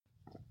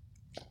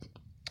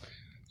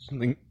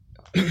Something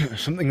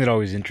something that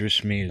always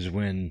interests me is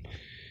when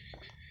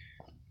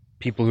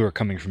people who are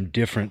coming from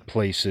different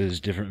places,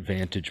 different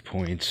vantage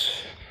points,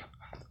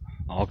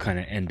 all kind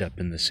of end up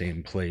in the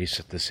same place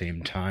at the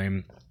same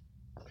time.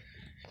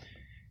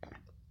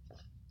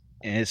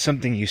 And it's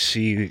something you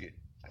see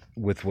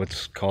with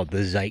what's called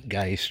the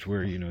zeitgeist,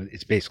 where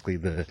it's basically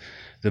the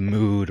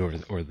mood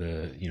or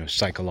the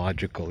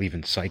psychological,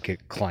 even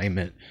psychic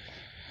climate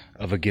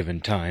of a given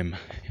time.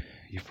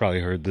 You've probably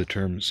heard the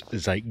terms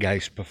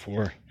zeitgeist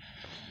before.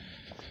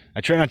 I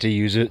try not to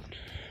use it.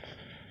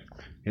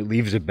 It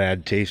leaves a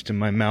bad taste in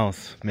my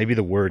mouth. Maybe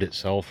the word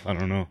itself, I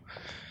don't know.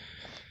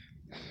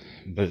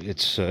 But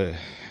it's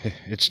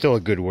still a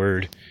good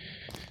word.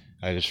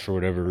 I just, for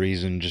whatever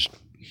reason, just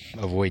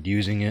avoid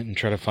using it and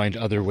try to find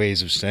other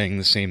ways of saying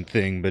the same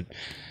thing, but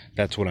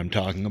that's what I'm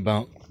talking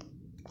about.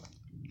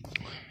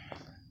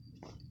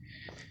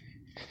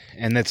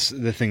 And that's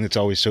the thing that's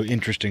always so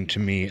interesting to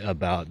me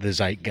about the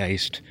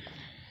zeitgeist,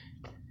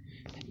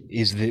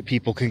 is that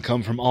people can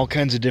come from all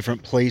kinds of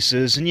different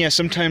places, and yeah,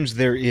 sometimes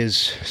there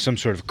is some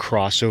sort of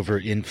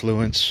crossover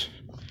influence.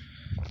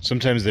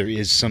 Sometimes there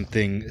is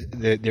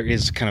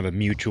kind of a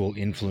mutual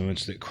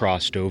influence that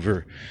crossed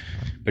over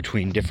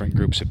between different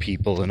groups of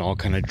people and all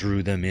kind of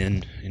drew them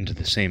into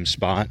the same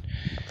spot,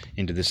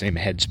 into the same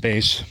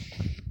headspace.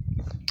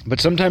 But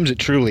sometimes it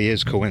truly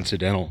is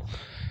coincidental.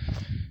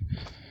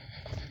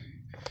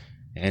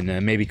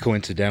 And maybe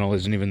coincidental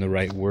isn't even the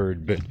right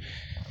word, but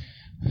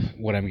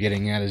what I'm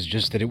getting at is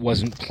just that it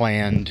wasn't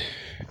planned.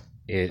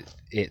 It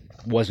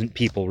wasn't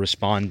people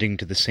responding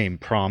to the same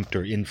prompt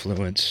or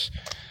influence.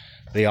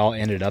 They all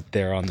ended up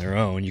there on their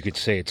own. You could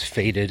say it's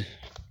fated.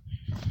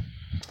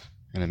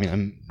 And I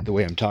mean, the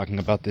way I'm talking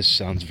about this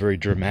sounds very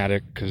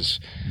dramatic,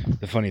 because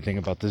the funny thing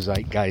about the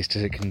zeitgeist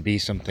is it can be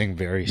something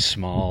very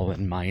small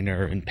and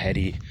minor and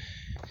petty.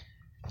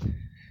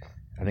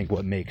 I think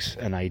what makes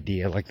an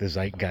idea like the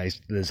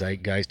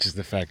zeitgeist is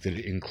the fact that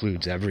it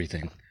includes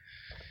everything.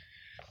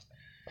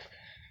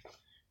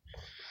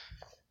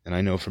 And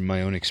I know from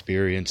my own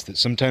experience that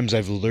sometimes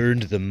I've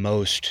learned the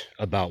most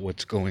about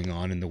what's going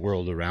on in the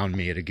world around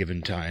me at a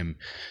given time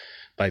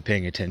by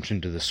paying attention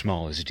to the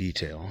smallest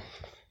detail.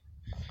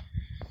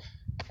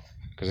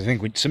 Because I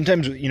think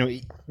sometimes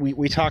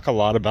we talk a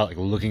lot about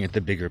looking at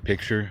the bigger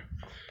picture,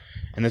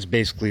 and that's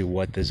basically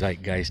what the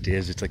zeitgeist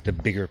is. It's like the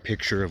bigger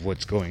picture of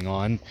what's going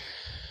on.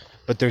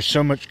 But there's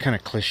so much kind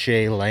of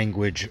cliche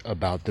language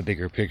about the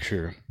bigger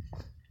picture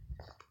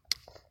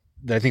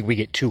that I think we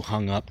get too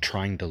hung up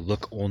trying to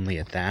look only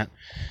at that,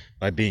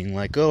 by being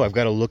like, oh, I've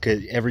got to look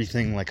at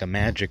everything like a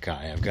magic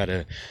eye. I've got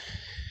to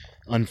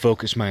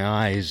unfocus my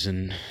eyes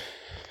and,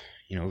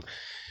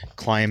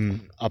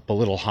 climb up a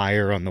little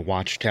higher on the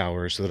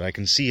watchtower so that I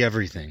can see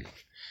everything.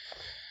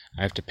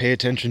 I have to pay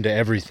attention to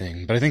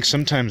everything. But I think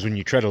sometimes when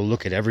you try to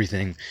look at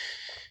everything,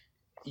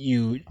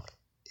 you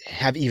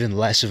have even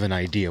less of an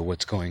idea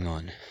what's going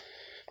on.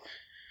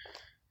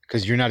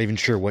 Because you're not even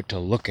sure what to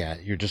look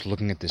at. You're just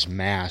looking at this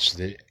mass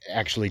that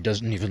actually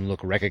doesn't even look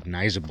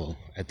recognizable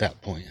at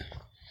that point.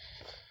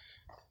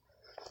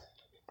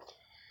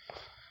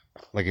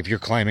 Like if you're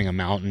climbing a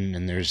mountain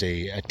and there's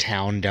a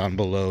town down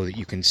below that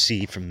you can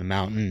see from the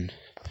mountain,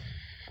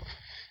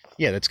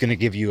 yeah, that's going to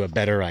give you a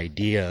better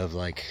idea of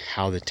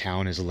how the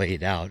town is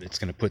laid out. It's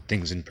going to put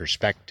things in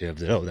perspective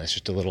that, oh, that's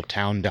just a little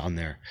town down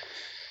there.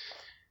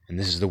 And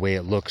this is the way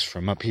it looks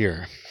from up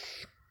here.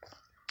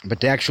 But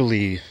to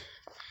actually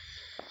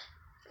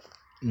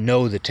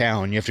know the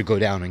town, you have to go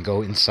down and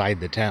go inside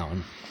the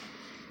town.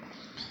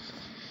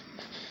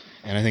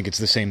 And I think it's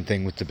the same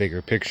thing with the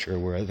bigger picture,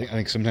 where I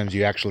think sometimes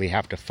you actually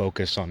have to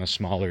focus on a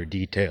smaller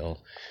detail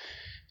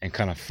and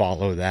kind of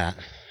follow that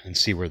and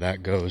see where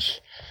that goes.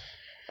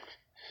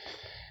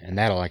 And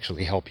that'll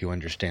actually help you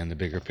understand the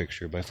bigger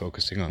picture, by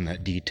focusing on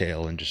that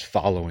detail and just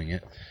following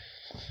it,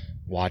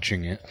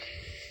 watching it.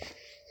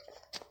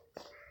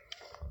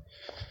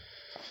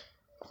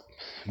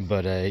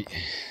 But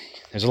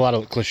there's a lot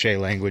of cliche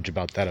language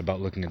about that, about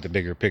looking at the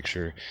bigger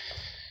picture.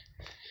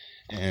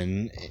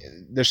 And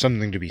there's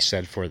something to be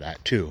said for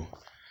that, too.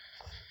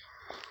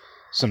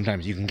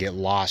 Sometimes you can get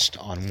lost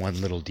on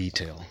one little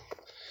detail.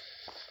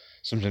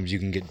 Sometimes you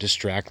can get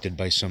distracted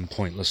by some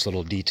pointless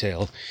little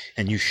detail,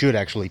 and you should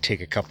actually take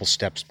a couple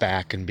steps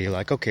back and be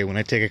like, okay, when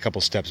I take a couple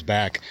steps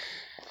back,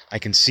 I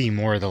can see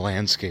more of the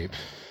landscape.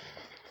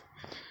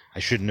 I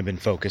shouldn't have been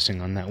focusing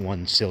on that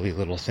one silly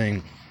little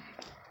thing.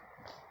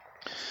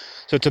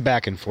 So it's a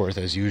back and forth,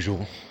 as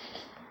usual,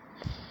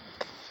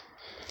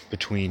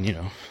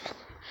 between,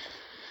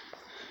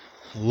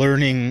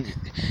 learning.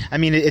 I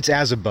mean, it's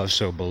as above,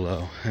 so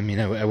below. I mean,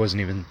 I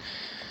wasn't even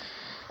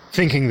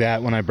thinking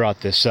that when I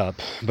brought this up,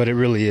 but it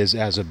really is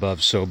as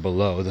above, so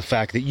below. The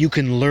fact that you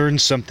can learn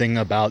something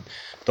about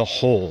the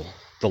whole,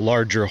 the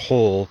larger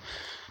whole,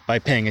 by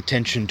paying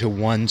attention to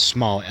one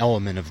small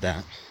element of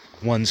that,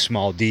 one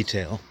small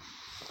detail.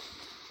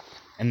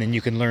 And then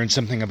you can learn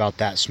something about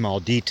that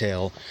small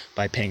detail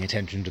by paying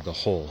attention to the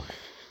whole.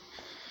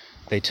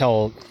 They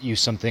tell you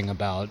something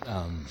about,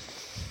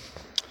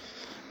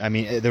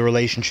 the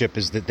relationship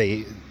is that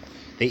they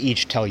they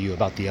each tell you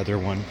about the other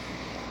one.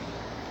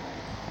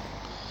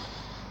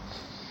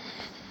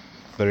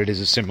 But it is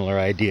a similar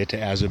idea to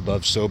as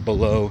above, so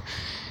below.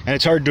 And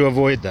it's hard to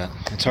avoid that.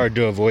 It's hard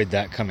to avoid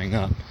that coming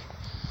up.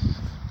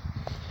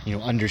 You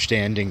know,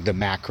 understanding the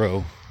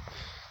macro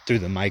through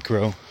the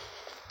micro.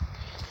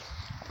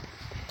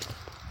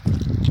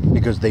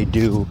 Because they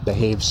do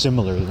behave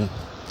similarly.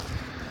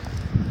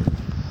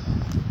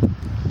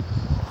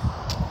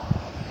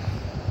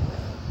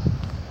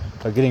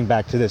 But getting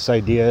back to this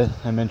idea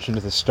I mentioned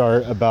at the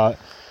start about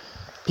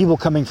people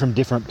coming from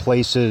different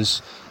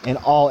places and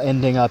all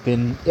ending up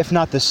in, if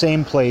not the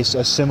same place,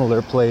 a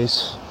similar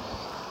place.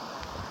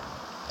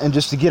 And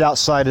just to get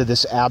outside of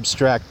this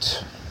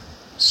abstract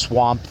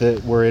swamp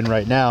that we're in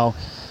right now,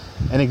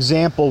 an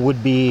example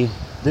would be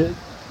the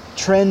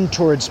trend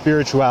towards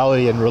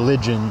spirituality and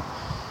religion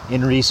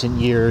in recent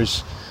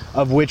years,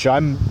 of which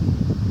I'm,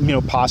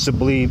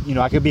 possibly,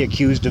 I could be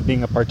accused of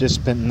being a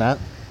participant in that.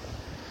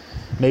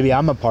 Maybe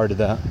I'm a part of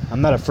that. I'm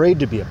not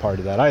afraid to be a part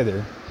of that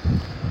either.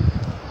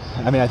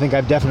 I mean, I think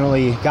I've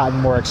definitely gotten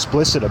more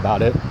explicit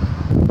about it.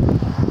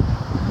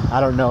 I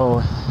don't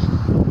know.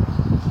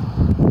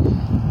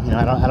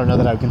 I don't know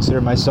that I would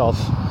consider myself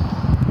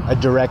a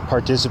direct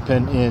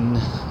participant in.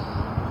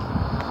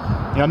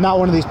 I'm not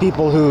one of these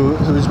people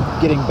who's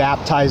getting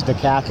baptized a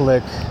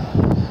Catholic.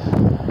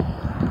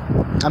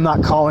 I'm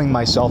not calling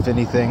myself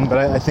anything, but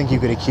I think you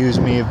could accuse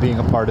me of being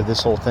a part of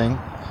this whole thing,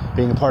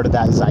 being a part of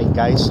that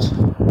zeitgeist.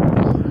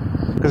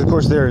 Because of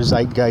course there are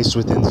zeitgeists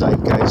within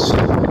zeitgeists.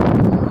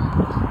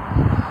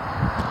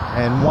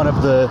 And one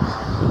of the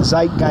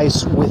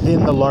zeitgeists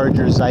within the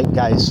larger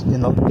zeitgeist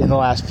in the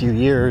last few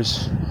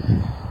years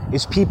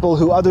is people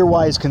who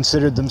otherwise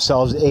considered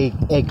themselves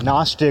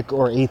agnostic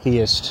or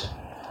atheist,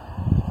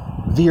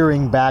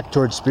 veering back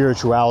towards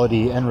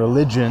spirituality and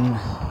religion.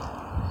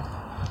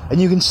 And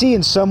you can see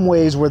in some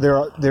ways where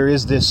there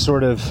is this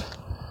sort of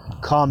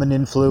common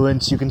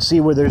influence. You can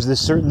see where there's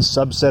this certain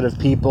subset of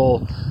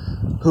people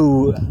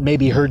who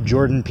maybe heard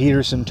Jordan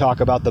Peterson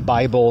talk about the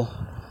Bible.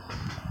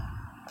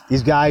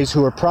 These guys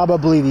who are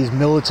probably these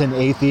militant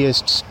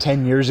atheists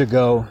 10 years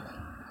ago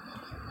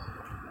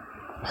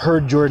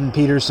heard Jordan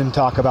Peterson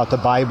talk about the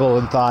Bible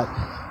and thought,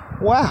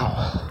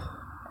 wow,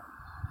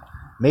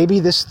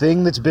 maybe this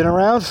thing that's been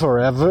around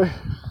forever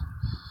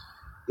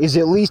is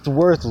at least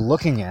worth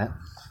looking at.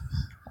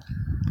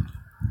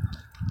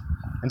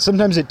 And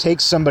sometimes it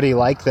takes somebody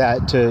like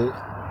that to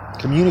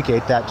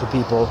communicate that to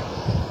people.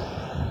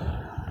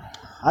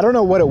 I don't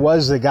know what it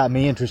was that got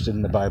me interested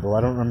in the Bible.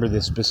 I don't remember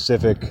the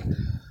specific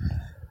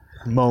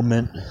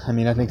moment. I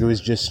mean, I think it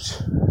was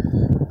just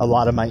a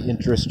lot of my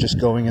interest just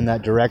going in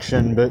that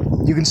direction. But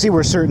you can see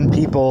where certain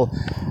people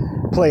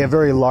play a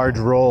very large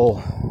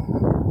role.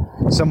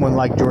 Someone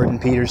like Jordan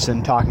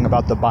Peterson talking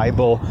about the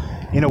Bible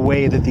in a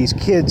way that these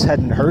kids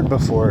hadn't heard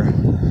before.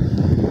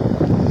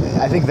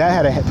 I think that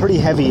had a pretty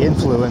heavy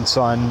influence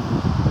on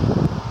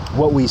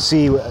what we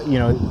see,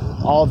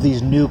 all of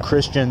these new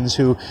Christians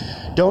who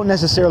don't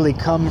necessarily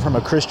come from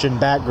a Christian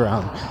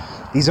background.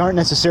 These aren't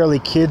necessarily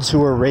kids who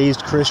were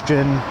raised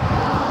Christian,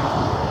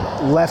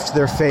 left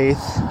their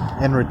faith,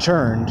 and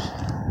returned.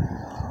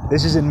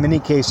 This is in many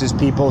cases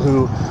people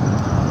who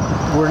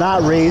were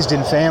not raised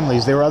in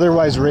families. They were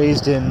otherwise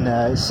raised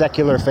in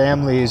secular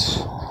families.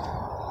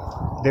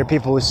 They're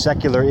people with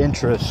secular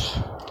interests.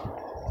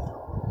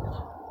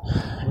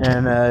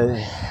 And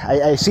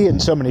I see it in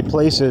so many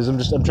places.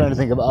 I'm trying to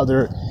think of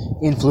other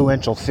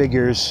influential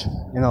figures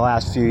in the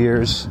last few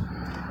years.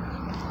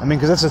 I mean,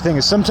 because that's the thing,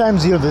 is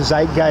sometimes, the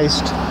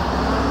zeitgeist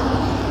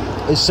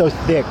is so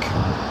thick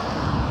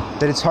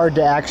that it's hard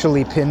to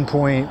actually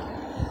pinpoint,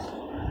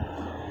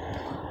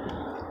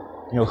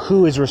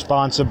 who is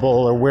responsible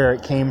or where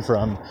it came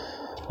from.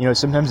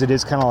 Sometimes it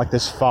is kind of like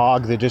this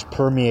fog that just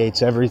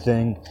permeates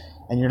everything,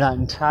 and you're not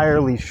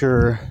entirely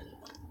sure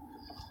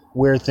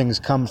where things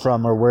come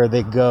from or where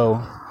they go.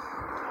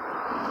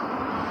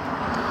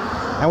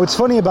 And what's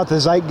funny about the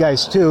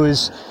zeitgeist too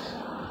is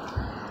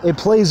it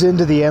plays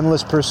into the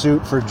endless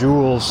pursuit for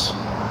jewels,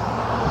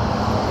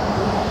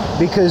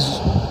 because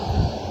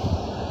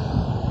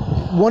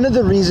one of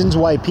the reasons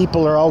why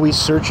people are always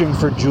searching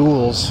for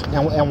jewels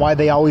and why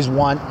they always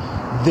want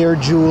their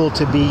jewel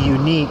to be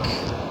unique,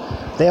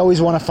 they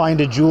always want to find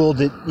a jewel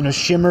that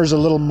shimmers a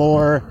little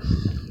more,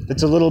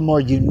 that's a little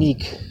more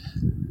unique,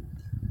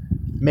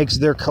 makes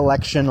their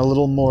collection a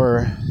little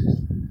more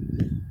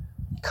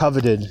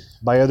coveted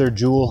by other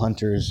jewel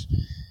hunters.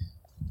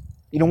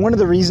 One of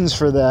the reasons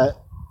for that,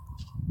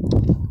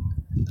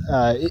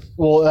 I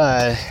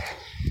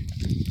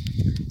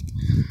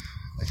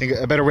think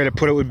a better way to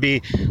put it would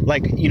be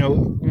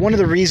one of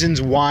the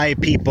reasons why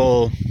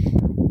people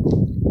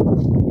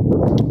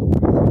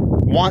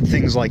want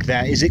things like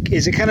that is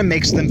it kind of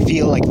makes them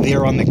feel like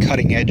they're on the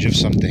cutting edge of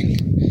something.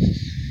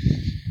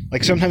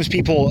 Like sometimes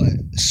people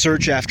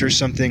search after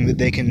something that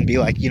they can be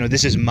like,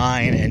 this is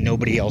mine and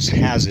nobody else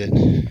has it.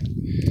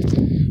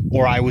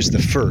 Or I was the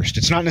first.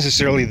 It's not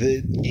necessarily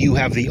that you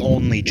have the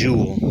only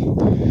jewel.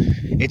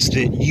 It's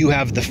that you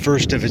have the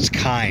first of its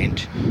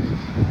kind.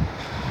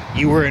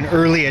 You were an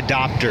early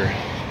adopter.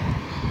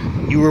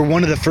 You were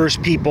one of the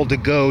first people to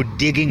go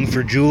digging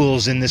for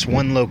jewels in this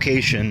one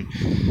location.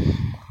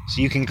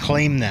 So you can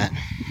claim that.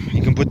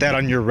 You can put that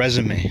on your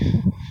resume.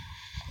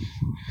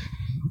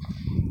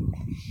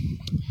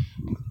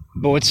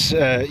 But what's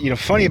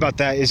funny about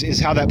that is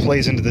how that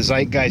plays into the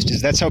zeitgeist.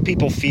 Is that's how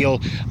people feel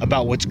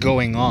about what's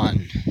going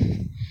on.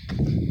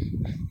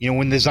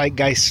 When the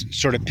zeitgeist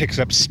sort of picks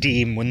up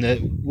steam, when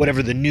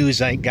whatever the new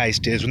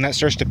zeitgeist is, when that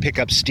starts to pick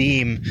up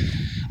steam,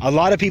 a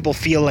lot of people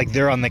feel like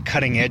they're on the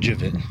cutting edge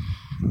of it.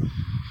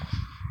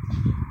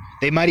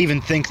 They might even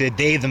think that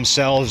they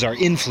themselves are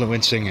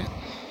influencing it,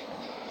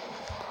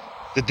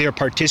 that they're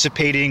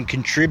participating,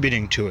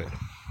 contributing to it.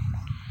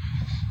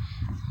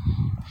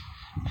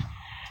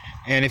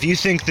 And if you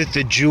think that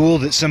the jewel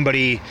that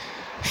somebody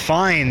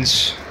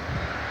finds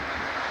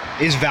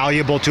is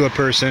valuable to a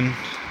person,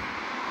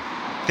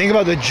 think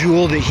about the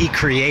jewel that he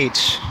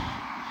creates.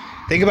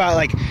 Think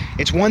about,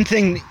 it's one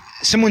thing,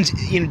 someone's,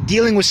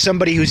 dealing with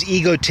somebody who's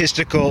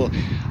egotistical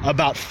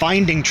about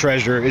finding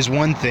treasure is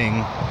one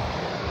thing.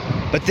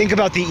 But think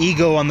about the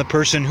ego on the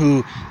person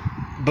who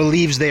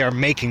believes they are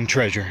making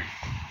treasure.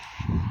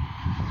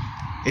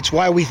 It's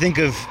why we think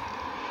of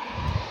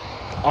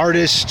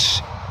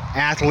artists,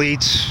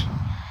 athletes,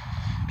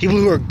 people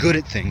who are good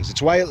at things.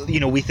 It's why,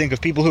 we think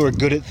of people who are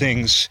good at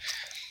things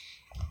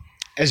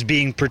as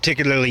being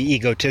particularly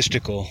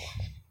egotistical.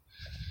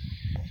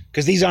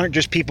 Because these aren't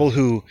just people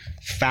who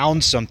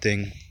found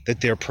something that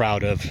they're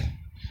proud of,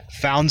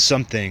 found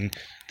something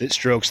that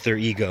strokes their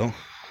ego,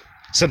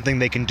 something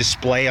they can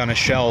display on a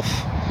shelf.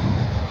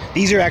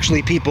 These are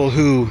actually people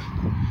who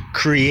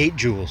create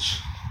jewels.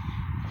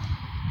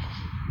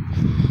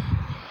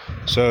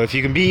 So if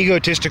you can be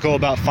egotistical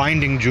about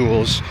finding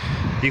jewels,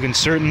 you can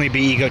certainly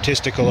be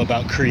egotistical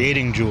about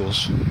creating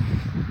jewels.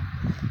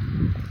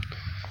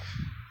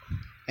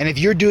 And if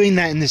you're doing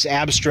that in this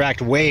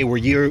abstract way where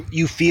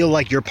you feel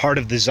like you're part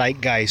of the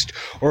zeitgeist,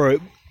 or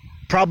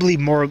probably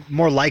more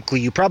likely,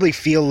 you probably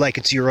feel like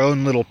it's your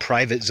own little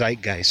private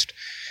zeitgeist.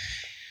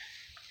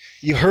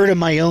 You heard of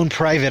my own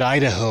private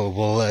Idaho.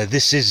 Well,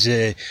 this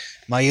is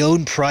my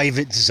own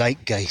private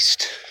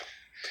zeitgeist.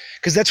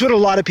 Because that's what a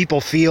lot of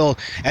people feel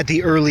at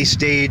the early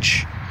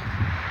stage.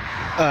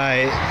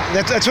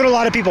 That's what a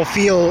lot of people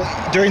feel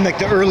during the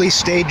early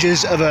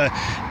stages of a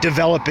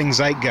developing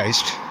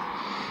zeitgeist.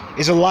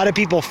 Is a lot of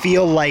people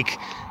feel like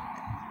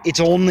it's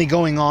only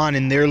going on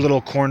in their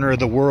little corner of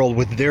the world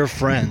with their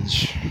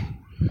friends.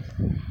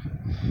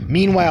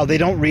 Meanwhile, they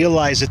don't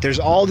realize that there's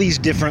all these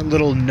different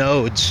little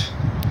nodes.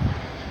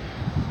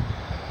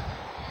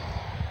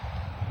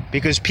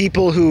 Because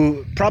people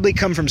who probably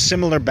come from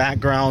similar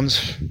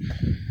backgrounds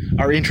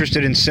are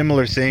interested in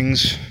similar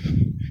things,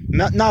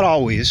 not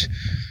always,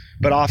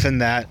 but often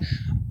that,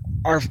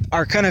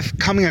 are kind of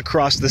coming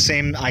across the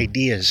same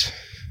ideas.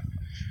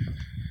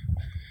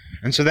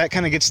 And so that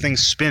kind of gets things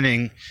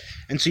spinning.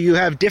 And so you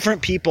have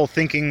different people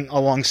thinking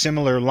along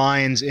similar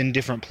lines in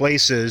different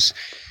places,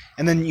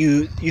 and then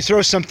you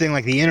throw something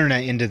like the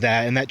internet into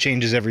that, and that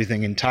changes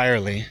everything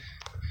entirely.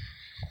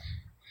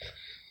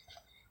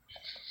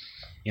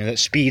 That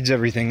speeds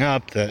everything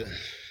up, that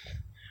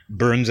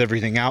burns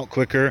everything out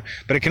quicker,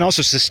 but it can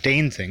also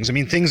sustain things. I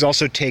mean, things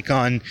also take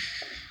on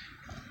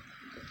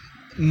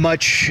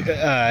much,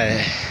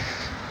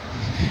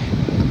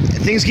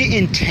 things get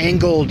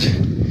entangled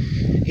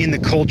in the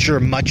culture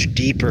much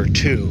deeper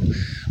too.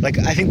 I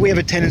think we have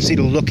a tendency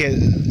to look at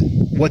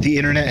what the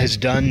internet has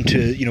done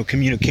to,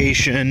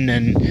 communication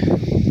and,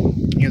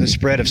 the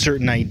spread of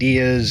certain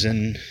ideas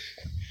and,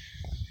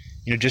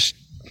 just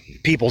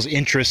people's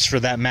interests for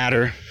that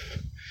matter.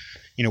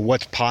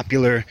 What's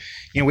popular.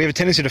 We have a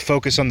tendency to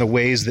focus on the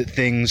ways that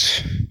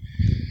things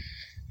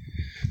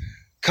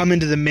come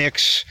into the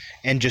mix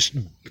and just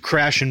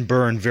crash and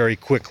burn very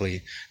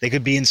quickly. They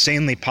could be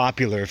insanely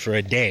popular for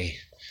a day,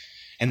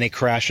 and they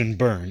crash and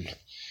burn.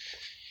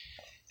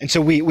 And so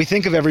we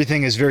think of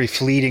everything as very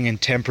fleeting and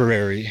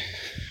temporary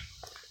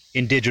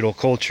in digital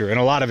culture, and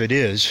a lot of it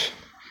is.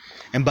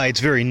 And by its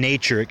very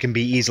nature, it can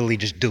be easily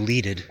just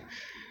deleted.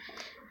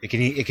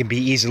 It can be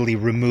easily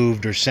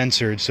removed or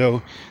censored.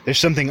 So there's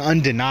something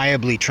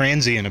undeniably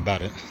transient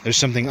about it. There's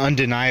something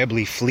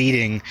undeniably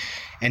fleeting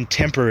and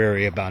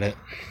temporary about it.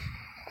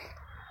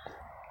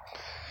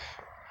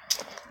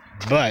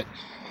 But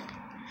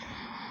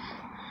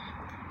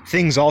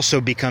things also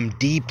become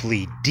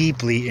deeply,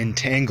 deeply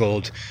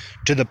entangled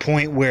to the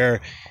point where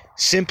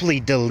simply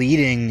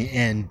deleting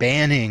and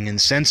banning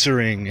and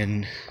censoring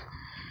and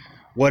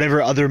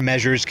whatever other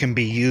measures can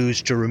be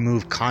used to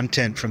remove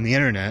content from the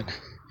internet,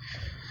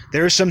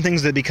 there are some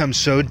things that become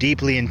so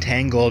deeply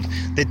entangled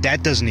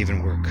that doesn't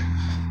even work.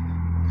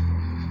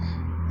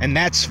 And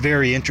that's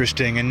very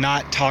interesting and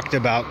not talked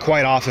about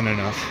quite often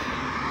enough.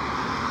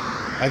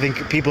 I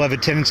think people have a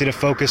tendency to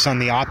focus on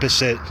the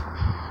opposite,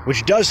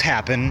 which does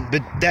happen,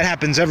 but that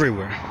happens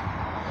everywhere.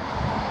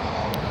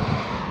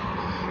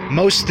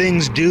 Most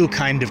things do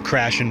kind of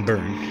crash and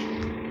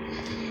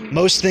burn.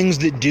 Most things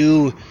that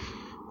do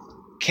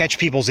catch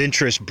people's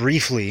interest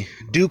briefly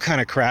do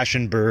kind of crash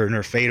and burn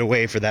or fade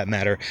away for that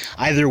matter.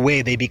 Either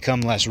way, they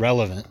become less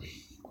relevant.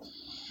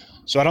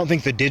 So I don't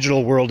think the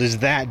digital world is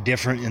that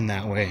different in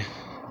that way.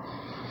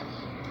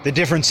 The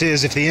difference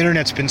is if the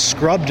internet's been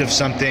scrubbed of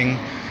something,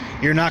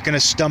 you're not going to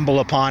stumble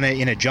upon it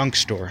in a junk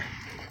store.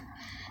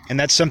 And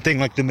that's something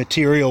like the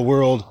material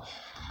world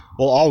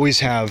will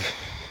always have.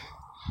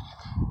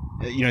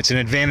 You know, it's an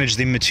advantage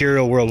the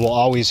material world will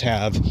always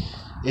have,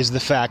 is the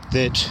fact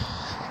that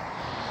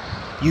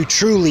you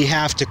truly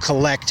have to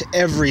collect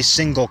every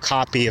single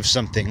copy of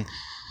something,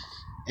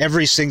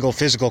 every single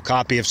physical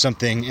copy of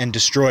something, and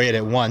destroy it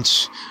at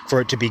once for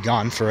it to be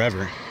gone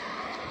forever.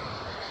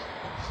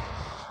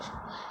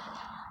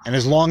 And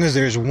as long as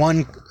there's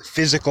one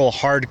physical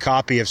hard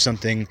copy of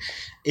something,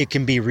 it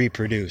can be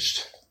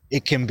reproduced.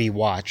 It can be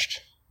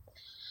watched.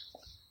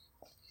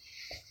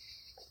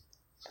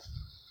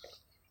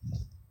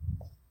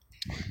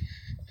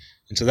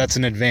 And so that's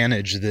an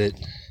advantage that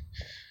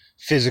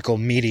physical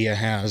media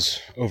has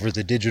over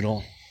the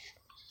digital.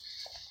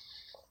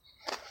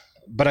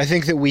 But I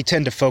think that we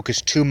tend to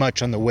focus too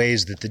much on the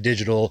ways that the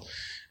digital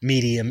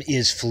medium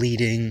is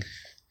fleeting,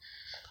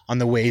 on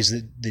the ways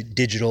that the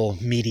digital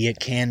media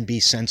can be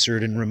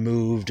censored and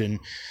removed, and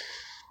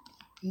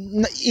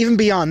even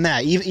beyond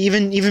that,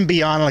 even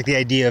beyond like the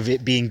idea of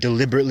it being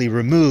deliberately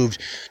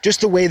removed, just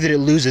the way that it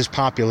loses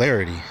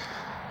popularity.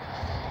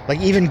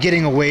 Like even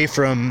getting away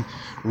from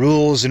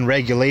rules and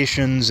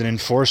regulations and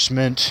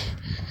enforcement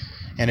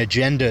and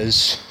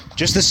agendas,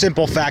 just the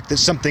simple fact that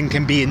something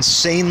can be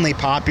insanely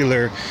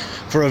popular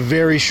for a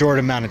very short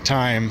amount of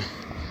time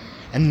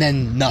and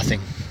then nothing.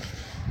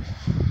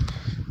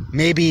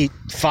 Maybe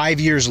 5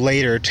 years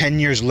later, 10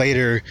 years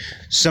later,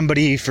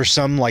 somebody for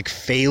some like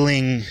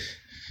failing,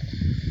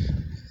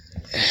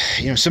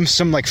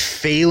 some like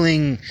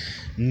failing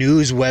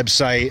news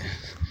website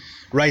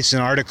writes an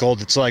article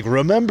that's like,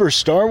 remember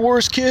Star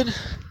Wars, kid?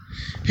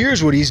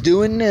 Here's what he's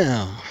doing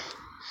now.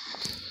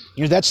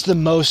 That's the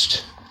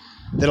most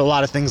that a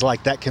lot of things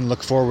like that can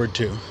look forward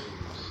to,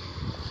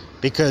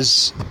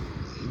 because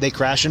they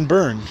crash and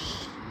burn.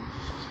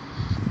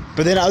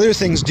 But then other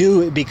things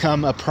do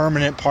become a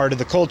permanent part of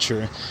the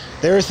culture.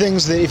 There are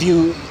things that if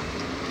you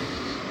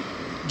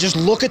just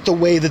look at the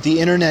way that the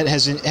internet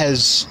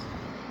has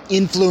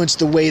influenced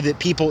the way that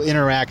people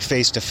interact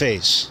face to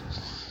face.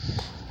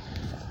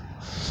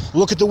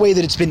 Look at the way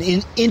that it's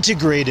been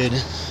integrated,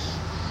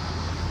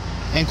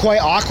 and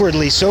quite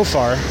awkwardly so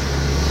far,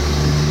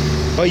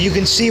 but you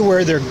can see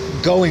where they're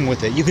going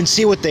with it. You can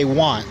see what they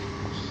want.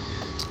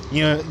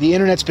 The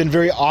internet's been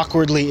very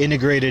awkwardly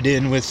integrated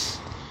in with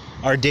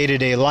our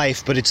day-to-day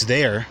life, but it's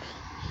there.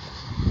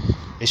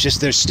 It's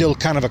just there's still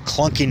kind of a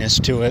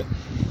clunkiness to it.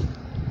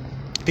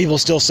 People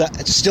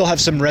still have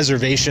some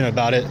reservation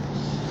about it.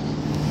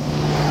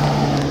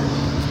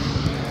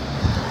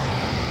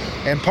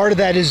 And part of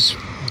that is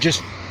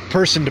just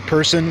person to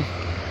person.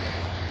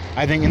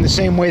 I think in the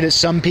same way that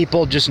some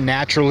people just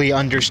naturally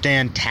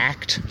understand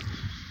tact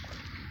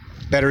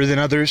better than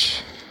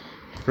others,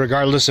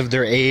 regardless of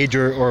their age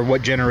or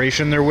what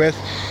generation they're with.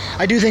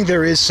 I do think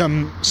there is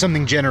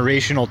something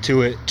generational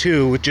to it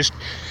too, with just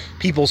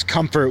people's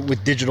comfort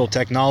with digital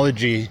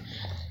technology.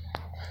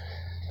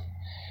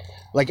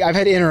 Like I've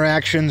had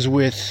interactions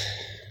with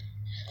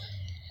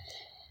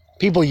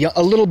people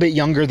a little bit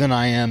younger than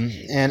I am,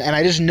 and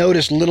I just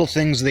noticed little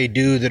things they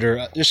do that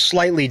are just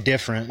slightly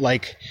different.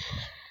 Like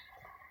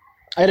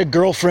I had a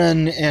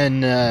girlfriend,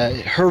 and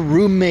her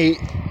roommate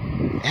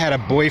had a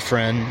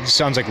boyfriend. This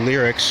sounds like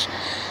lyrics.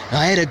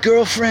 I had a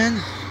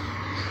girlfriend,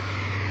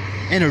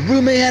 and her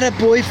roommate had a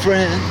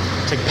boyfriend.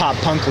 It's like pop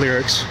punk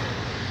lyrics.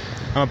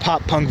 I'm a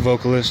pop punk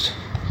vocalist.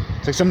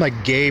 It's like some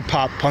like gay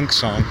pop punk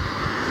song.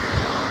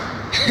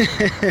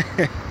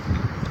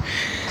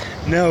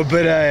 No,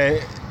 but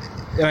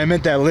and I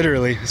meant that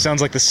literally. It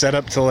sounds like the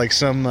setup to like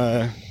some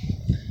I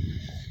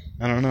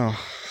don't know.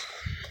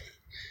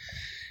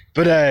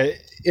 But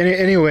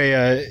anyway,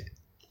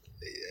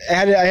 I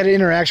had an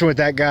interaction with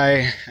that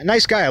guy. A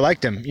nice guy. I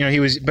liked him. He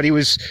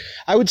was,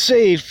 I would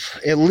say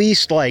at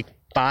least like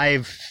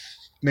 5,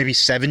 maybe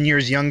 7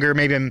 years younger.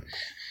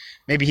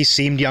 Maybe he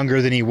seemed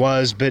younger than he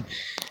was, but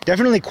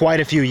definitely quite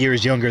a few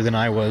years younger than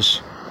I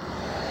was.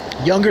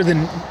 Younger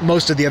than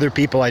most of the other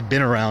people I'd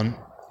been around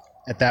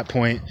at that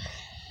point.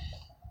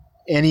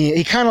 And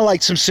he kind of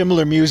liked some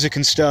similar music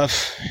and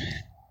stuff.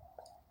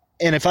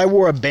 And if I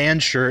wore a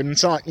band shirt, and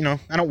it's not,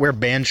 I don't wear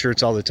band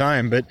shirts all the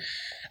time, but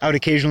I would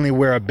occasionally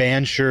wear a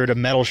band shirt, a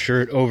metal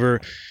shirt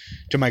over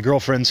to my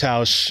girlfriend's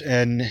house.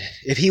 And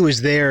if he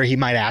was there, he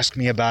might ask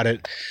me about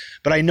it.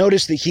 But I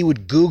noticed that he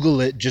would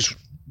Google it just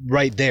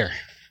right there.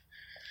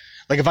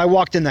 Like if I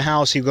walked in the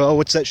house, he'd go, "Oh,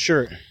 what's that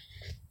shirt?"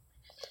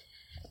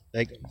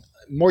 Like,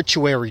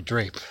 mortuary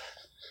drape.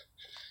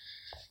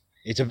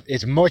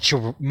 It's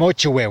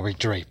mortuary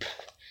drape.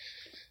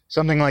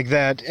 Something like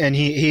that. And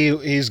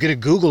he's going to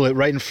Google it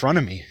right in front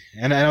of me.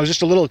 And I was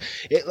just a little,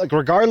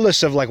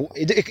 regardless of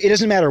it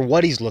doesn't matter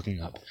what he's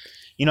looking up.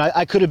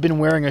 I could have been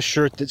wearing a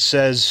shirt that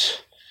says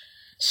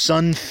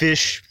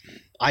Sunfish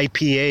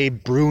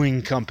IPA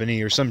Brewing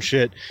Company or some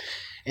shit.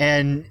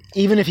 And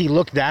even if he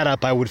looked that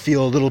up, I would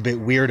feel a little bit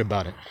weird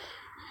about it.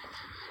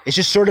 It's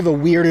just sort of a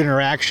weird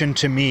interaction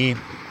to me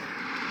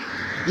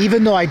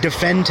even though I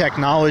defend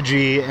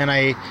technology and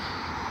I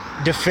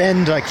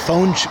defend like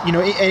phone,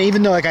 and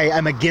even though like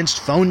I'm against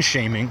phone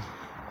shaming,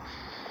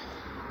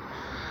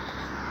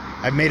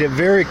 I've made it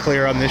very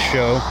clear on this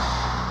show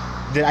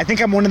that I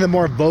think I'm one of the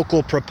more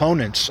vocal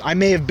proponents. I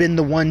may have been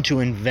the one to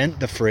invent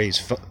the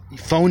phrase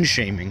phone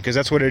shaming, because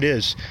that's what it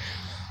is.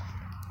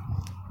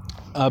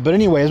 But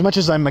anyway, as much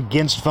as I'm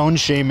against phone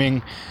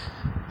shaming,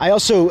 I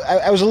was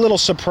a little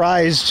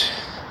surprised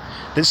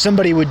that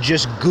somebody would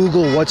just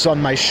Google what's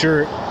on my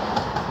shirt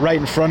right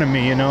in front of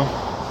me,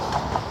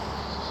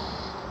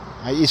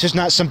 It's just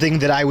not something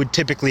that I would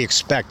typically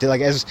expect.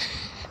 Like, as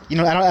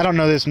I don't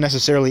know that it's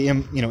necessarily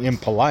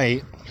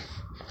impolite.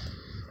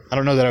 I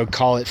don't know that I would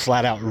call it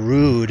flat out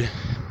rude.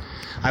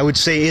 I would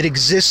say it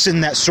exists in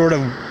that sort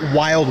of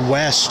wild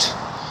west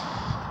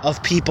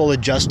of people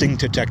adjusting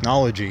to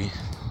technology.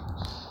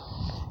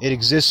 It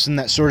exists in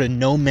that sort of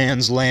no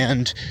man's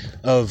land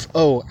of,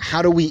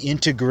 how do we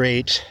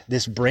integrate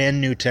this brand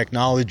new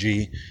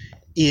technology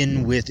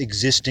in with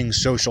existing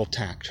social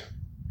tact?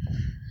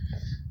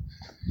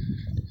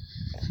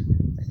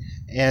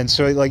 And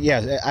so,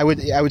 I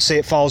would say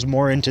it falls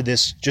more into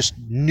this just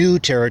new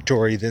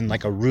territory than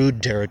like a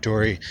rude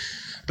territory.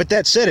 But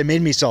that said, it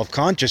made me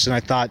self-conscious, and I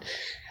thought,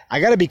 I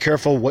got to be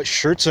careful what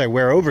shirts I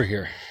wear over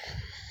here.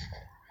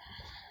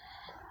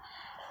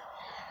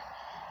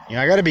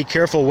 I got to be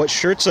careful what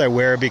shirts I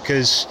wear,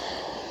 because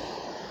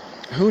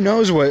who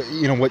knows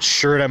what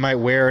shirt I might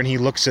wear, and he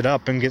looks it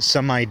up and gets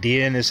some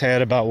idea in his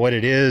head about what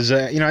it is.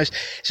 It's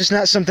just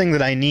not something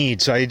that I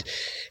need. So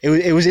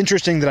it was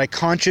interesting that I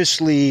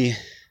consciously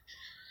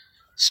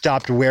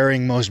stopped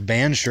wearing most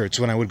band shirts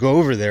when I would go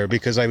over there,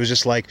 because I was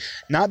just like,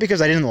 not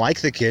because I didn't like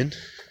the kid,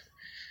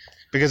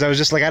 because I was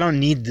just like, I don't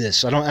need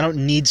this. I don't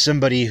need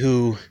somebody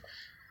who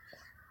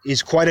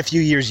is quite a few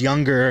years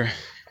younger,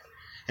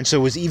 and so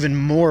was even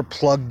more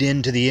plugged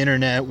into the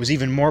internet, was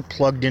even more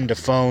plugged into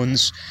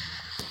phones.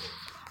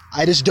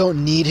 I just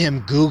don't need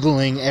him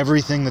Googling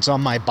everything that's on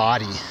my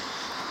body.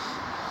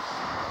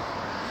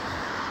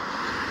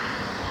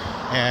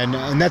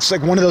 And that's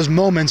like one of those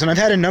moments, and I've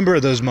had a number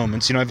of those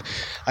moments.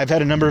 I've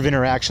had a number of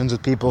interactions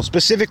with people,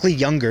 specifically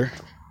younger.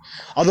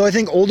 Although I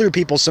think older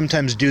people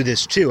sometimes do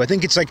this too. I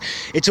think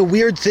it's a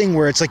weird thing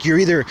where it's like you're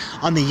either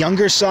on the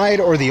younger side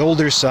or the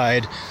older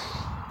side.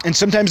 And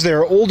sometimes there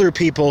are older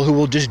people who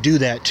will just do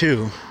that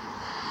too.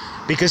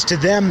 Because to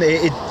them,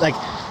 they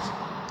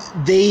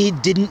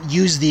didn't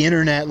use the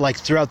internet like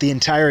throughout the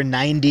entire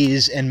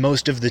 90s and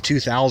most of the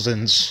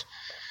 2000s.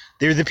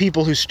 They're the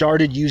people who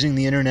started using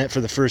the internet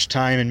for the first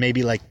time in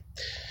maybe like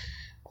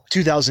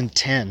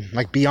 2010,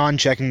 like beyond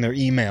checking their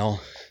email.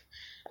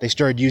 They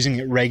started using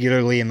it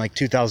regularly in like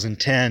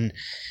 2010.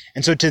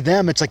 And so to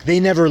them, it's like they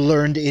never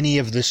learned any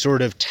of the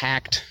sort of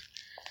tact.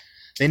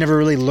 They never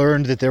really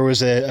learned that there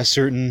was a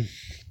certain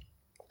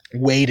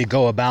way to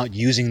go about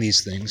using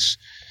these things.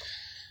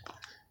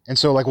 And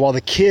so like while the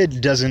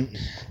kid doesn't,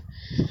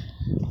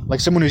 like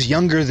someone who's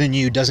younger than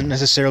you doesn't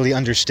necessarily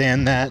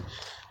understand that,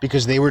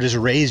 because they were just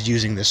raised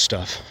using this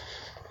stuff.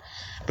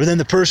 But then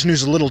the person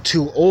who's a little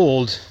too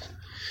old,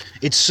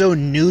 it's so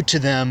new to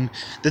them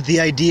that the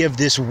idea of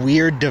this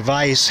weird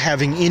device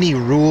having any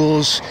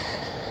rules,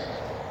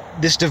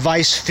 this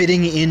device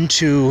fitting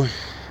into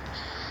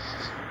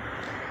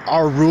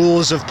our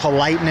rules of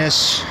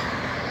politeness,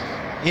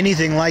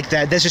 anything like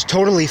that, that's just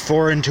totally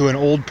foreign to an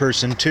old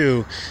person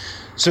too.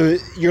 So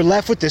you're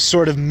left with this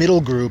sort of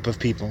middle group of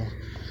people,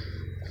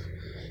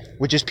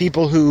 which is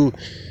people who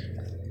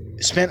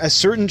spent a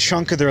certain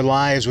chunk of their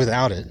lives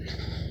without it.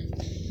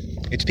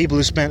 It's people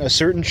who spent a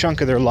certain chunk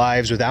of their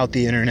lives without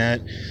the internet,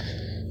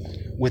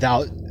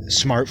 without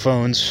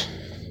smartphones,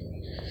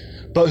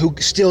 but who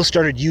still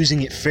started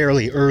using it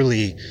fairly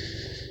early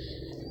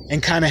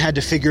and kind of had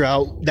to figure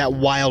out that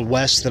Wild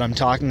West that I'm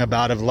talking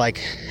about of like,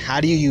 how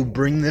do you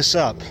bring this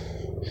up?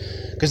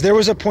 Because there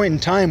was a point in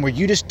time where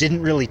you just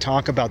didn't really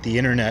talk about the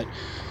internet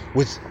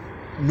with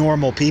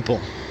normal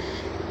people.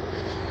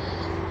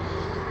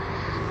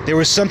 There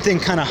was something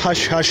kind of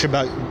hush-hush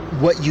about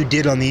what you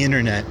did on the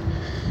internet.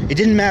 It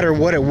didn't matter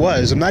what it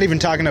was. I'm not even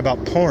talking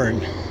about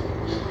porn.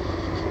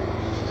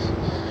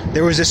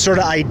 There was this sort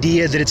of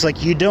idea that it's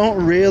like you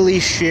don't really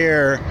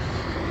share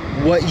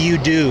what you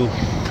do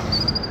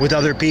with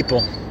other people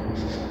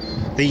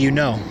that you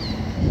know.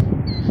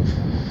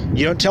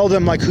 You don't tell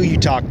them like who you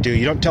talk to.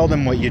 You don't tell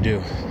them what you do.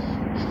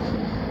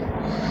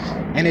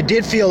 And it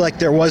did feel like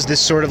there was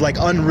this sort of like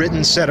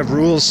unwritten set of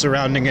rules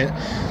surrounding it.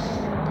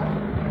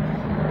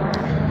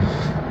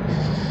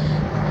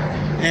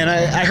 And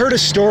I heard a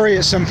story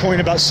at some point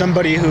about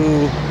somebody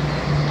who,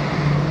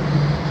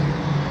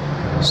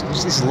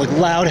 these like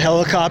loud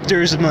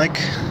helicopters, and like,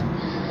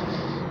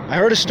 I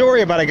heard a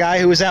story about a guy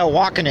who was out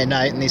walking at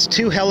night and these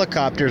two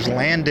helicopters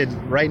landed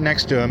right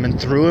next to him and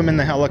threw him in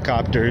the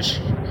helicopters.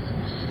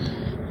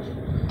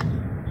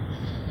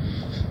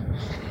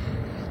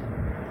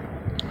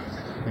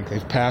 I think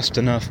they've passed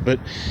enough, but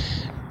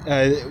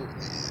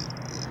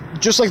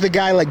just like the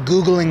guy like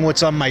Googling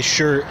what's on my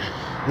shirt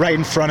right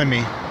in front of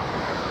me.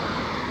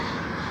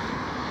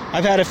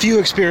 I've had a few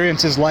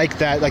experiences like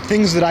that, like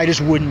things that I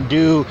just wouldn't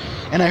do.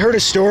 And I heard a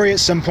story at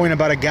some point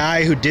about a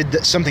guy who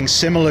did something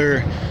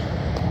similar,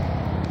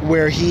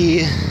 where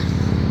he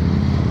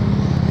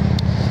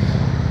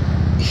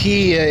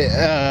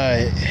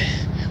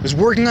was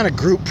working on a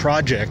group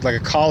project, like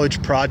a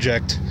college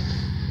project,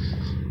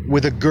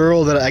 with a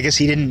girl that I guess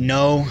he didn't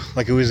know.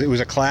 Like it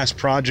was a class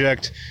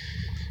project,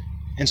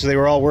 and so they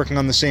were all working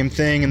on the same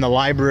thing in the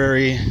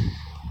library.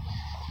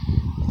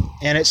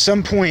 And at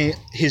some point,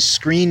 his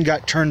screen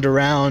got turned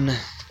around,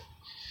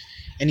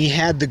 and he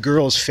had the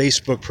girl's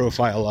Facebook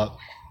profile up.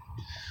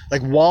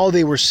 Like while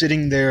they were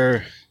sitting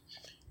there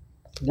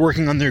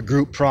working on their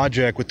group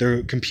project with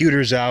their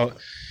computers out,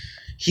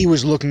 he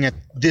was looking at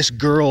this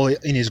girl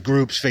in his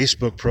group's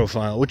Facebook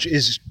profile, which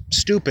is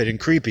stupid and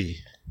creepy.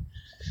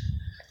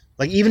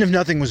 Like, even if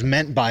nothing was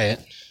meant by it,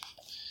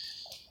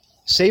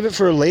 save it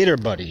for later,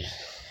 buddy.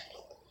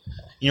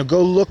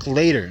 Go look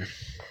later.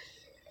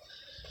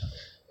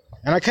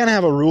 And I kind of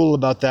have a rule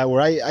about that,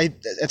 where I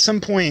at some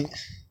point,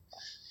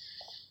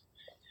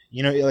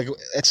 like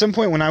at some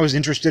point when I was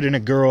interested in a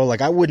girl,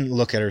 like I wouldn't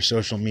look at her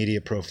social media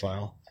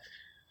profile.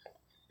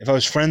 If I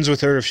was friends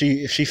with her, if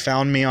she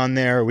found me on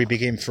there, or we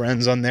became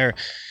friends on there,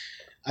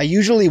 I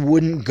usually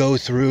wouldn't go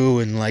through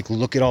and like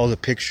look at all the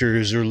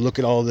pictures or look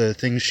at all the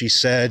things she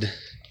said.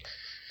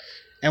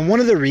 And one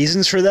of the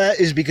reasons for that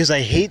is because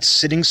I hate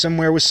sitting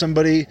somewhere with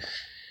somebody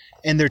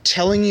and they're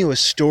telling you a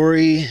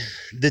story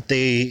that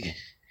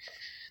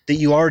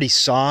you already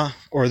saw,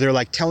 or they're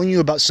like telling you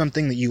about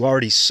something that you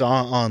already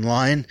saw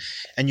online,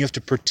 and you have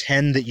to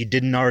pretend that you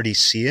didn't already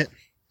see it.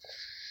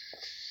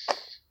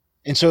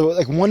 And so,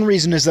 like, one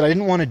reason is that I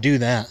didn't want to do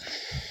that.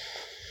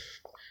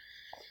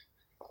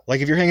 Like,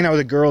 if you're hanging out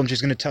with a girl and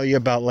she's going to tell you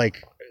about,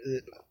 like,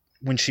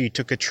 when she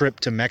took a trip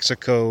to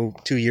Mexico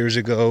 2 years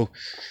ago,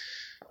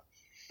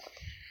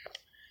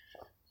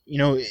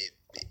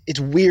 it's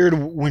weird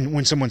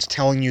when someone's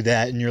telling you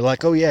that and you're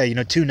like, oh yeah,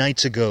 2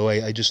 nights ago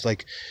I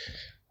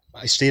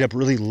stayed up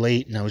really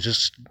late and I was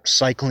just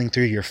cycling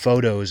through your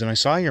photos and I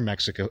saw your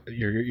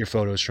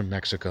photos from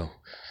Mexico.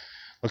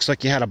 Looks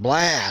like you had a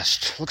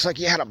blast. Looks like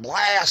you had a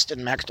blast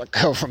in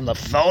Mexico from the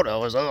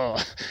photos. Oh.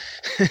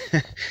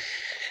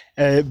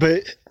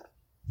 But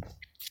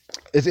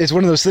it's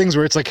one of those things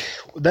where it's like,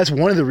 that's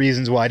one of the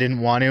reasons why I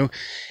didn't want to.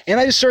 And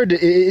I just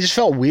it just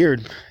felt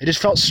weird. It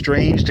just felt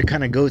strange to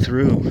kind of go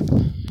through.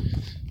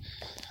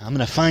 I'm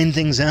going to find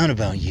things out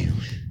about you.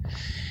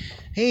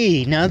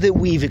 Hey, now that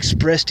we've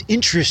expressed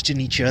interest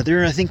in each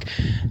other, I think,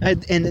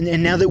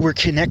 and now that we're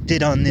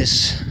connected on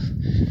this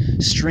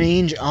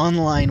strange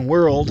online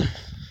world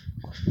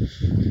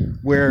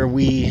where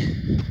we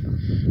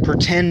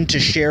pretend to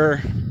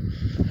share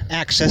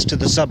access to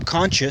the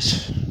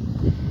subconscious,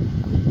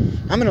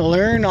 I'm going to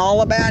learn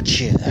all about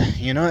you.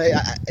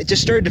 It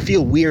just started to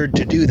feel weird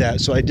to do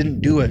that, so I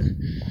didn't do it.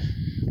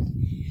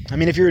 I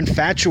mean, if you're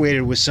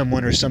infatuated with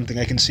someone or something,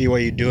 I can see why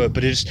you do it,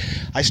 but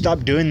I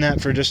stopped doing that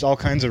for just all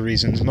kinds of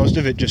reasons. Most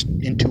of it just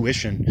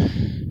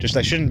intuition. Just,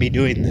 I shouldn't be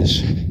doing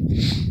this.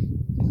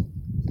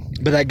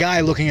 But that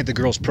guy looking at the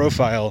girl's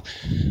profile,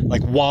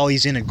 like while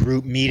he's in a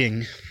group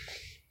meeting,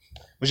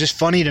 was just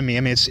funny to me.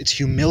 I mean, it's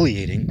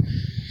humiliating.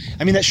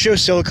 I mean, that show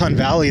Silicon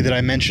Valley that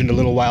I mentioned a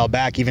little while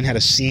back even had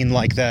a scene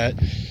like that,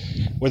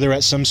 where they're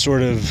at some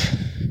sort of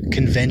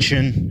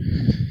convention,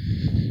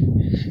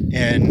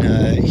 and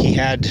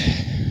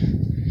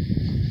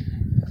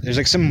there's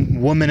like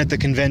some woman at the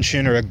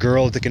convention or a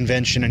girl at the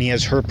convention, and he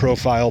has her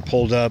profile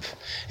pulled up.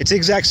 It's the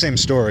exact same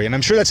story, and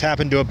I'm sure that's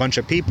happened to a bunch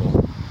of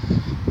people.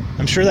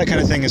 I'm sure that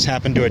kind of thing has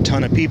happened to a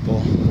ton of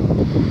people.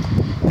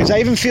 Because I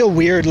even feel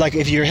weird, like,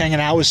 if you're hanging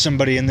out with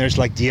somebody and there's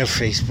like, do you have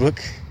Facebook?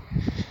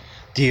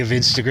 Do you have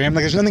Instagram?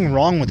 Like, there's nothing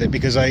wrong with it,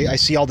 because I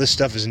see all this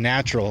stuff as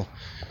natural,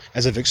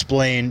 as I've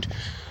explained.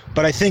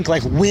 But I think,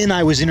 like, when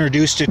I was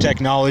introduced to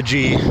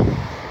technology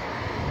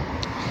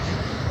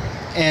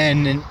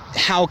and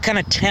how kind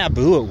of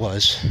taboo it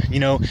was,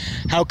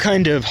 how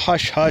kind of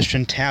hush-hush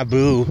and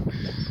taboo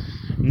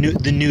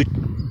the new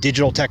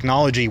digital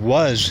technology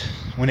was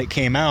when it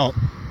came out,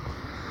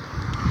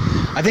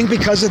 I think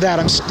because of that,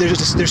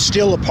 there's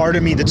still a part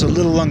of me that's a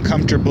little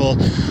uncomfortable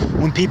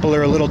when people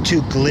are a little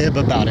too glib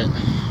about it.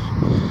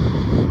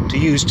 To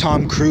use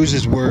Tom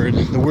Cruise's word,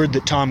 the word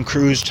that Tom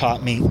Cruise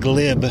taught me,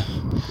 glib.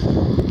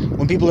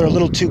 When people are a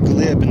little too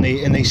glib and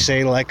they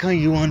say like, oh,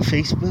 you on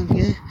Facebook?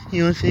 Yeah?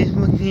 You on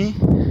Facebook? Yeah?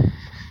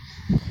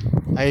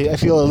 I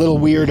feel a little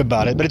weird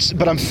about it,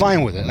 but I'm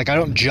fine with it. Like, I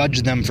don't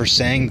judge them for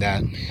saying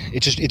that.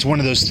 It's one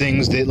of those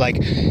things that, like,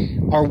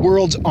 our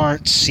worlds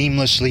aren't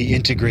seamlessly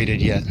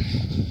integrated yet.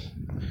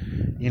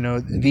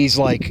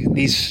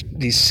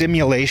 These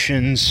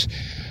simulations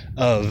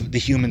of the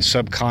human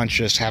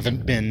subconscious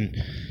haven't been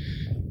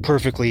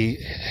perfectly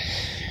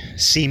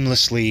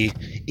seamlessly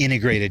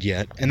integrated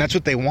yet, and that's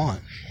what they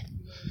want.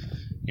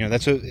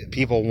 That's what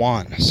people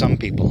want. Some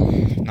people,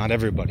 not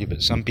everybody,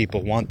 but some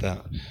people want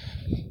that.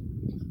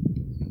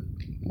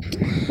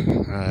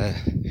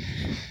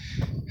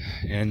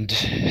 And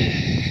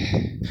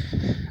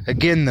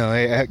again, though,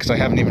 because I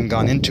haven't even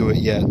gone into it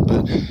yet,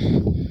 but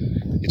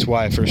it's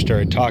why I first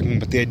started talking,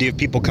 but the idea of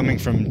people coming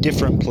from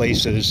different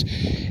places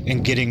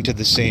and getting to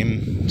the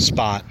same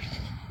spot.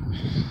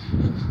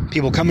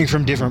 People coming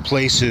from different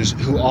places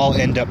who all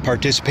end up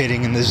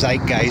participating in the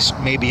zeitgeist,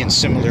 maybe in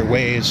similar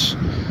ways.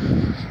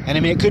 And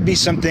I mean, it could be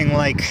something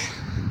like,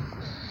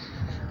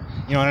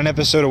 you know, in an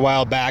episode a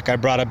while back, I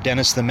brought up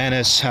Dennis the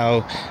Menace,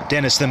 how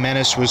Dennis the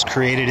Menace was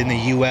created in the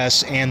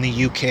US and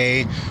the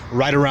UK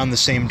right around the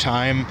same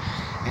time.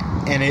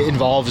 And it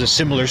involves a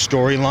similar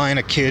storyline,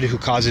 a kid who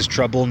causes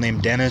trouble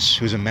named Dennis,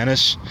 who's a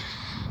menace.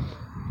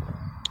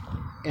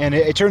 And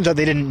it turns out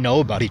they didn't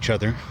know about each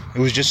other. It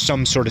was just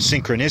some sort of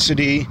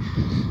synchronicity,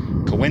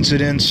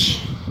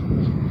 coincidence.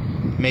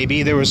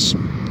 Maybe there was,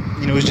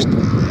 you know, it was just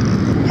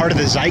part of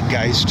the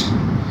zeitgeist.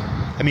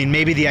 I mean,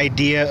 maybe the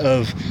idea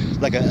of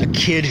like a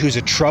kid who's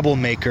a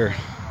troublemaker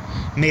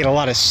made a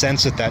lot of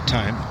sense at that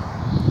time.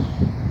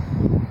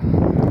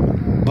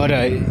 But,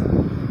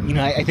 you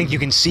know, I think you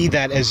can see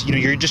that as, you know,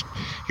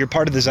 you're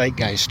part of the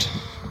zeitgeist.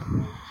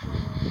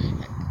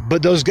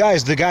 But those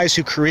guys, the guys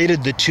who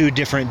created the two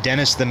different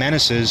Dennis the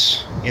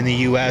Menaces in the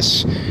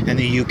US and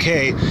the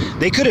UK,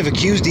 they could have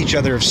accused each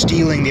other of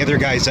stealing the other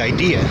guy's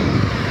idea.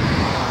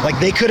 Like,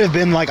 they could have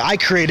been like, I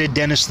created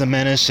Dennis the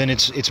Menace and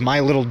it's my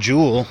little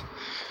jewel.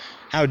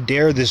 How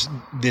dare this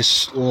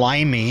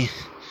limey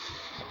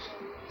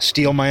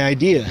steal my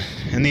idea?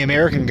 And the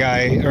American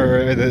guy,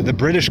 or the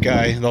British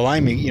guy, the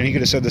limey, you know, he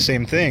could have said the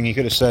same thing. He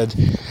could have said,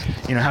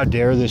 you know, how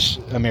dare this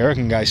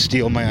American guy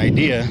steal my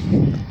idea?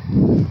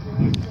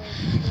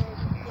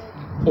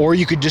 Or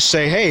you could just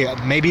say, hey,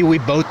 maybe we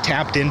both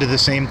tapped into the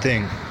same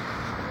thing.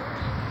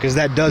 Because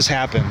that does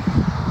happen.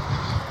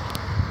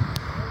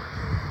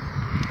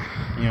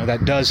 You know,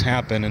 that does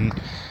happen. And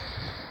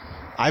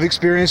I've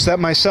experienced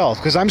that myself.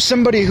 Because I'm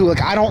somebody who,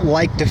 like, I don't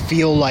like to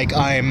feel like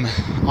I'm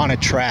on a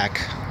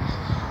track.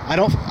 I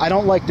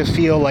don't like to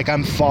feel like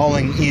I'm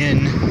falling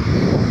in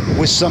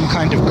with some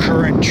kind of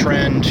current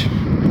trend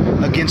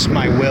against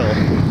my will.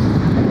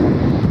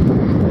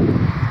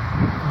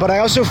 But I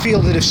also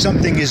feel that if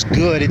something is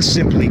good, it's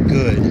simply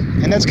good.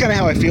 And that's kind of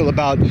how I feel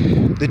about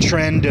the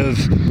trend of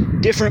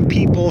different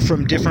people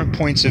from different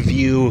points of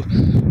view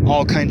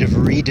all kind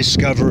of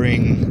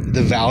rediscovering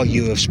the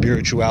value of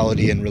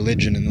spirituality and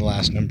religion in the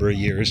last number of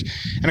years.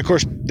 And of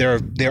course, there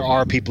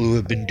are people who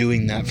have been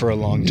doing that for a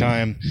long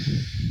time.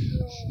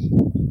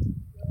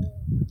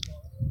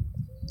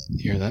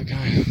 You hear that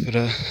guy? But,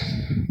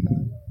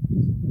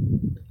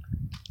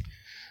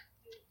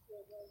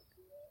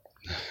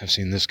 I've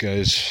seen this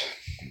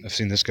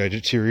guy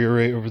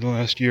deteriorate over the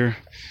last year.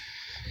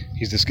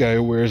 He's this guy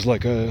who wears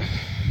like a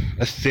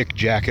thick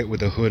jacket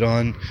with a hood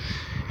on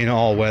in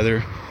all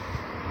weather,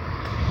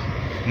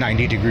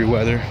 90-degree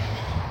weather.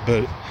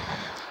 But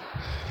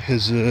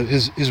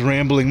his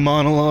rambling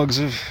monologues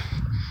have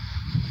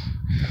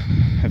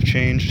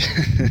changed.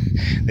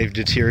 They've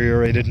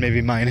deteriorated.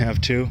 Maybe mine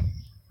have too.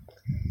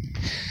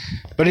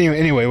 But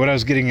anyway, what I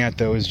was getting at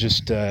though is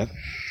just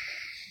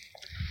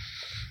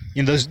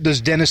you know,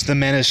 those Dennis the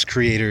Menace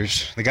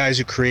creators, the guys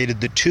who created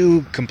the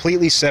two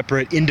completely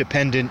separate,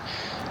 independent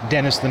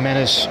Dennis the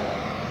Menace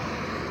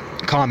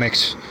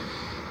comics,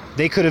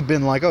 they could have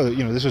been like, oh,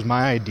 you know, this was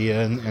my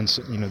idea, and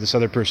you know, this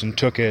other person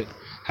took it.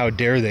 How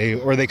dare they?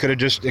 Or they could have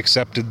just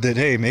accepted that,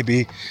 hey,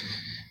 maybe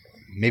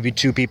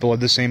two people had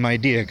the same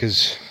idea,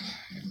 because,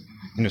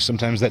 you know,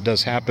 sometimes that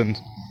does happen.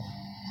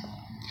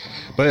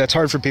 But that's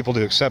hard for people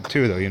to accept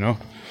too, though, you know.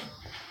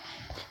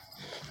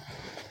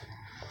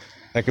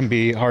 That can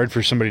be hard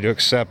for somebody to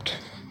accept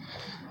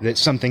that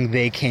something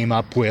they came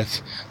up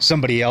with,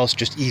 somebody else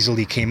just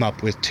easily came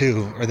up with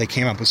too, or they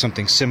came up with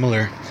something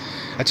similar.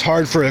 That's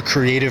hard for a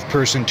creative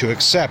person to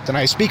accept, and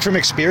I speak from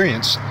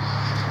experience.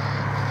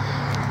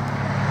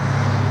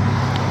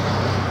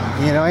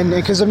 You know, and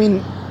because, I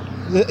mean,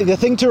 the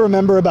thing to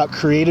remember about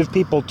creative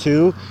people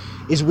too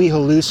is we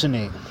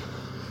hallucinate.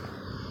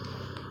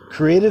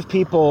 Creative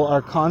people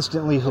are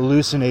constantly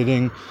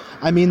hallucinating.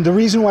 I mean, the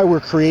reason why we're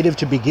creative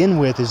to begin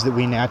with is that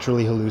we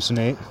naturally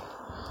hallucinate.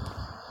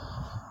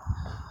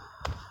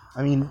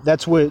 I mean,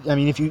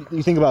 if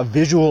you think about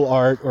visual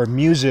art or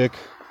music,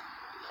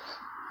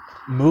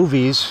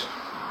 movies,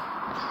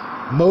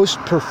 most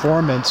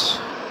performance,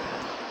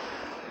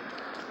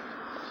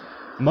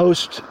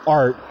 most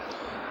art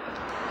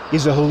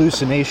is a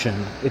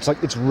hallucination. It's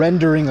like it's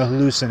rendering a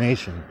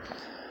hallucination.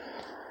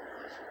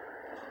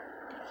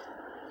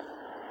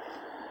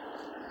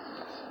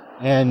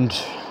 And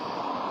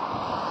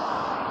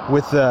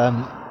with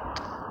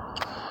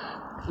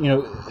you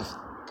know,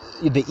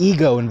 the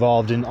ego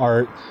involved in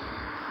art,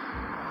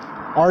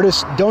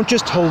 artists don't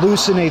just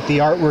hallucinate the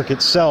artwork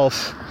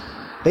itself,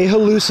 they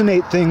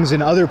hallucinate things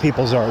in other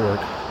people's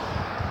artwork.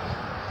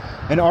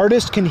 An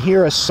artist can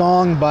hear a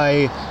song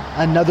by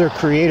another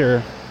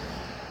creator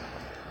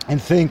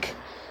and think,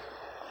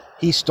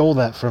 he stole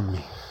that from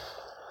me,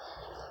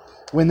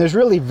 when there's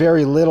really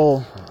very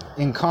little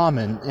in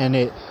common, and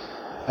it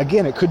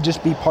could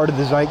just be part of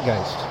the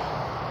zeitgeist.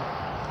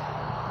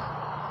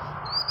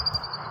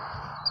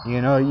 You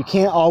know, you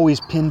can't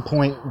always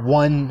pinpoint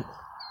one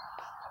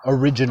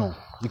original.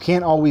 You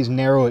can't always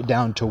narrow it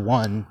down to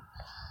one.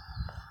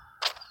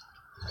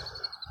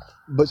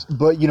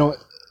 But you know,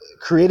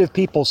 creative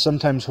people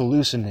sometimes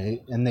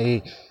hallucinate, and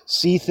they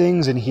see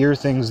things and hear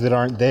things that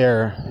aren't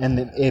there, and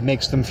it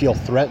makes them feel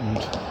threatened.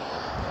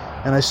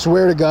 And I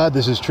swear to God,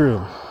 this is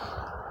true.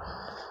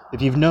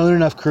 If you've known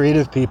enough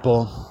creative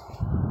people,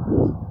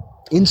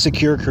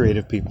 insecure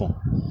creative people,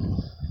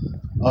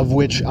 of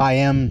which I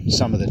am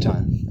some of the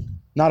time,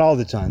 not all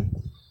the time,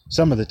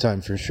 some of the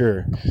time for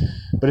sure,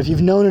 but if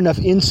you've known enough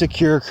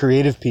insecure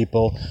creative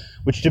people,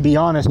 which to be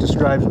honest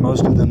describes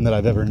most of them that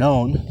I've ever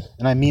known,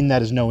 and I mean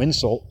that as no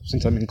insult,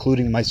 since I'm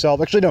including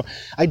myself. Actually, no,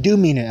 I do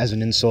mean it as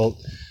an insult,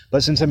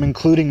 but since I'm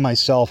including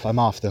myself, I'm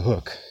off the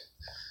hook.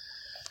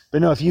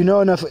 But no, if you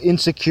know enough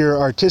insecure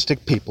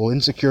artistic people,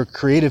 insecure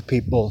creative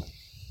people,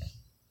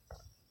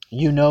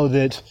 you know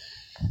that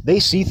they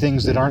see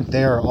things that aren't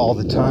there all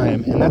the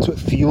time, and that's what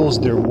fuels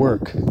their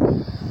work.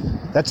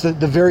 That's the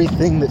very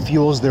thing that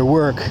fuels their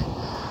work.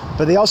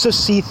 But they also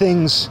see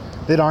things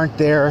that aren't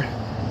there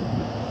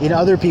in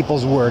other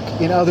people's work,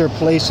 in other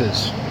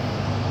places.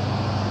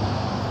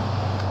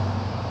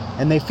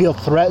 And they feel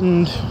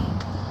threatened.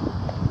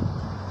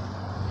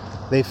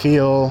 They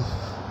feel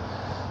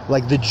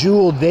like the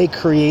jewel they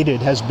created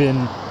has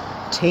been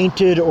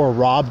tainted or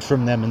robbed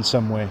from them in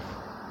some way.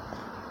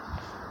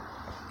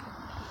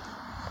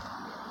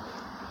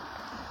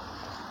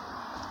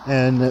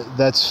 And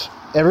that's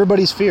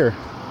everybody's fear.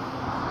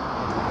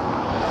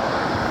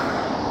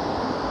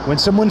 When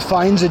someone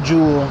finds a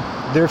jewel,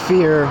 their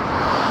fear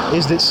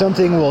is that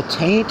something will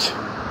taint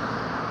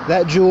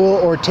that jewel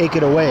or take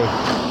it away.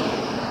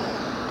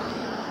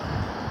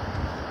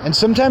 And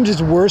sometimes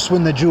it's worse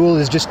when the jewel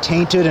is just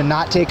tainted and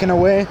not taken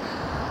away,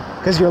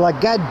 because you're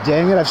like, God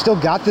dang it, I've still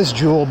got this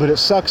jewel, but it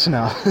sucks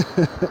now.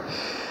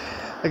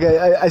 Like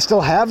I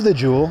still have the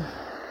jewel,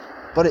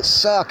 but it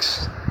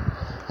sucks.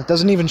 It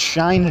doesn't even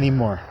shine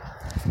anymore.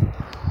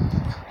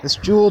 This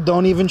jewel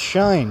don't even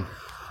shine.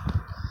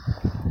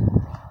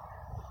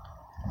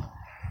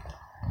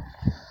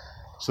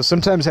 So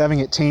sometimes having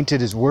it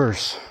tainted is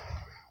worse.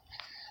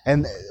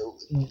 And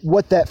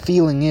what that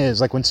feeling is,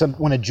 like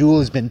when a jewel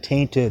has been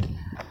tainted,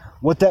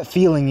 what that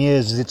feeling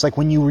is, it's like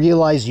when you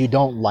realize you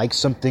don't like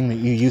something that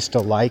you used to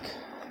like.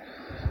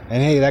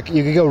 And hey,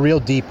 you could go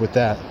real deep with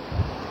that.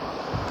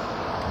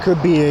 It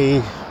could be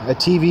a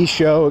TV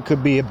show, it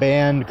could be a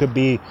band, it could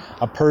be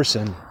a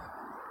person.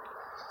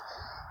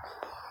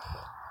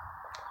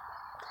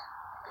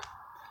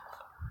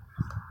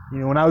 You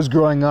know, when I was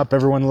growing up,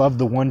 everyone loved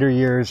the Wonder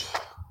Years.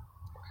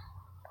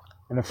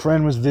 And a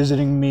friend was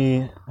visiting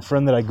me, a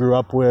friend that I grew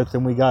up with,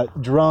 and we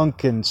got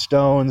drunk and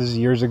stoned, this is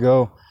years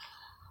ago,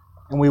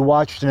 and we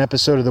watched an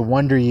episode of the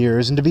Wonder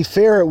Years, and to be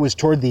fair, it was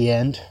toward the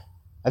end.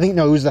 It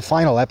was the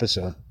final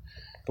episode.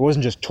 It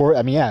wasn't just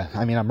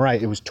I'm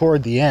right, it was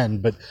toward the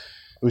end, but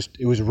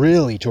it was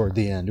really toward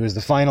the end. It was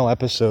the final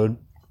episode.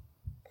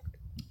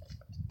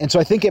 And so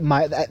I think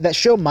that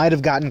show might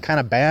have gotten kind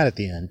of bad at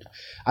the end.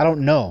 I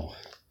don't know.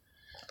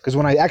 Because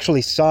when I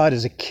actually saw it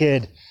as a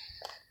kid,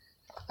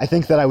 I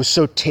think that I was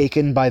so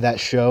taken by that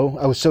show,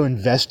 I was so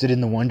invested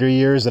in the Wonder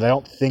Years that I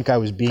don't think I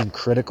was being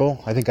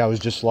critical. I think I was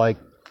just like,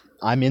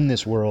 I'm in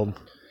this world.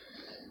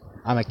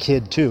 I'm a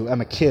kid too. I'm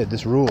a kid.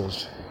 This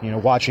rules. You know,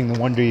 watching the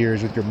Wonder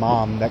Years with your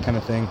mom, that kind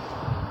of thing.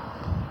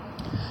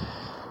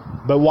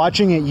 But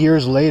watching it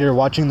years later,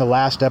 watching the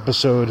last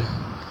episode,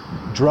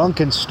 drunk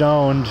and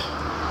stoned,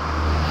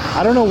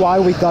 I don't know why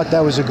we thought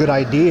that was a good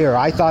idea, or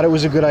I thought it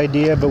was a good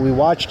idea, but we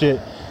watched it,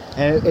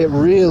 and it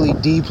really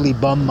deeply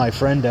bummed my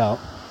friend out.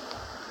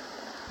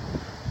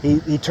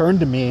 He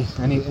turned to me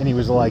and he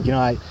was like, you know,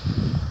 I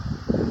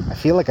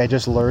feel like I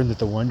just learned that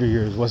the Wonder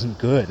Years wasn't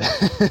good.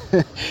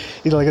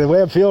 He's like, the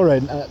way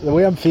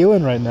I'm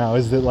feeling right now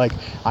is that, like,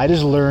 I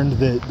just learned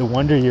that the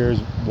Wonder Years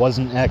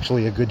wasn't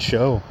actually a good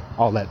show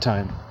all that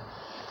time.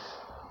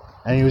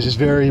 And he was just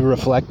very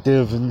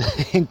reflective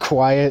and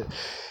quiet.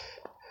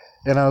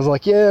 And I was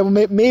like, yeah, well,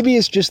 maybe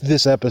it's just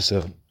this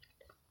episode.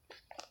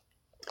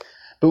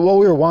 But while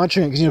we were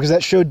watching it, because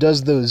that show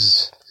does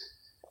those,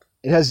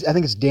 I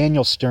think it's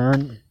Daniel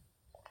Stern,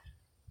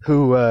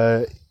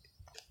 who,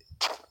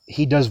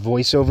 he does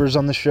voiceovers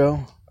on the show.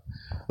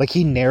 Like,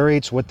 he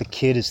narrates what the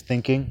kid is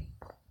thinking.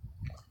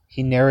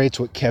 He narrates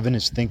what Kevin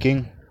is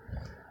thinking.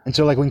 And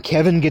so, like, when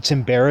Kevin gets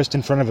embarrassed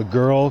in front of a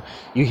girl,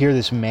 you hear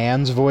this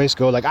man's voice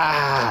go like,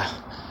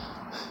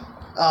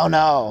 oh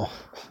no,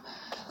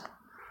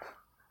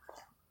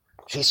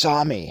 she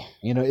saw me.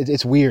 You know,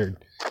 it's weird.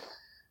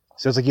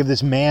 So it's like you have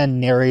this man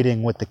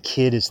narrating what the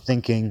kid is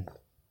thinking.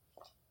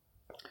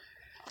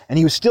 And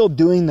he was still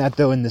doing that,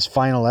 though, in this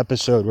final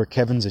episode where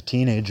Kevin's a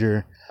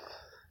teenager.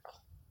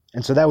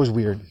 And so that was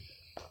weird.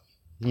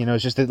 You know,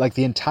 it's just that, like,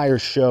 the entire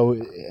show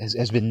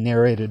has been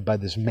narrated by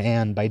this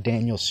man, by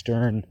Daniel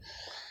Stern.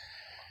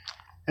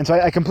 And so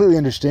I completely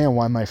understand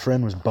why my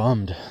friend was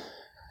bummed.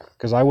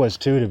 Because I was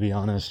too, to be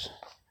honest.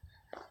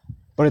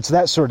 But it's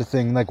that sort of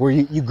thing, like, where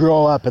you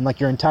grow up and, like,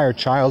 your entire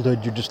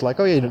childhood, you're just like,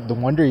 oh yeah, the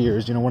Wonder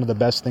Years, you know, one of the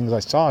best things I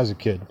saw as a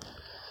kid.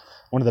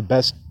 Some of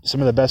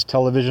the best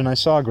television I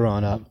saw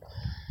growing up.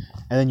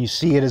 and then you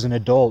see it as an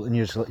adult, and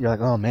you're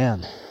like, oh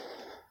man,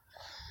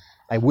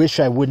 I wish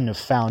I wouldn't have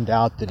found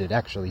out that it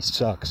actually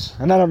sucks.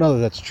 And I don't know that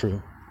that's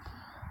true.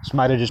 This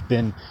might have just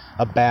been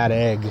a bad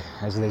egg,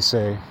 as they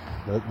say.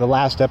 The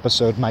last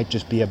episode might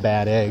just be a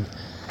bad egg.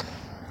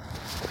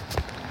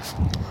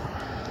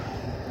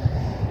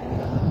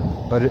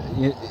 But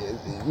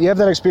you have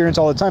that experience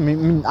all the time. I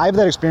mean, I have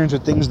that experience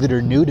with things that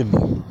are new to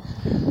me.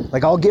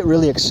 Like, I'll get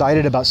really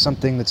excited about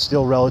something that's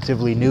still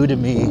relatively new to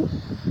me,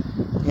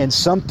 and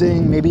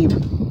something, maybe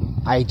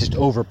I just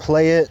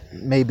overplay it,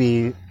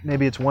 maybe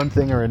it's one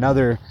thing or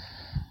another,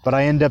 but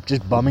I end up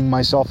just bumming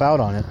myself out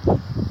on it.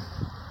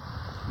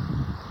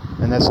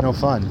 And that's no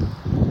fun.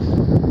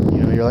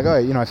 You know, you're like, oh,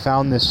 you know, I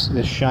found this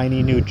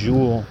shiny new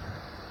jewel,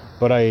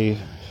 but I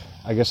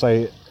guess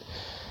I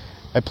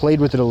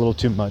played with it a little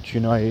too much. You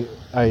know,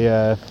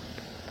 I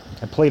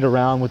played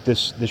around with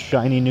this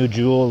shiny new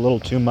jewel a little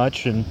too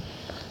much, and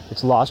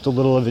it's lost a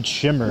little of its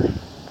shimmer.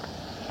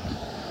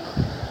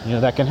 You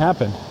know, that can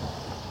happen.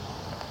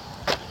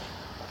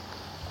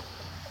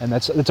 And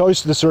that's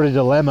always the sort of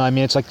dilemma. I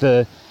mean, it's like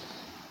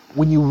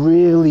when you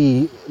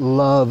really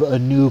love a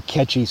new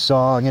catchy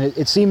song, and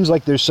it seems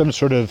like there's some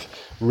sort of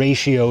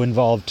ratio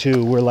involved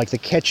too, where like the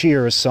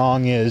catchier a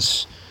song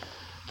is,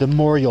 the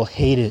more you'll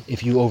hate it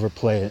if you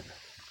overplay it.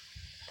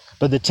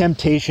 But the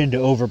temptation to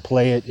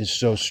overplay it is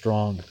so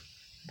strong.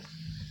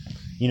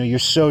 You know, you're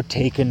so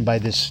taken by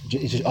this,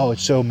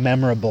 it's so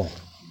memorable.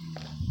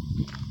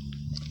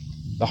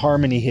 The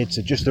harmony hits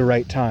at just the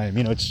right time.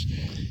 You know,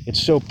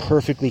 it's so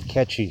perfectly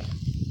catchy.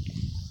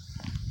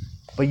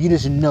 But you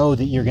just know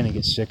that you're going to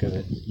get sick of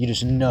it. You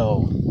just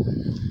know.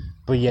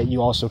 But yet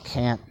you also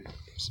can't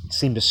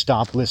seem to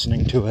stop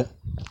listening to it.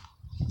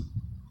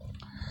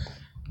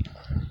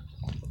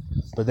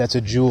 But that's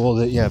a jewel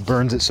that,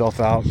 burns itself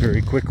out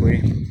very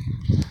quickly.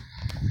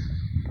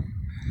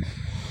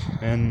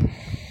 And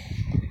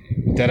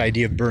that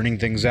idea of burning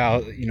things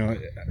out, you know,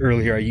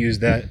 earlier I used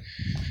that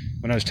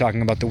when I was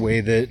talking about the way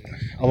that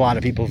a lot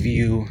of people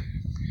view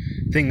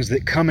things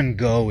that come and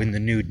go in the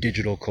new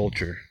digital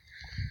culture,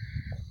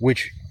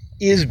 which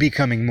is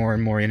becoming more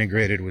and more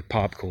integrated with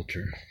pop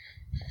culture.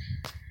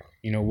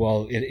 You know,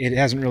 while it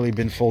hasn't really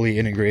been fully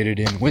integrated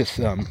in with,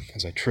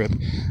 as I trip,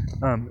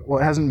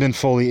 it hasn't been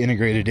fully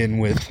integrated in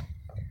with,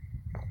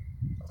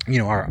 you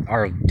know,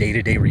 our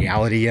day-to-day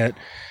reality yet.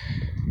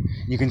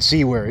 You can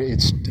see where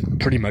it's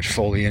pretty much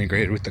fully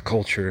integrated with the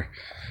culture,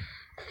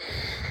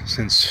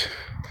 since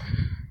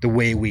the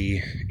way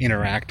we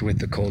interact with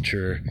the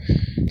culture,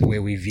 the way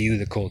we view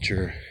the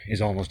culture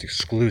is almost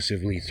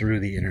exclusively through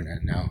the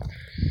internet now.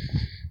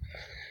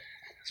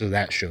 So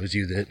that shows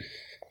you that,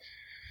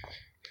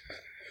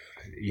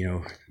 you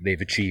know,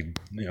 they've achieved,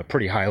 you know, a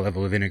pretty high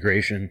level of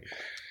integration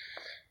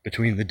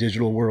between the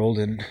digital world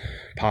and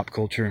pop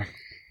culture.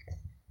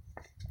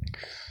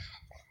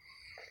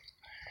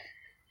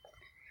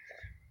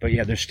 But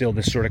yeah, there's still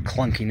this sort of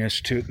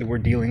clunkiness to it that we're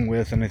dealing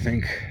with, and I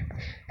think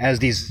as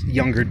these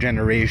younger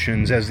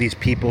generations, as these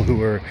people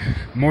who are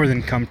more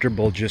than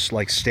comfortable just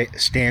like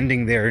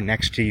standing there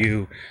next to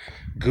you,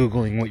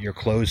 Googling what your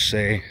clothes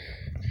say,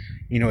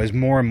 you know, as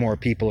more and more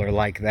people are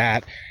like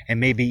that, and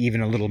maybe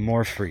even a little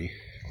more free.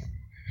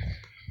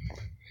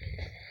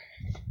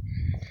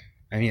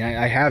 I mean,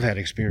 I have had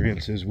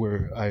experiences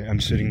where I'm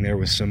sitting there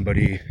with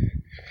somebody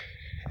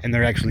and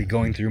they're actually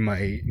going through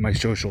my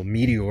social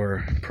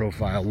meteor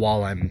profile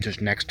while I'm just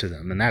next to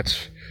them. And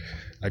that's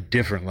a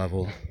different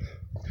level.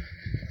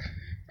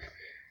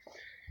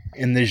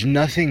 And there's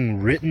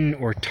nothing written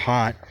or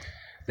taught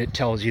that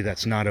tells you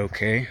that's not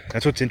okay.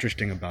 That's what's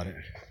interesting about it.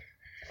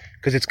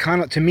 Because it's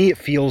kind of, to me, it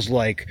feels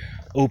like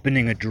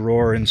opening a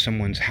drawer in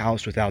someone's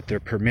house without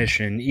their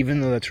permission, even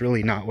though that's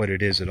really not what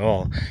it is at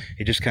all.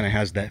 It just kind of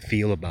has that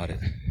feel about it.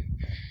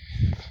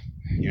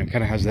 You know, it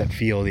kind of has that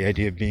feel, the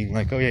idea of being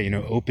like, oh yeah, you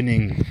know,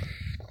 opening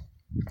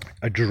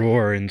a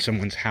drawer in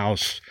someone's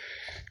house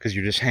because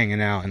you're just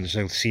hanging out and just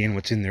like seeing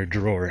what's in their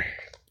drawer.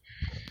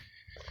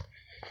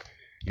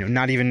 You know,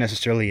 not even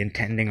necessarily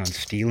intending on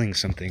stealing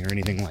something or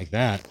anything like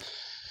that.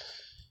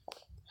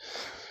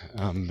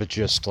 But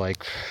just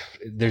like,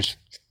 there's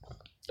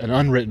an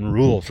unwritten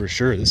rule for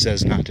sure that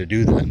says not to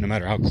do that, no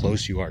matter how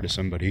close you are to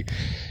somebody.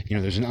 You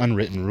know, there's an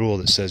unwritten rule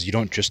that says you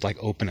don't just like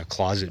open a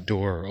closet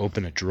door or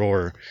open a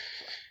drawer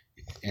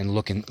and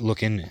look in.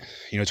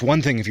 You know, it's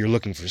one thing if you're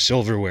looking for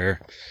silverware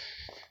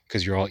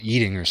because you're all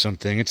eating or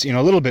something. It's, you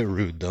know, a little bit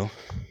rude though.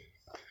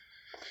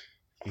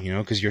 You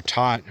know, because you're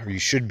taught, or you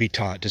should be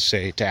taught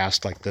to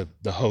ask like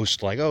the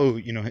host, like, oh,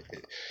 you know,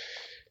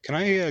 can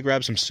I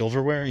grab some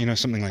silverware? You know,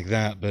 something like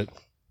that. But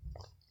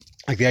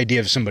like the idea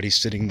of somebody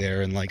sitting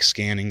there and like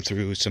scanning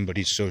through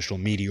somebody's social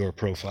media or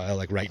profile,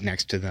 like right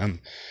next to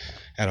them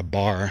at a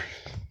bar.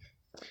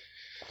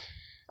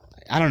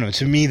 I don't know.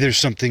 To me, there's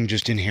something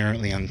just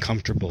inherently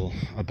uncomfortable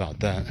about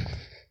that.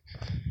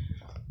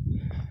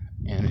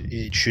 And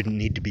it shouldn't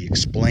need to be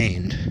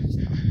explained.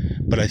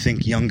 But I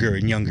think younger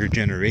and younger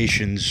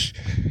generations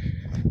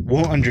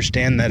won't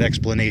understand that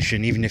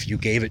explanation even if you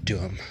gave it to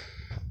them.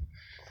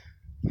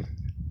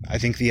 I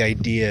think the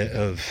idea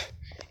of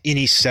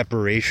any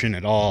separation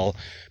at all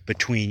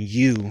between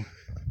you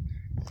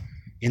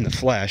in the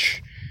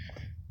flesh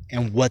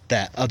and what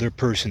that other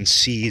person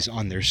sees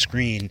on their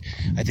screen.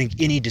 I think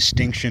any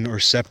distinction or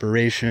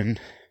separation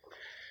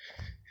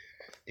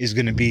is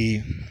going to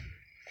be,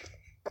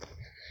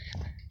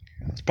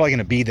 it's probably going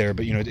to be there,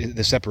 but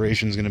the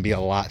separation is going to be a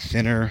lot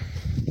thinner.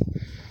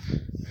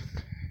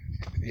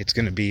 It's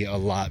going to be a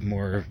lot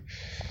more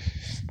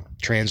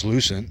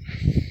translucent,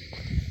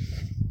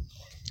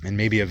 and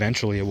maybe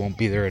eventually it won't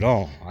be there at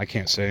all. I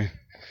can't say.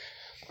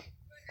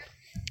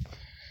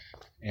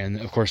 And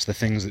of course, the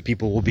things that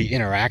people will be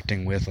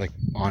interacting with, like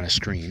on a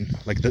screen,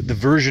 like the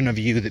version of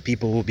you that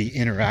people will be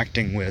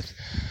interacting with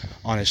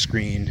on a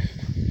screen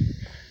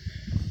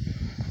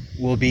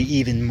will be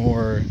even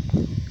more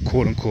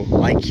quote unquote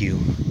like you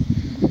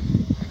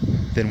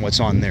than what's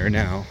on there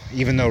now.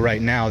 Even though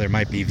right now there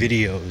might be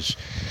videos,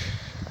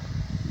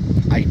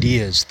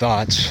 ideas,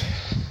 thoughts,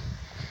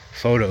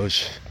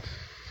 photos.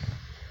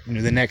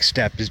 The next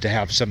step is to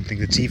have something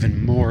that's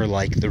even more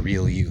like the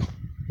real you.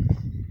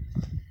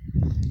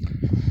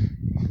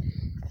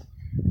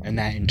 And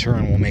that in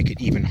turn will make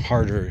it even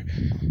harder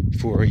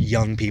for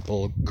young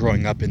people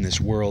growing up in this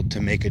world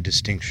to make a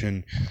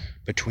distinction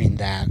between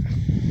that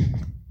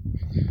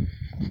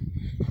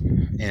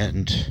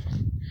and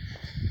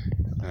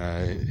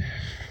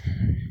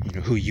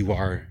who you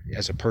are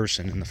as a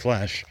person in the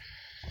flesh,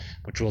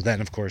 which will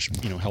then of course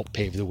help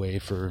pave the way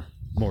for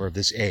more of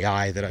this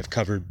AI that I've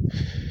covered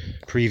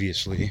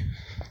previously,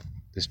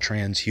 this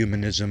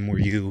transhumanism where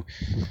you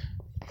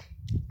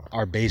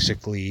are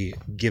basically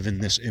given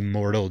this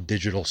immortal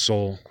digital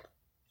soul.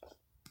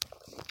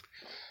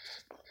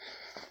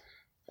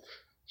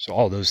 So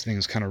all those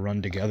things kind of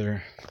run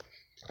together.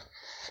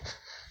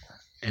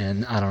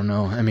 And I don't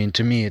know, I mean,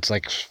 to me it's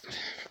like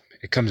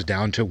it comes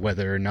down to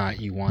whether or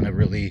not you want to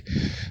really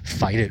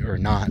fight it or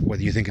not,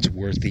 whether you think it's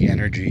worth the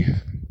energy.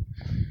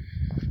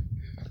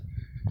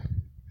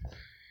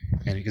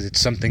 And because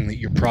it's something that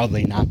you're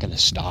probably not going to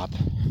stop.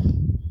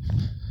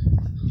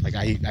 Like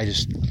I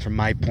just, from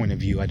my point of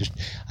view,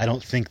 I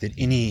don't think that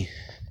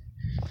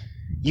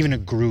even a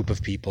group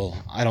of people,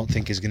 I don't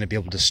think is going to be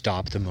able to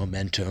stop the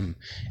momentum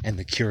and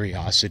the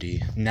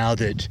curiosity. Now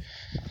that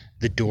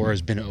the door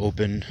has been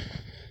opened,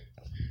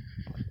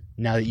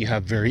 now that you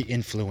have very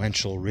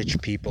influential rich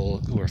people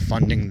who are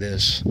funding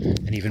this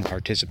and even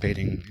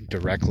participating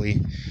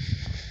directly,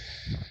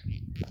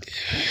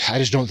 I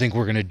just don't think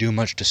we're going to do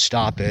much to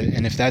stop it.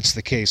 And if that's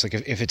the case, like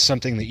if it's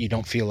something that you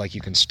don't feel like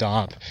you can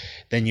stop,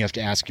 then you have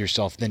to ask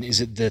yourself, then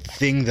is it the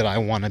thing that I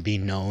want to be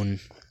known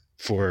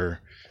for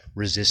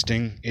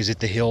resisting? Is it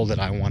the hill that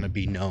I want to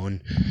be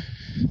known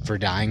for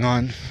dying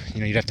on?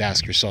 You'd have to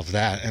ask yourself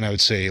that. And I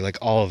would say, like,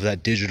 all of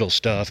that digital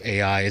stuff,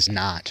 AI is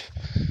not.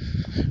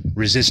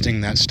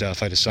 Resisting that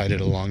stuff, I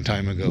decided a long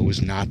time ago,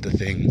 was not the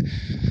thing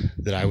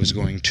that I was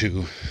going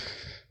to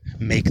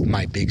make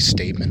my big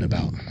statement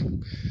about.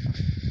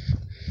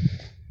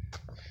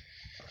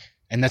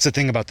 And that's the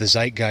thing about the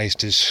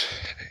zeitgeist is,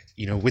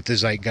 with the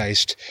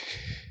zeitgeist,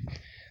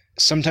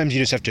 sometimes you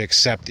just have to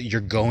accept that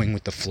you're going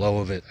with the flow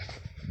of it.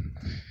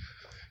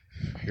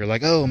 You're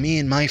like, oh, me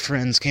and my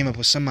friends came up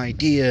with some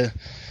idea.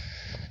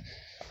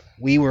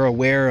 We were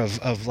aware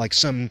of like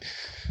some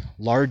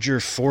larger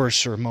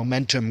force or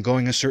momentum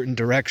going a certain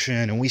direction,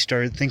 and we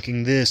started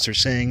thinking this or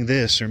saying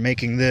this or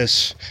making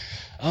this.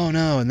 Oh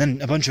no, and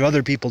then a bunch of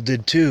other people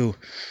did too.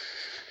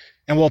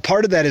 And while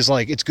part of that is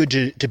like, it's good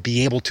to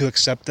be able to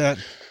accept that.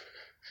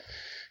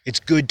 It's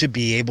good to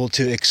be able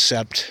to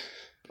accept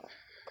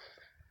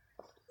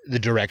the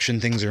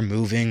direction things are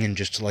moving and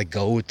just to like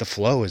go with the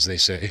flow, as they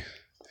say.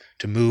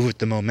 To move with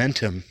the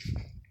momentum,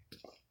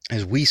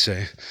 as we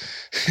say.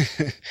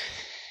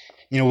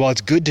 While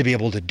it's good to be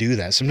able to do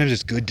that, sometimes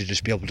it's good to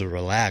just be able to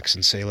relax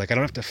and say, like, I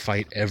don't have to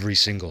fight every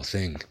single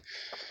thing.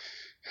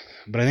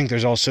 But I think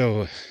there's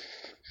also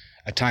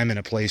a time and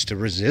a place to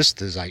resist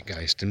the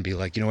zeitgeist and be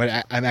like, you know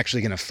what, I'm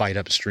actually going to fight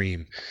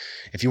upstream.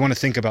 If you want to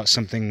think about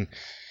something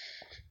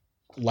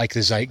like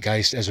the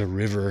zeitgeist as a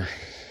river,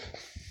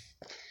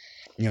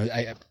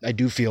 I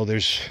do feel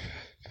there's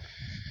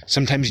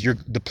sometimes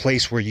the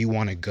place where you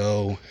want to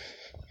go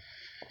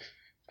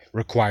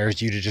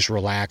requires you to just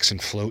relax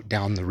and float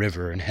down the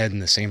river and head in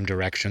the same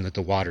direction that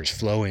the water's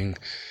flowing.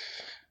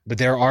 But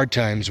there are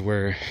times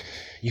where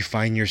you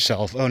find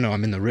yourself, oh no,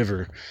 I'm in the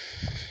river,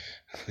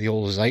 the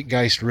old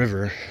zeitgeist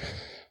river,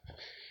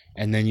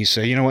 and then you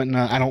say, you know what,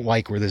 no, I don't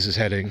like where this is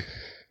heading.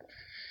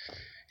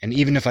 And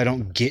even if I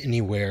don't get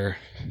anywhere,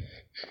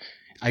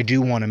 I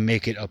do want to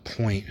make it a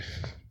point.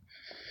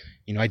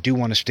 I do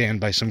want to stand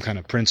by some kind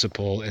of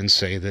principle and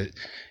say that,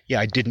 yeah,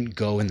 I didn't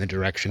go in the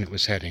direction it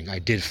was heading. I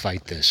did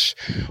fight this.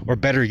 Or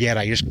better yet,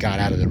 I just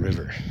got out of the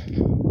river.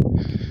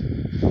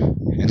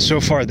 And so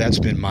far, that's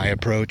been my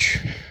approach.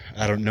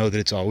 I don't know that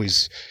it's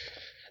always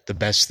the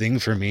best thing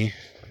for me.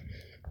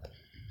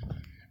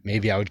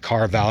 Maybe I would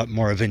carve out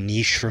more of a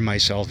niche for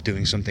myself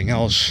doing something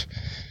else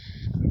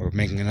or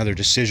making another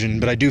decision.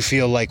 But I do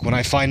feel like when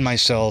I find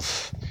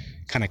myself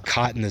kind of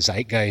caught in the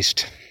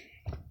zeitgeist,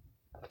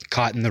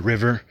 caught in the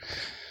river,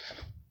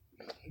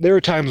 there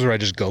are times where I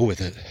just go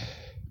with it.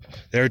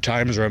 There are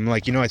times where I'm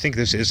like, I think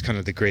this is kind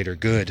of the greater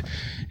good,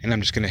 and I'm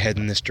just going to head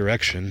in this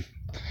direction.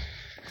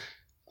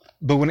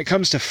 But when it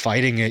comes to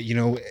fighting it,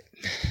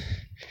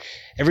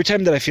 every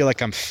time that I feel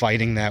like I'm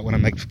fighting that, when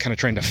I'm like kind of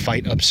trying to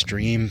fight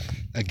upstream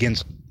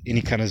against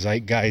any kind of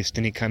zeitgeist,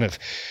 any kind of,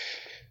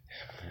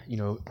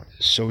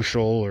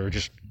 social or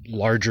just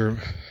larger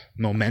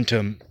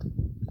momentum,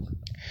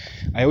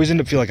 I always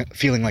end up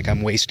feeling like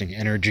I'm wasting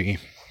energy.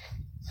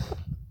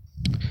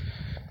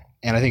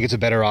 And I think it's a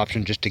better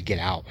option just to get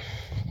out.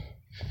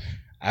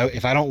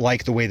 If I don't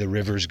like the way the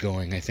river's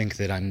going, I think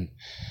that I'm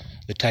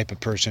the type of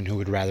person who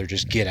would rather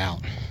just get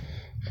out.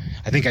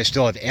 I think I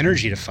still have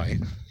energy to fight.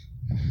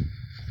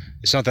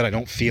 It's not that I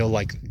don't feel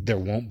like there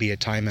won't be a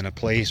time and a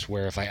place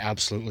where if I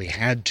absolutely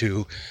had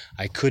to,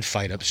 I could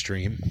fight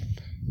upstream.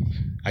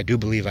 I do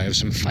believe I have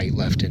some fight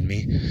left in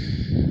me.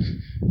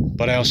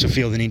 But I also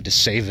feel the need to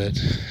save it.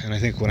 And I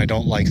think when I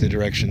don't like the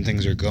direction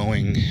things are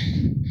going,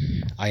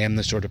 I am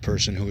the sort of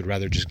person who would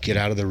rather just get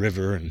out of the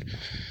river and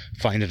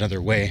find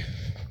another way,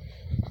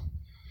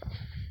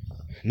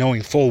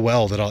 knowing full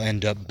well that I'll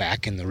end up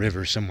back in the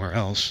river somewhere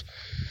else.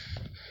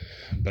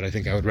 But I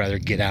think I would rather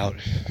get out,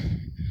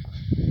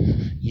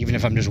 even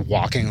if I'm just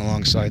walking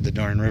alongside the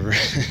darn river.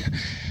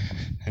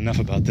 Enough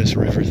about this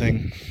river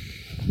thing.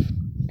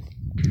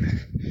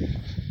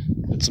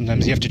 But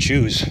sometimes you have to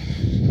choose.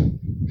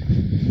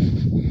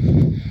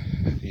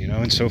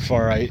 And so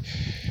far I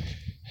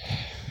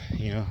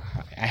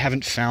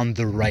haven't found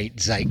the right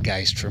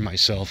zeitgeist for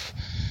myself.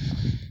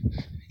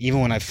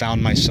 Even when I've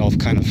found myself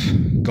kind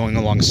of going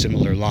along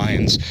similar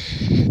lines,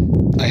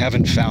 I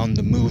haven't found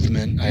the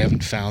movement, I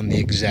haven't found the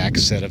exact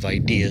set of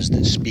ideas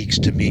that speaks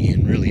to me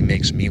and really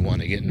makes me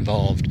want to get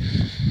involved.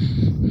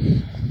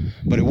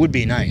 But it would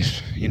be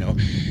nice,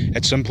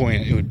 at some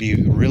point it would be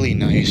really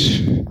nice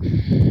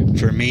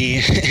for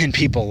me and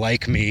people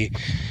like me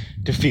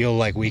to feel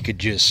like we could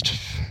just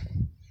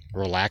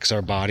relax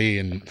our body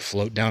and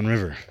float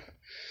downriver.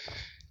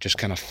 Just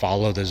kind of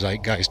follow the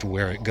zeitgeist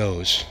where it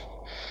goes.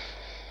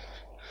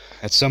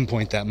 At some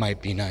point that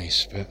might be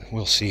nice, but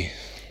we'll see.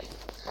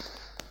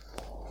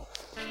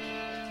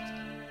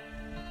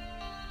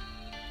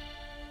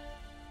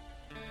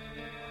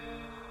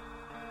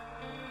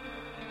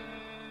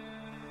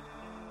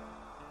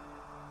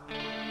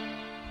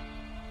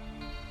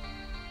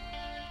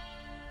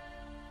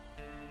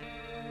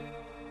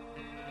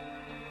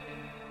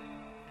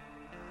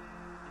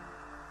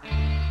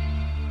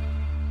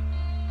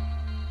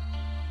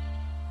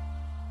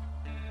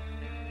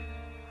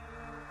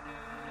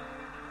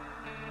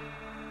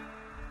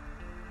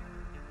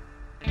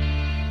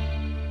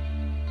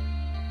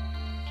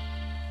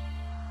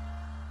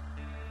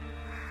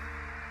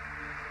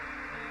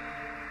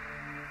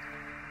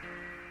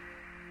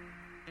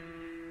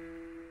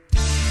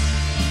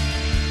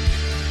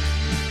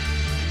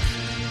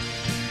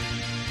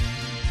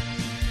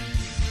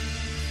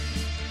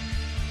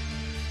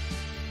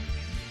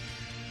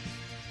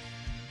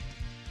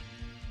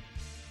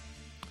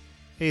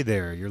 Hey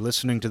there, you're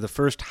listening to the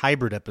first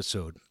hybrid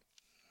episode.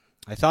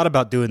 I thought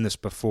about doing this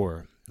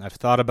before. I've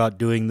thought about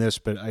doing this,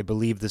 but I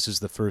believe this is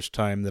the first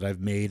time that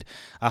I've made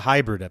a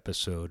hybrid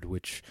episode,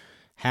 which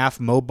half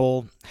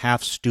mobile,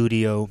 half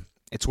studio.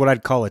 It's what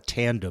I'd call a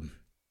tandem.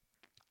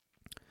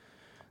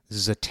 This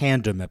is a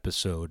tandem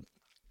episode.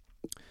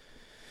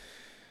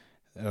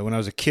 When I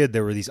was a kid,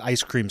 there were these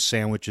ice cream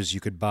sandwiches you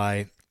could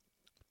buy,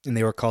 and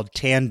they were called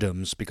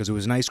tandems because it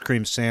was an ice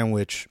cream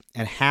sandwich,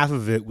 and half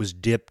of it was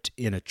dipped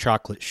in a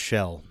chocolate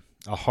shell,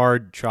 a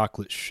hard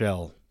chocolate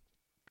shell.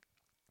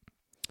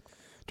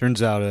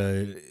 Turns out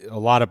a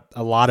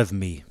lot of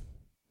me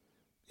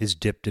is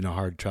dipped in a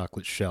hard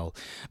chocolate shell.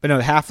 But no,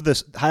 half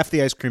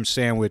the ice cream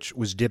sandwich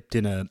was dipped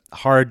in a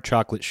hard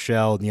chocolate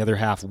shell, and the other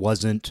half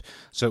wasn't.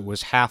 So it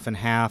was half and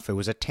half. It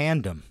was a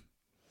tandem.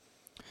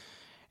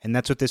 And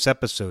that's what this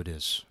episode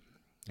is.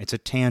 It's a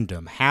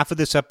tandem. Half of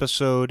this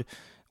episode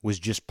was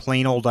just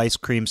plain old ice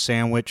cream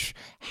sandwich.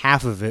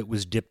 Half of it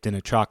was dipped in a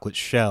chocolate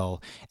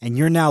shell. And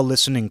you're now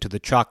listening to the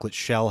chocolate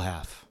shell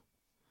half.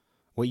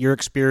 What you're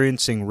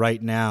experiencing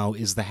right now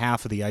is the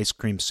half of the ice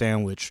cream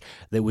sandwich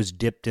that was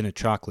dipped in a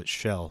chocolate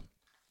shell.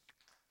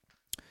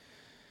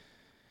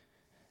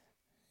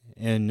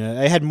 And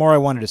I had more I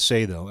wanted to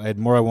say, though. I had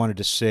more I wanted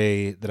to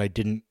say that I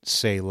didn't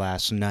say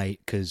last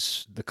night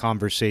because the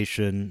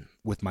conversation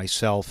with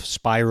myself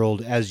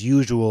spiraled, as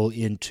usual,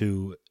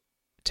 into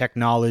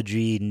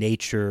technology,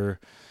 nature.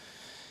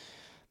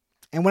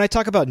 And when I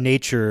talk about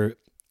nature,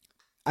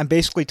 I'm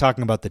basically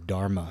talking about the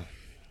Dharma.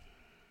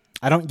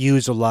 I don't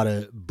use a lot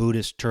of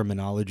Buddhist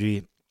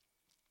terminology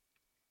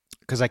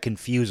because I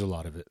confuse a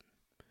lot of it.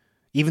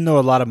 Even though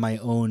a lot of my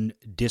own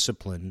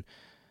discipline,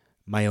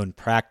 my own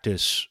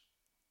practice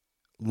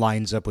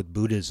lines up with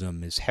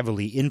Buddhism, is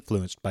heavily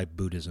influenced by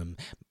Buddhism,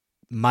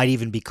 might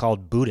even be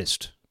called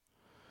Buddhist.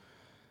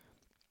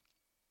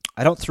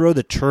 I don't throw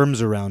the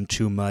terms around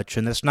too much,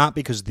 and that's not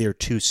because they're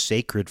too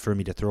sacred for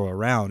me to throw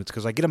around. It's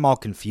because I get them all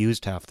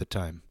confused half the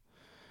time.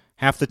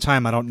 Half the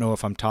time I don't know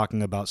if I'm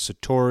talking about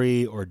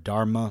Satori or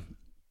Dharma.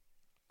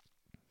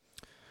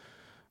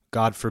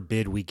 God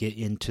forbid we get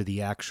into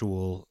the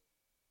actual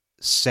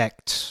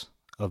sect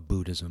of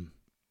Buddhism.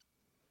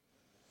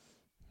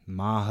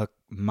 I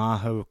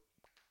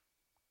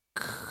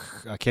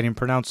can't even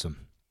pronounce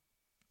them.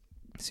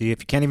 See,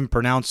 if you can't even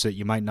pronounce it,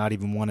 you might not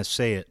even want to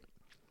say it.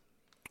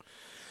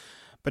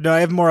 But no, I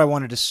have more I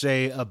wanted to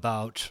say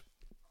about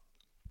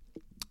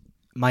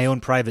my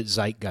own private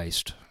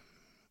zeitgeist.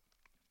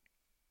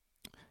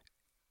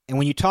 And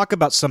when you talk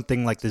about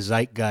something like the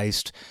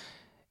zeitgeist,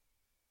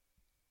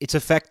 it's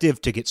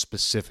effective to get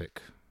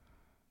specific.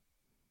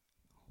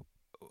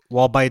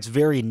 While by its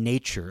very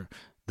nature,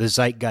 the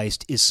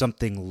zeitgeist is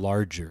something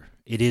larger.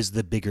 It is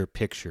the bigger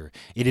picture.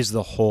 It is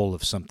the whole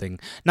of something.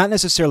 Not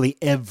necessarily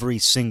every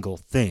single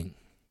thing.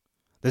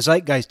 The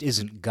zeitgeist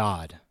isn't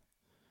God.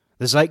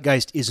 The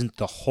zeitgeist isn't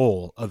the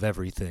whole of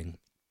everything.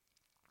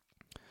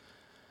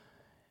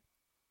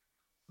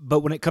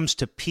 But when it comes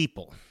to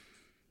people,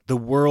 the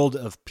world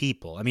of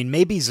people, I mean,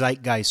 maybe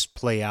zeitgeists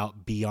play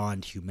out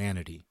beyond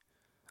humanity.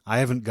 I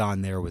haven't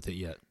gone there with it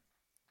yet.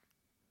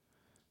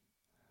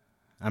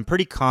 I'm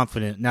pretty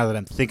confident, now that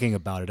I'm thinking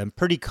about it, I'm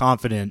pretty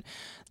confident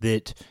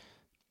that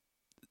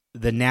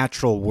the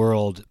natural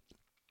world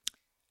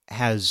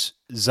has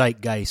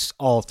zeitgeists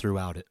all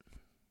throughout it,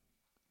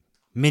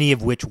 many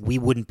of which we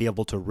wouldn't be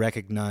able to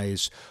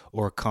recognize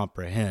or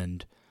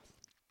comprehend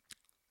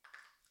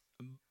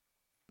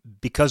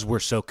because we're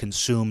so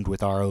consumed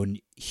with our own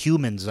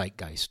human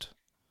zeitgeist.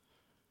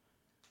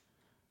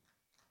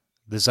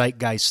 The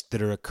zeitgeists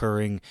that are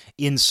occurring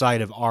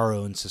inside of our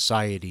own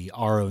society,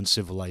 our own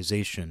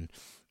civilization,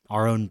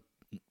 our own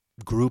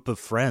group of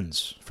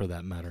friends, for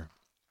that matter.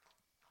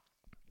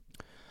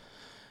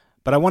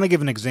 But I want to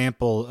give an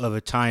example of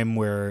a time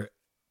where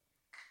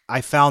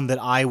I found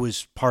that I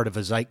was part of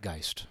a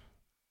zeitgeist.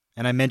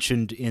 And I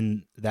mentioned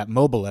in that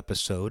mobile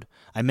episode,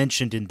 I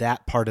mentioned in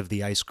that part of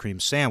the ice cream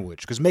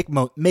sandwich, because make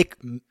mo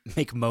mistakes.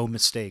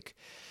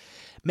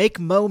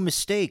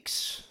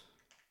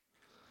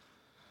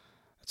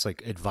 It's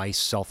like advice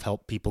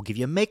self-help people give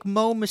you. Make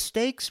mo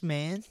mistakes,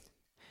 man.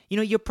 You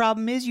know, your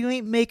problem is you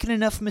ain't making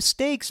enough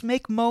mistakes.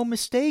 Make mo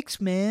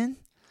mistakes, man.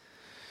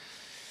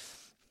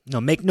 No,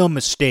 make no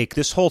mistake.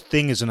 This whole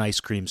thing is an ice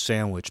cream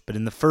sandwich, but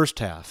in the first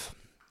half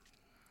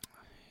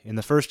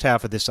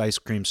of this ice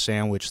cream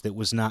sandwich that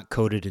was not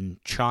coated in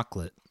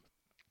chocolate,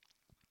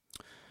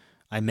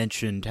 I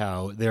mentioned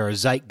how there are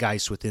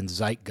zeitgeists within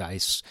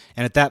zeitgeists,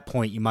 and at that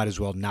point you might as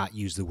well not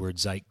use the word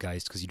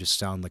zeitgeist because you just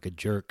sound like a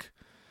jerk.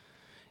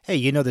 Hey,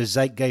 you know there's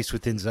zeitgeists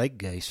within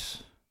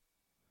zeitgeists.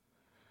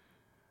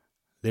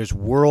 There's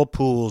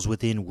whirlpools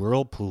within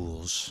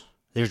whirlpools.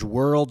 There's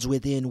worlds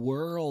within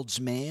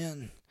worlds,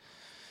 man.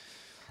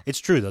 It's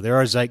true, though. There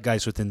are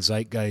zeitgeists within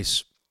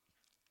zeitgeists.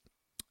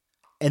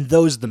 And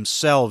those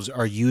themselves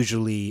are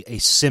usually a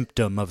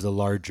symptom of the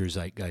larger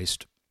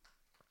zeitgeist.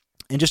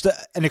 And just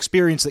an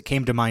experience that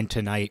came to mind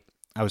tonight,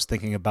 I was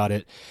thinking about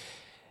it.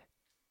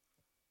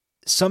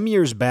 Some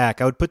years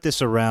back, I would put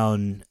this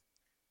around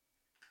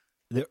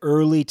the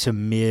early to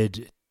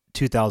mid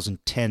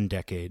 2010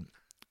 decade.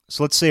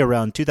 So let's say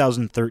around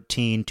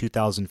 2013,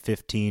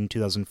 2015,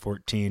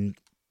 2014,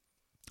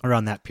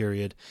 around that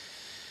period,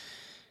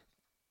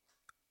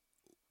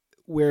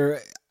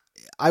 where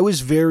I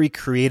was very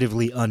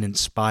creatively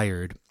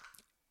uninspired.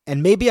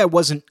 And maybe I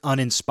wasn't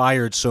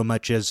uninspired so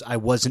much as I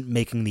wasn't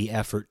making the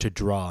effort to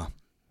draw.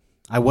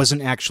 I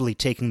wasn't actually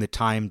taking the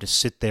time to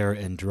sit there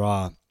and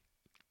draw.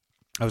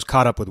 I was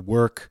caught up with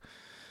work.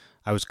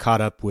 I was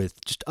caught up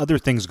with just other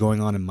things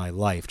going on in my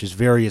life, just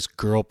various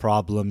girl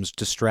problems,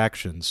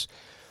 distractions.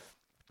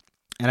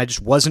 And I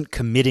just wasn't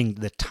committing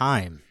the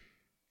time.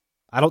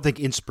 I don't think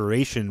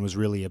inspiration was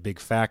really a big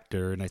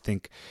factor, and I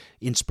think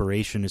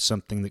inspiration is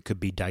something that could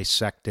be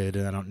dissected,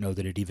 and I don't know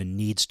that it even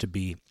needs to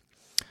be,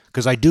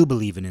 because I do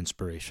believe in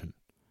inspiration.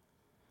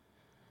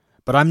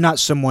 But I'm not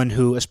someone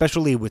who,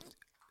 especially with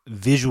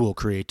visual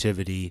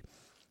creativity,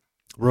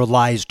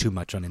 relies too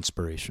much on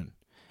inspiration.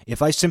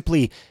 If I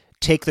simply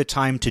take the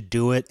time to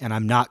do it and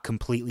I'm not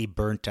completely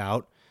burnt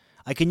out,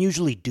 I can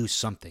usually do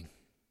something.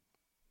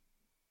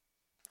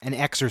 An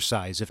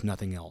exercise, if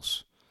nothing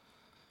else.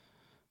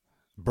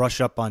 Brush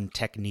up on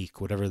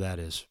technique, whatever that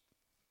is.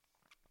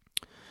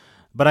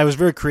 But I was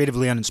very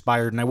creatively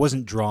uninspired, and I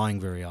wasn't drawing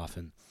very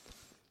often.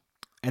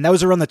 And that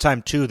was around the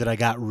time, too, that I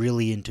got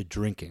really into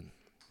drinking.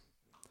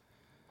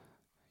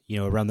 You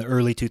know, around the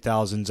early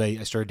 2000s,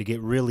 I started to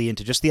get really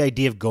into just the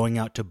idea of going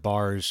out to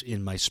bars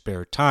in my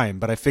spare time.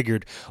 But I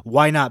figured,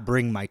 why not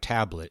bring my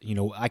tablet? You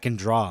know, I can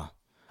draw.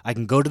 I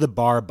can go to the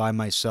bar by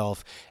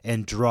myself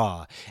and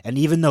draw. And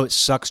even though it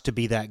sucks to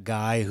be that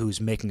guy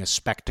who's making a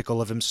spectacle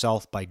of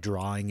himself by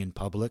drawing in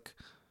public.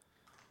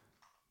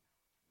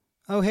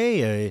 Oh,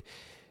 hey,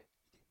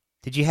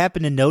 did you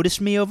happen to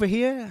notice me over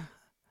here?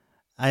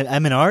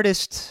 I'm an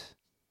artist.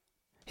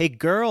 Hey,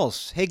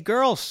 girls.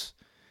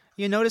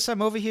 You notice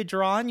I'm over here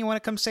drawing? You want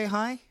to come say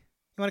hi? You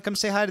want to come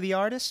say hi to the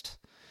artist?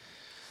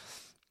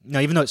 Now,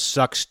 even though it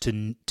sucks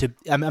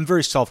I'm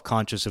very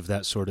self-conscious of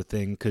that sort of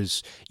thing,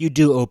 because you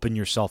do open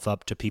yourself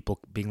up to people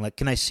being like,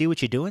 "Can I see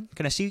what you're doing?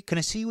 Can I see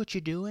what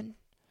you're doing?"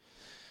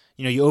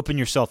 you open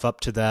yourself up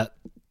to that.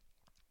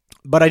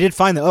 But I did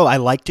find that, I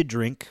like to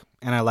drink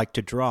and I like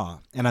to draw,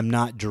 and I'm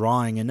not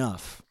drawing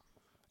enough.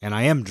 And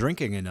I am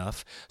drinking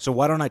enough, so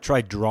why don't I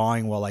try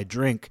drawing while I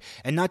drink?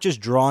 And not just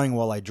drawing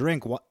while I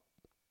drink,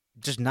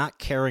 just not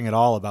caring at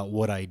all about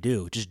what I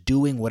do, just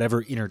doing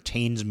whatever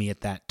entertains me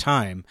at that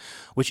time,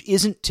 which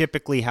isn't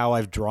typically how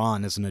I've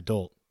drawn as an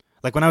adult.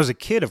 Like when I was a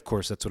kid, of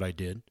course, that's what I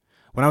did.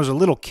 When I was a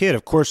little kid,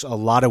 of course, a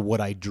lot of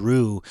what I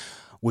drew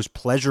was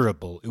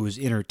pleasurable. It was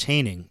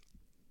entertaining.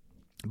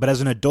 But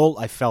as an adult,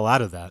 I fell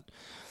out of that.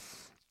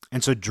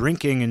 And so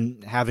drinking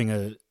and having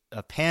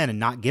a pen and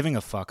not giving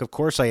a fuck, of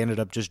course I ended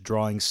up just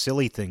drawing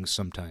silly things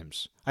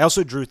sometimes. I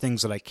also drew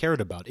things that I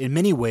cared about. In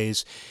many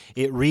ways,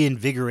 it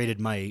reinvigorated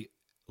my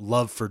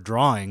love for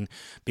drawing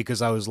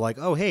because I was like,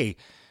 oh, hey,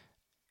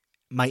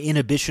 my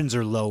inhibitions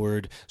are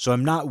lowered, so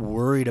I'm not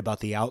worried about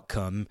the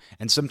outcome.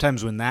 And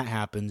sometimes when that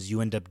happens, you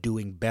end up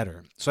doing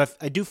better. So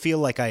I do feel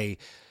like I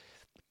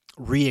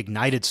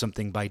reignited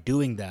something by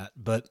doing that,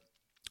 but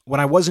when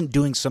I wasn't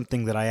doing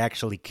something that I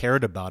actually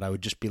cared about, I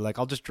would just be like,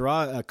 I'll just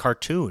draw a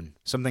cartoon,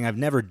 something I've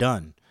never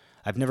done.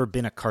 I've never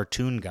been a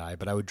cartoon guy,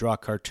 but I would draw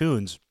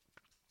cartoons.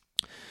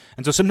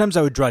 And so sometimes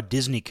I would draw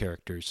Disney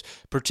characters,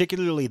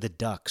 particularly the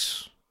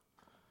ducks.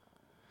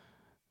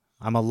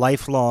 I'm a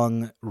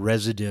lifelong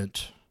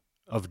resident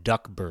of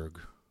Duckburg.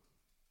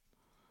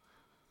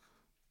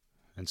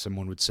 And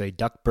someone would say,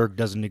 Duckburg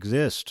doesn't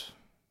exist.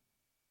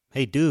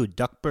 Hey, dude,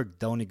 Duckburg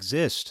don't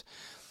exist.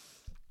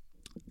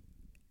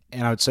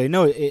 And I would say,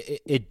 no,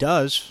 it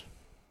does.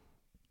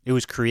 It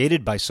was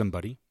created by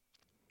somebody.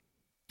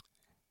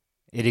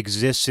 It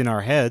exists in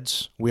our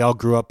heads. We all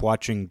grew up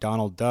watching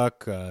Donald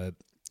Duck,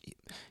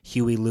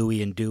 Huey,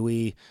 Louie, and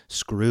Dewey,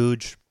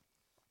 Scrooge,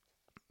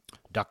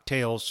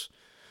 DuckTales.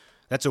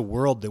 That's a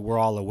world that we're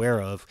all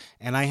aware of,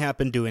 and I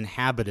happen to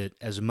inhabit it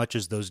as much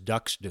as those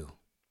ducks do.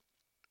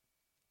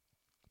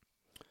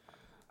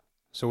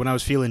 So when I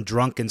was feeling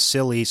drunk and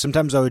silly,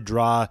 sometimes I would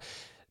draw...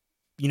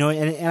 and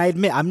I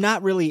admit, I'm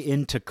not really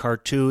into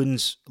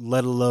cartoons,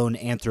 let alone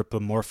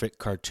anthropomorphic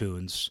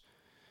cartoons,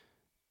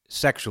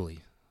 sexually.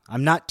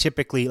 I'm not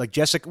typically, like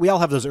Jessica, we all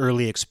have those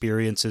early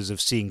experiences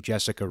of seeing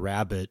Jessica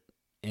Rabbit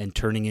and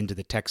turning into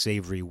the Tex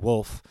Avery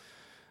wolf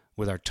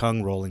with our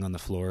tongue rolling on the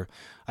floor.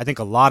 I think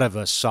a lot of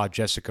us saw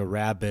Jessica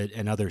Rabbit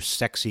and other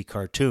sexy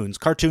cartoons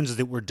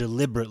that were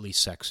deliberately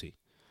sexy.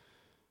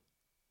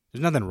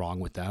 There's nothing wrong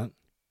with that.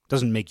 It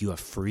doesn't make you a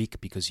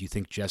freak because you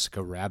think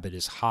Jessica Rabbit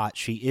is hot.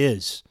 She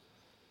is.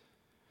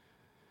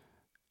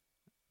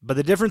 But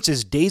the difference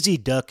is Daisy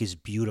Duck is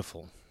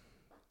beautiful.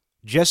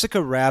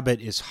 Jessica Rabbit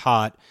is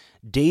hot.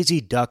 Daisy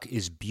Duck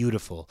is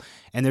beautiful.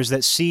 And there's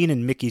that scene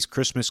in Mickey's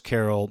Christmas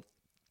Carol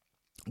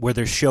where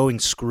they're showing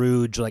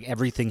Scrooge like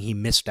everything he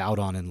missed out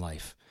on in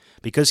life.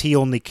 Because he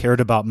only cared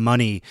about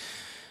money,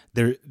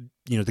 the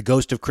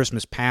ghost of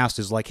Christmas Past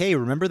is like, hey,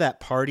 remember that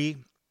party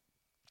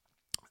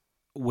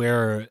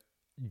where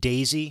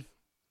Daisy,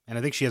 and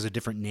I think she has a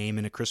different name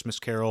in A Christmas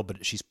Carol,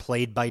 but she's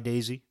played by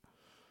Daisy.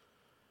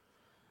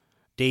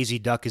 Daisy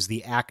Duck is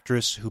the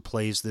actress who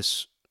plays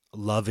this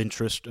love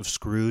interest of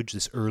Scrooge,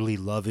 this early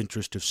love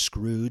interest of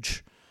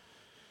Scrooge.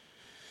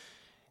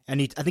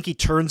 And I think he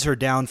turns her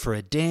down for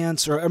a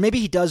dance, or maybe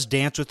he does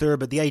dance with her,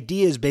 but the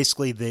idea is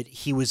basically that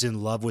he was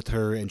in love with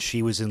her and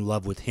she was in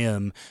love with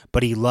him,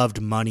 but he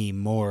loved money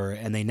more,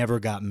 and they never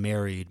got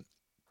married.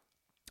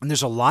 And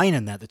there's a line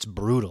in that that's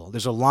brutal.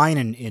 There's a line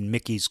in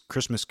Mickey's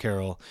Christmas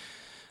Carol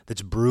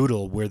that's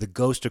brutal where the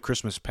ghost of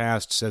Christmas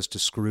Past says to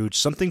Scrooge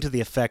something to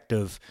the effect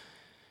of,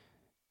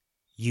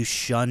 "You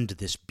shunned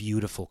this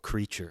beautiful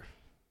creature."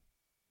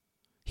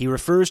 He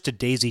refers to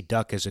Daisy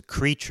Duck as a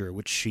creature,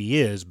 which she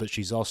is, but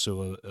she's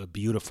also a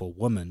beautiful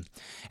woman.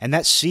 And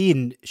that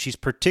scene, she's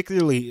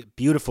particularly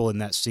beautiful in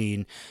that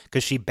scene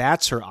because she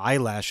bats her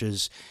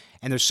eyelashes,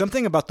 and there's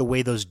something about the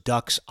way those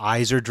ducks'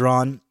 eyes are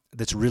drawn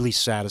that's really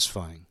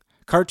satisfying.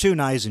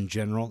 Cartoon eyes in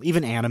general,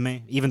 even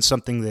anime, even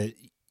something that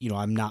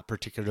I'm not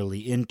particularly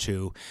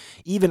into,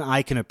 even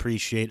I can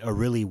appreciate a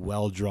really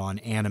well-drawn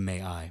anime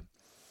eye.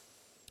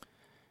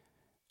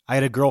 I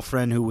had a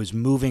girlfriend who was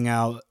moving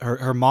out.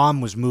 Her mom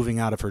was moving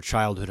out of her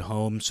childhood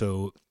home,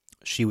 so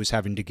she was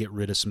having to get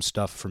rid of some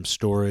stuff from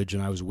storage,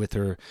 and I was with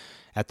her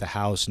at the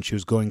house, and she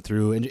was going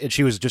through, and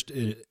she was just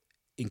an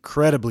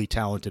incredibly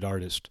talented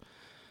artist.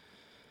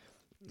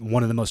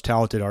 One of the most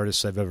talented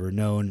artists I've ever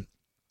known.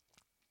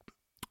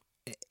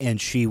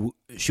 And she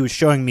was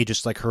showing me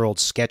just like her old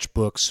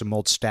sketchbooks, some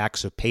old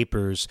stacks of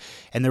papers,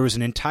 and there was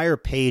an entire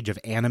page of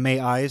anime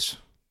eyes,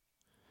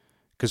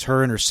 because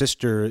her and her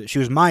sister, she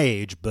was my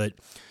age, but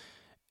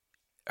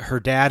her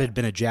dad had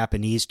been a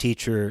Japanese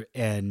teacher,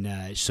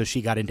 and so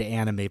she got into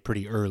anime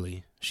pretty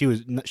early. She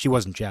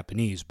wasn't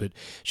Japanese, but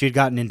she had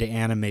gotten into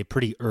anime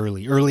pretty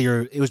early.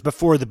 Earlier, it was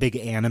before the big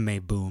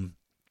anime boom.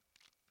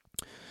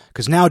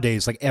 Because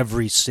nowadays, like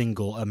every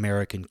single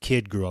American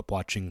kid grew up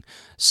watching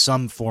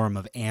some form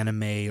of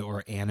anime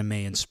or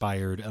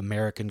anime-inspired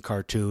American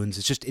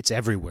cartoons. It's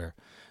everywhere.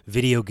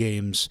 Video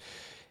games.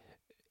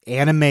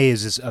 Anime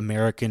is as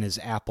American as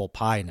apple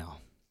pie now.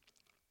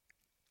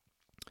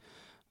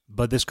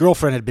 But this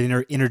girlfriend had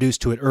been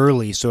introduced to it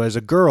early, so as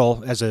a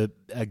girl,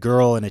 a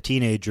girl and a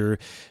teenager,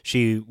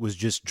 she was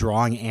just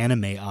drawing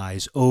anime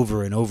eyes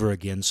over and over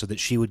again so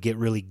that she would get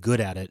really good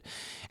at it.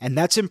 And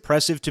that's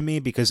impressive to me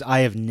because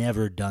I have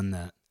never done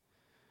that.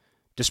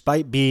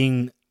 Despite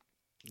being,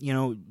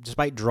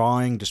 despite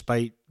drawing,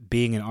 despite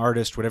being an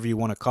artist, whatever you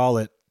want to call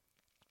it,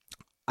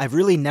 I've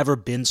really never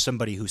been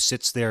somebody who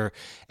sits there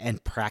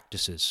and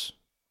practices.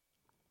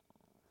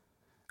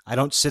 I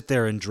don't sit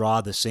there and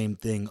draw the same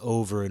thing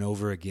over and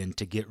over again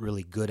to get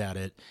really good at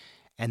it,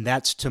 and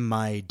that's to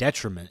my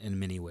detriment in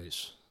many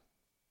ways.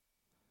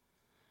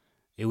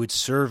 It would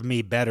serve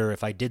me better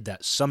if I did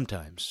that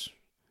sometimes.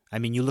 I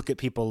mean, you look at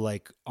people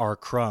like R.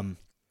 Crumb,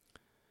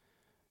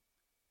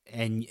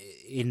 and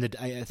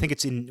I think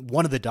it's in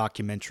one of the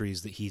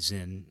documentaries that he's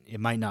in.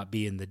 It might not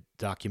be in the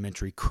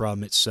documentary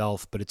Crumb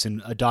itself, but it's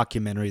in a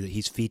documentary that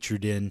he's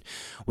featured in,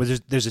 where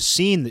there's a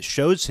scene that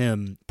shows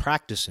him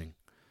practicing.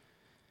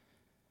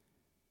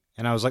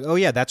 And I was like, oh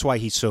yeah, that's why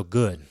he's so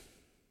good.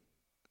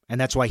 And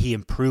that's why he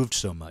improved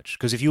so much.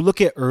 Because if you look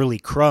at early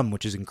Crumb,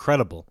 which is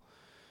incredible,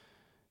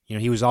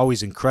 he was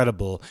always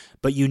incredible,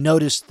 but you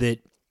notice that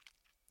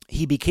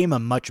he became a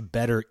much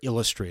better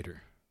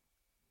illustrator.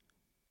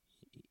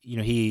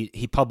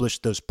 He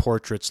published those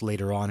portraits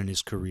later on in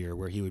his career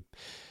where he would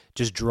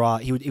just draw.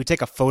 He would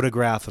take a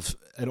photograph of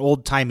an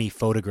old-timey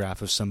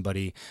photograph of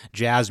somebody,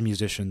 jazz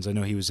musicians. I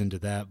know he was into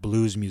that,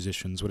 blues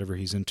musicians, whatever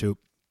he's into.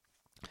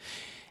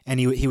 And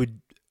he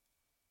would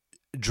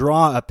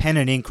draw a pen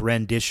and ink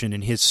rendition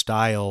in his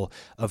style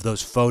of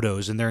those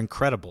photos, and they're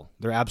incredible.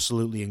 They're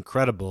absolutely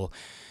incredible.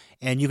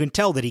 And you can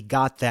tell that he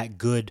got that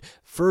good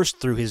first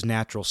through his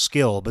natural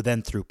skill, but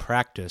then through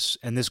practice.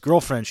 And this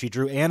girlfriend, she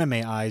drew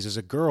anime eyes as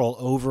a girl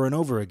over and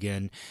over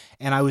again,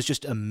 and I was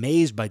just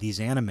amazed by these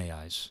anime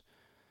eyes.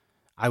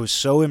 I was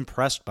so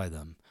impressed by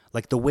them.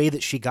 Like the way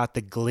that she got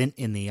the glint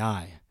in the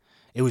eye.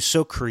 It was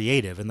so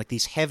creative, and like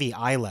these heavy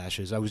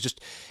eyelashes.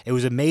 It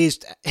was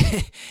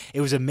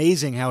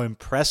amazing how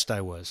impressed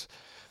I was.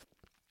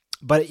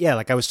 But yeah,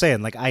 like I was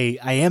saying, like I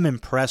am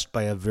impressed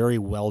by a very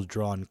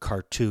well-drawn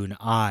cartoon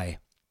eye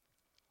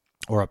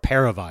or a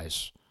pair of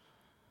eyes.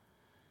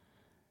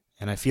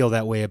 And I feel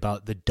that way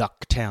about the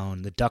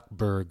Ducktown, the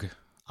Duckburg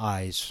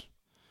eyes.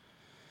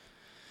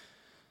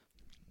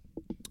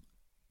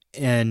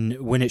 And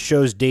when it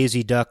shows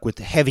Daisy Duck with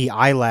heavy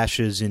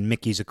eyelashes in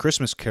Mickey's A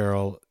Christmas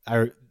Carol,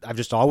 I've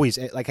just always,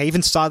 like I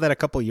even saw that a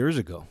couple years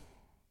ago.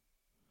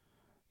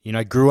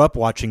 I grew up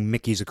watching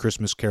Mickey's A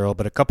Christmas Carol,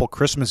 but a couple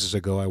Christmases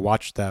ago I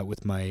watched that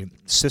with my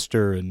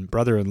sister and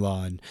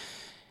brother-in-law, and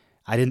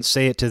I didn't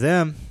say it to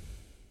them.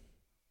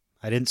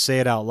 I didn't say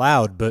it out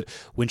loud, but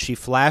when she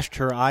flashed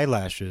her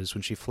eyelashes,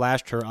 when she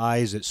flashed her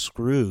eyes at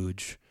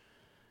Scrooge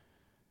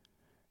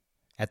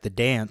at the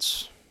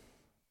dance,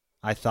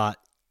 I thought,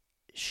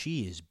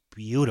 she is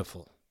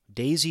beautiful.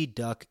 Daisy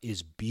Duck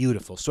is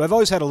beautiful. So I've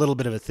always had a little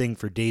bit of a thing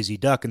for Daisy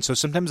Duck, and so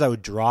sometimes I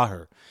would draw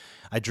her.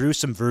 I drew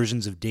some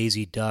versions of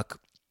Daisy Duck.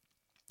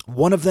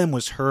 One of them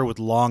was her with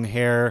long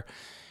hair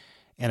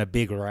and a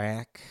big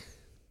rack.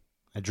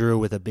 I drew her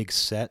with a big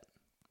set.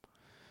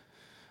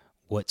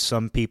 What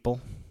some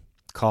people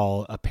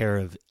call a pair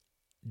of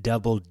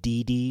double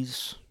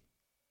DDs.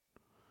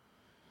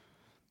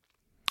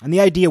 And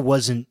the idea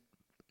wasn't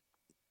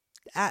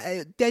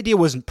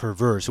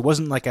perverse. It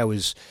wasn't like I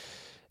was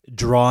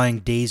drawing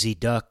Daisy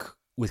Duck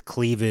with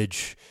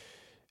cleavage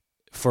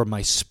for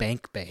my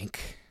spank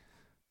bank.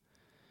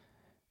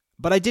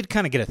 But I did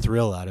kind of get a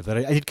thrill out of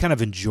it. I did kind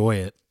of enjoy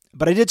it.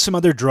 But I did some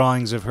other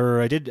drawings of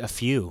her. I did a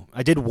few.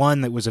 I did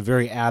one that was a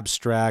very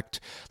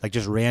abstract, like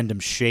just random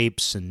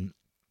shapes and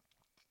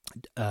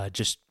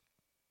just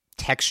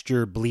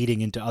texture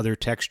bleeding into other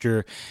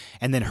texture,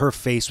 and then her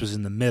face was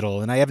in the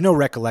middle. And I have no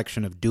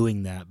recollection of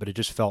doing that, but it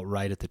just felt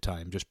right at the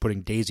time, just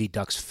putting Daisy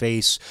Duck's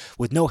face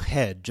with no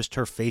head, just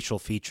her facial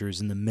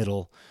features in the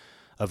middle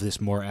of this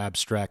more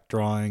abstract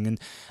drawing. And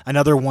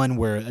another one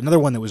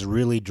that was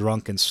really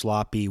drunk and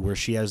sloppy, where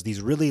she has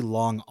these really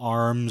long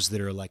arms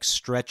that are like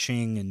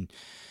stretching, and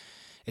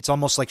it's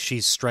almost like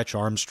she's Stretch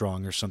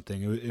Armstrong or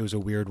something. It was a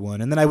weird one.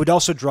 And then I would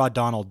also draw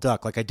Donald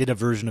Duck. Like I did a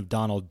version of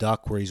Donald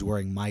Duck where he's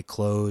wearing my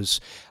clothes.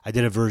 I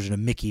did a version of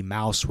Mickey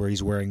Mouse where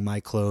he's wearing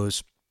my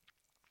clothes.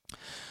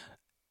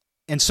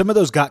 And some of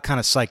those got kind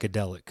of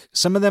psychedelic.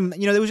 Some of them,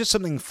 it was just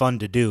something fun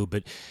to do.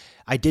 But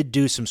I did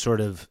do some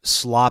sort of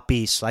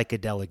sloppy,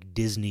 psychedelic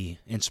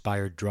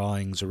Disney-inspired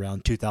drawings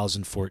around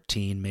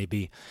 2014,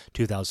 maybe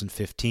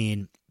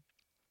 2015.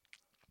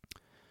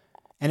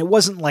 And it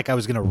wasn't like I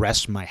was going to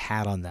rest my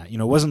hat on that. It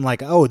wasn't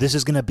like, oh, this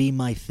is going to be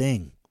my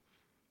thing.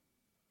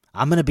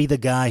 I'm going to be the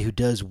guy who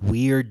does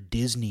weird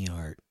Disney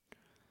art.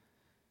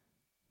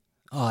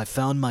 Oh, I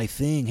found my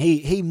thing.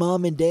 Hey,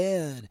 Mom and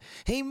Dad.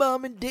 Hey,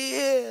 Mom and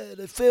Dad.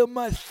 I found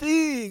my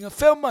thing. I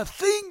found my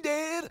thing,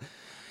 Dad.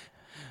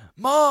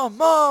 Mom.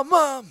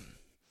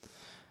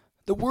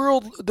 The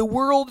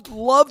world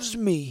loves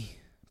me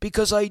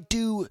because I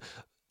do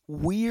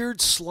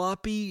weird,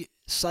 sloppy,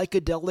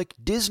 psychedelic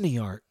Disney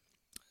art.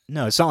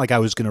 No, it's not like I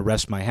was going to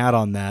rest my hat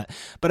on that,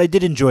 but I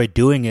did enjoy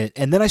doing it.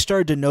 And then I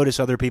started to notice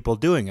other people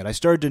doing it. I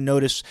started to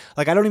notice,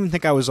 like, I don't even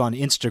think I was on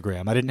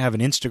Instagram. I didn't have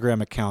an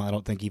Instagram account, I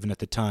don't think, even at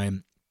the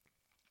time.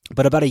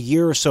 But about a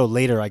year or so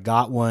later, I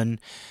got one.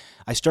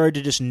 I started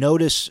to just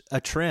notice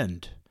a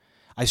trend.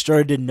 I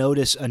started to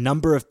notice a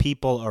number of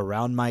people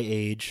around my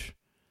age,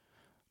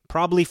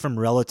 probably from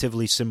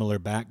relatively similar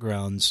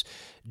backgrounds,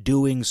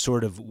 doing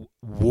sort of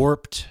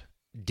warped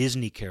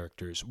Disney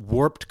characters,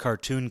 warped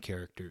cartoon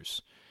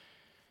characters.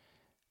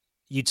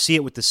 You'd see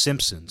it with The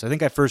Simpsons. I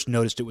think I first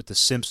noticed it with The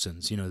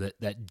Simpsons,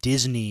 that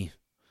Disney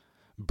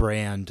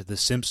brand, The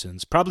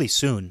Simpsons. Probably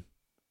soon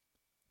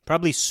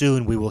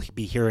we will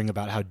be hearing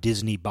about how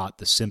Disney bought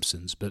The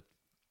Simpsons. But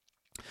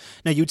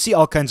now you'd see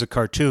all kinds of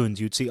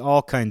cartoons. You'd see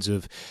all kinds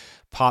of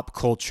pop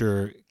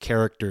culture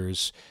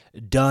characters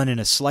done in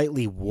a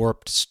slightly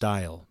warped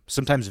style,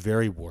 sometimes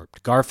very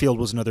warped. Garfield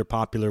was another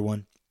popular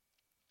one.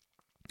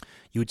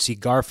 You would see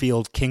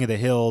Garfield, King of the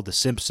Hill, The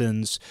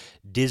Simpsons,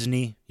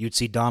 Disney. You'd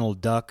see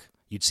Donald Duck.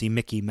 You'd see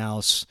Mickey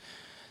Mouse.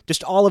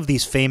 Just all of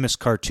these famous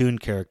cartoon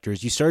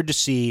characters. You started to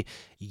see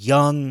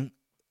young,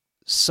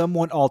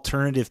 somewhat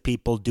alternative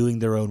people doing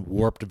their own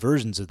warped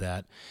versions of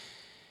that.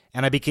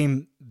 And I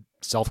became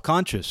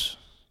self-conscious.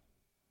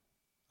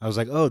 I was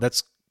like, oh,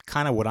 that's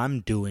kind of what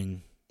I'm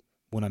doing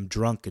when I'm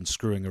drunk and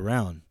screwing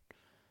around.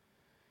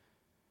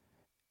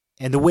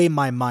 And the way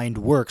my mind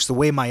works, the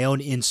way my own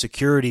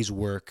insecurities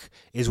work,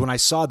 is when I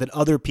saw that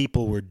other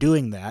people were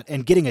doing that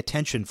and getting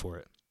attention for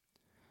it.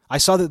 I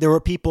saw that there were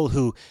people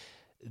who,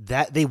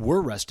 that they were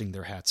resting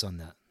their hats on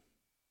that.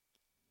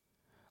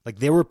 Like,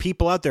 there were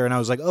people out there, and I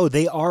was like, oh,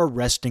 they are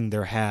resting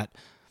their hat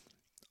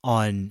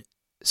on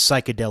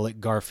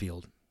psychedelic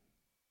Garfield.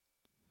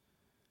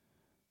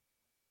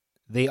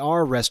 They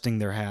are resting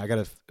their hat. I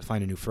got to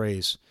find a new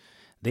phrase.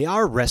 They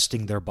are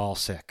resting their ball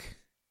sack.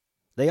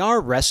 They are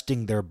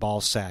resting their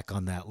ball sack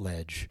on that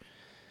ledge.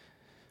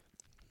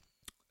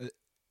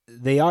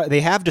 They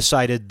have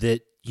decided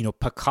that,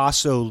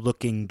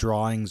 Picasso-looking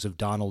drawings of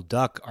Donald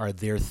Duck are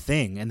their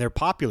thing, and they're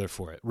popular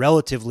for it,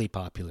 relatively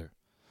popular.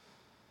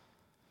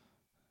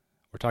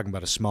 We're talking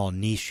about a small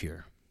niche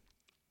here.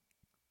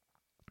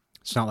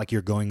 It's not like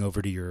you're going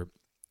over to your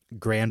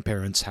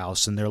grandparents'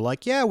 house and they're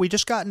like, yeah, we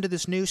just got into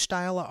this new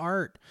style of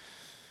art.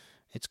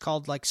 It's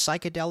called like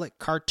psychedelic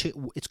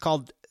cartoon. It's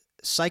called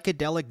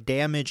psychedelic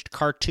damaged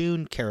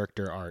cartoon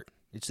character art.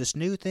 It's this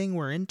new thing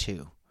we're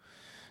into.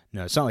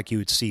 No, it's not like you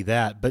would see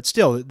that, but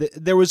still,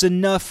 there was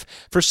enough,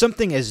 for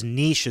something as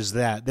niche as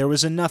that, there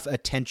was enough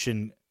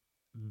attention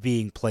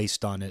being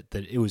placed on it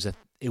that it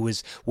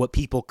was what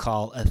people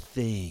call a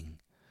thing.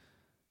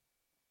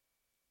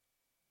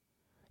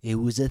 It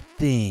was a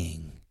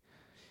thing.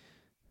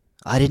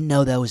 I didn't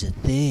know that was a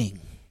thing.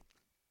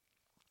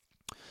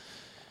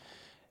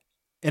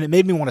 And it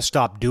made me want to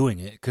stop doing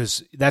it,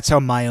 because that's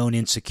how my own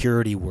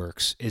insecurity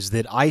works, is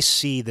that I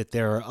see that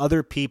there are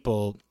other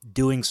people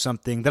doing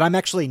something that I'm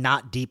actually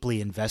not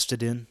deeply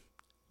invested in,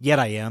 yet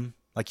I am.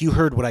 Like, you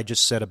heard what I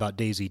just said about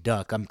Daisy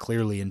Duck. I'm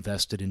clearly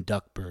invested in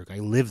Duckburg. I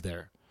live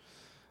there.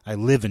 I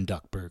live in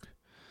Duckburg.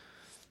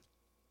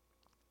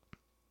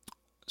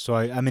 So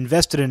I'm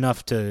invested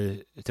enough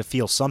to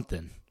feel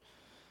something.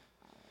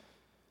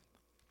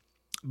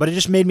 But it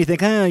just made me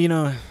think,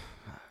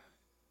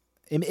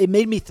 It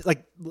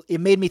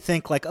made me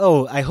think like,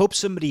 oh, I hope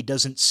somebody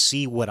doesn't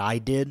see what I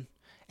did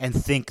and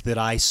think that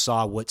I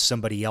saw what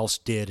somebody else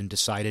did and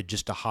decided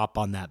just to hop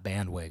on that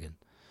bandwagon.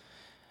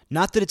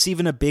 Not that it's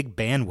even a big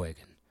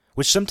bandwagon,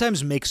 which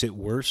sometimes makes it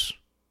worse.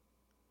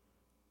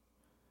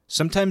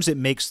 Sometimes it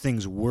makes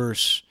things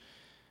worse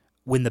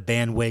when the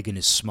bandwagon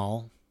is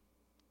small,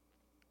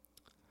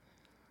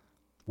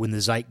 when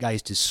the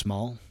zeitgeist is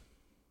small.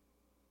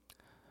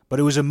 But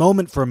it was a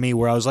moment for me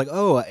where I was like,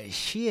 oh,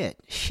 shit.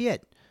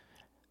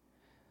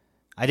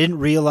 I didn't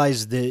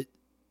realize that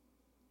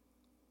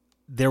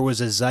there was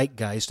a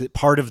zeitgeist, that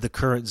part of the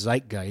current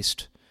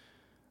zeitgeist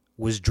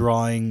was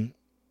drawing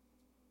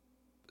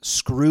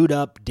screwed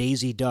up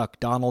Daisy Duck,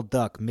 Donald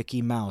Duck,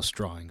 Mickey Mouse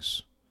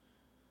drawings.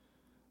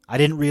 I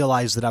didn't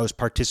realize that I was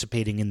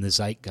participating in the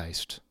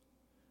zeitgeist.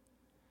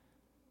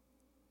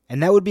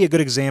 And that would be a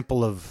good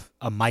example of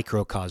a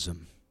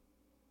microcosm.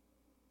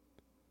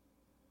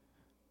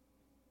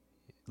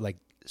 Like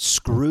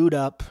screwed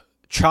up,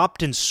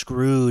 chopped and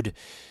screwed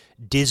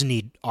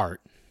Disney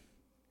art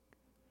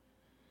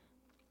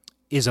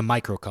is a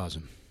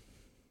microcosm.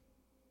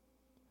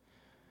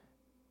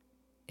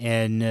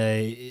 And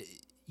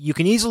you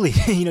can easily,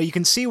 you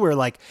can see where,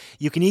 like,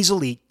 you can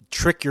easily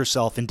trick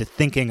yourself into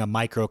thinking a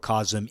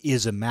microcosm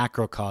is a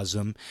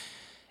macrocosm.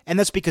 And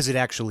that's because it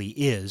actually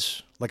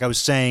is. Like I was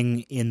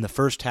saying in the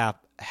first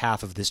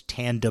half of this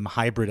tandem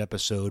hybrid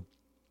episode,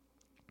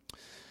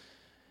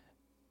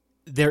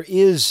 there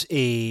is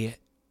a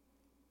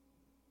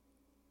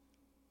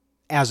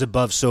as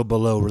above, so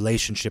below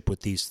relationship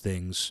with these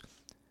things,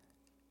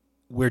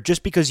 where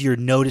just because you're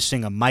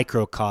noticing a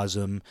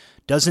microcosm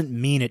doesn't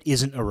mean it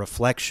isn't a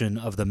reflection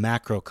of the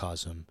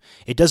macrocosm.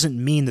 It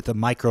doesn't mean that the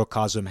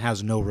microcosm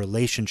has no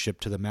relationship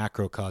to the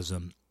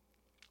macrocosm.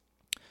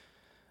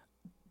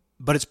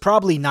 but it's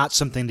probably not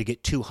something to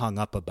get too hung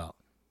up about.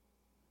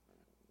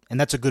 And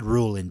that's a good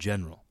rule in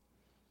general.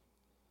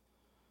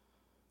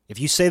 If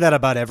you say that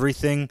about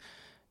everything,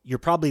 you're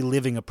probably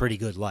living a pretty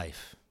good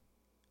life.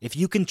 If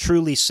you can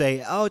truly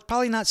say, oh, it's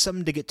probably not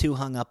something to get too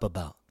hung up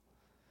about.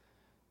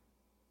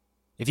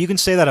 If you can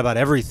say that about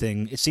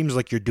everything, it seems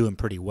like you're doing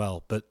pretty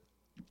well. But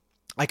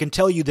I can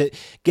tell you that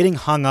getting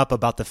hung up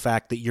about the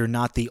fact that you're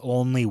not the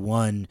only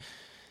one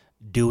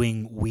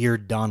doing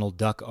weird Donald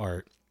Duck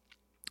art,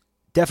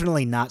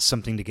 definitely not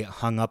something to get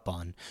hung up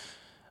on.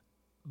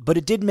 But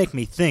it did make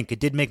me think. It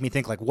did make me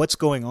think, like, what's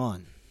going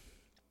on?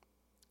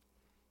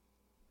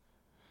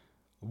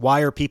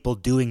 Why are people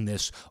doing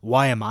this?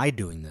 Why am I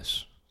doing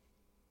this?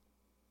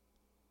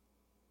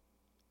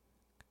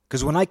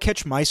 Because when I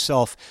catch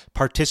myself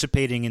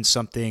participating in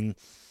something,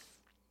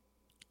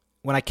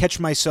 when I catch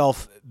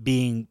myself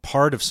being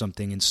part of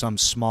something in some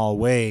small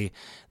way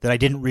that I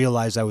didn't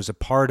realize I was a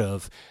part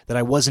of, that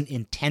I wasn't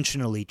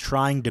intentionally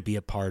trying to be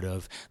a part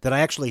of, that I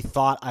actually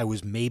thought I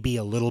was maybe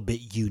a little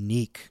bit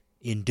unique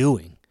in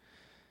doing,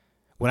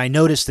 when I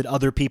notice that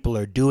other people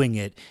are doing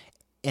it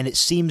and it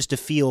seems to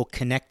feel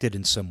connected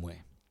in some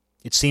way,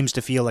 it seems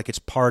to feel like it's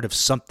part of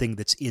something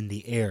that's in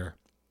the air,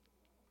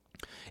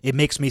 it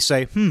makes me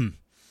say,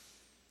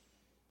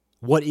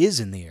 what is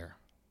in the air?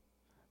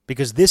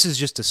 Because this is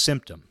just a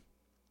symptom.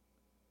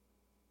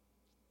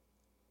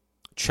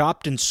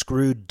 Chopped and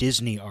screwed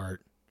Disney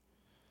art.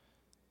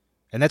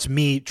 And that's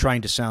me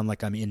trying to sound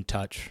like I'm in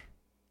touch.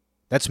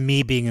 That's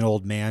me being an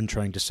old man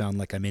trying to sound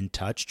like I'm in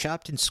touch.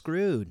 Chopped and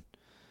screwed.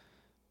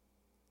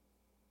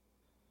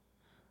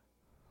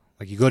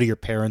 Like you go to your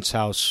parents'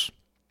 house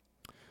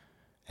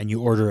and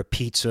you order a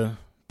pizza,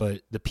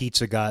 but the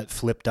pizza got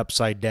flipped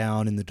upside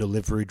down in the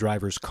delivery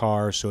driver's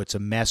car, so it's a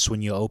mess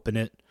when you open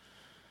it.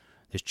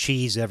 There's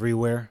cheese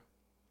everywhere.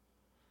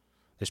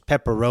 There's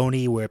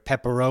pepperoni where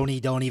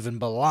pepperoni don't even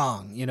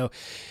belong,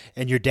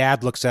 and your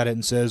dad looks at it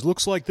and says,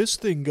 looks like this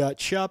thing got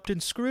chopped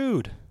and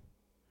screwed.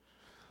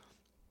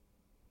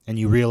 And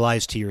you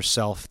realize to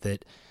yourself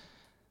that,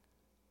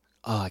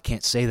 I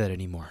can't say that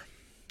anymore.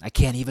 I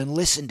can't even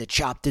listen to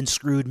chopped and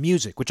screwed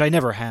music, which I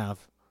never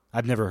have.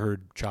 I've never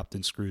heard chopped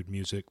and screwed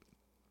music.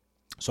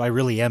 So I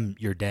really am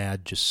your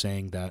dad just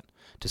saying that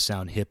to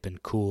sound hip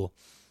and cool.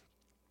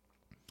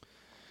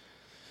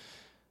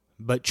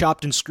 But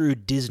chopped and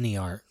screwed Disney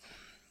art.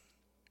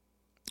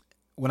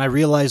 When I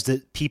realized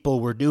that people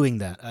were doing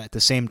that at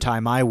the same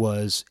time I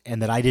was,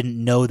 and that I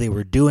didn't know they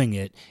were doing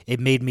it,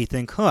 it made me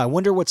think, I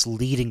wonder what's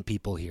leading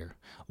people here.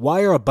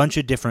 Why are a bunch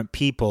of different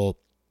people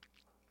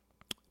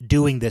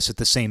doing this at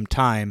the same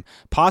time,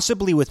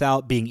 possibly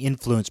without being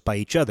influenced by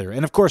each other?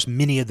 And of course,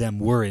 many of them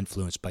were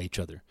influenced by each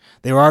other.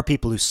 There are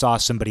people who saw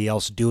somebody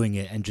else doing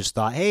it and just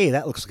thought, hey,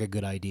 that looks like a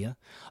good idea.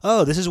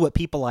 Oh, this is what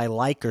people I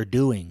like are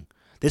doing.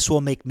 This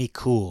will make me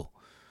cool.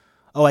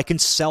 Oh, I can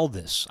sell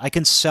this. I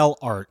can sell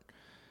art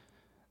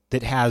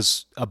that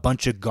has a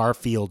bunch of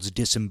Garfields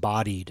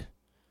disembodied.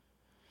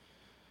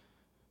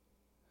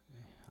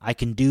 I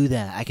can do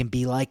that. I can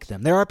be like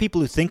them. There are people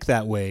who think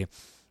that way,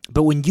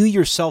 but when you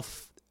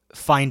yourself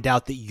find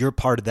out that you're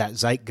part of that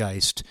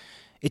zeitgeist,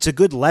 it's a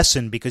good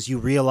lesson because you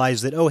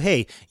realize that,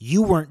 hey,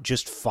 you weren't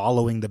just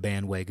following the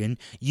bandwagon.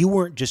 You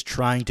weren't just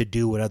trying to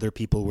do what other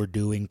people were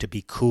doing to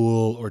be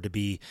cool or to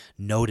be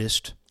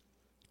noticed.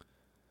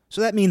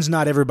 So that means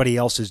not everybody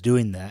else is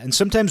doing that. And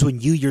sometimes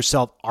when you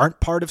yourself aren't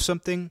part of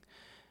something,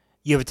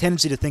 you have a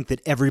tendency to think that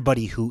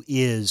everybody who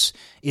is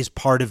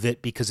part of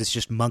it because it's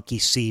just monkey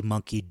see,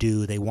 monkey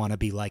do. They want to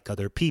be like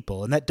other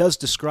people. And that does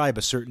describe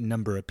a certain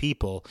number of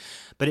people,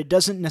 but it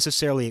doesn't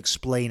necessarily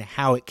explain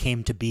how it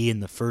came to be in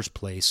the first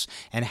place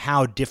and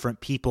how different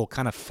people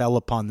kind of fell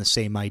upon the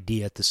same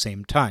idea at the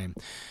same time.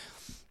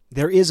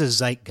 There is a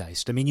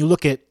zeitgeist. I mean, you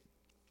look at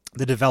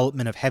the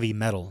development of heavy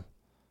metal,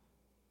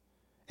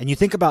 and you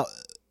think about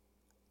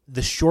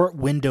the short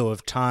window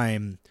of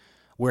time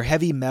where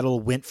heavy metal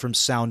went from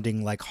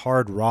sounding like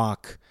hard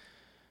rock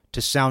to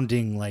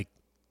sounding like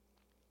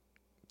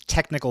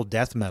technical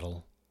death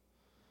metal,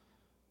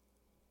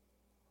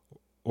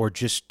 or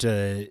just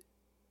any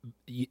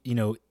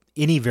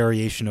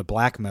variation of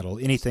black metal,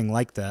 anything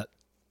like that.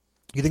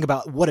 You think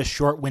about what a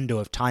short window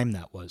of time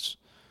that was.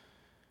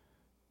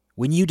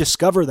 When you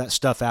discover that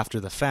stuff after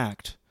the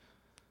fact,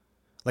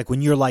 like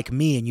when you're like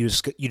me and you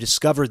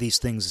discover these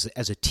things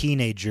as a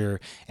teenager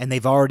and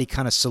they've already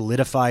kind of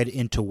solidified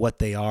into what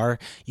they are,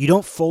 you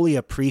don't fully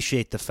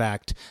appreciate the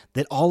fact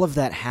that all of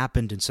that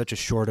happened in such a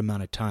short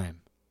amount of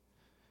time.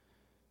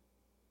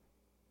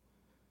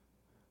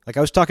 Like I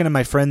was talking to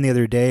my friend the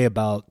other day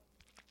about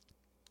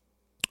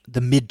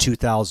the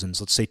mid-2000s,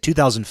 let's say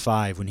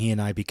 2005, when he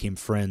and I became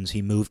friends.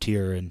 He moved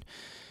here and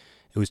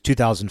it was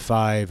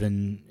 2005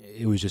 and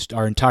it was just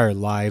our entire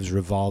lives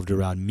revolved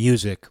around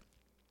music.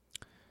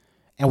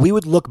 And we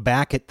would look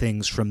back at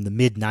things from the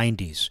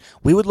mid-90s.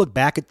 We would look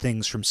back at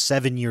things from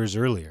 7 years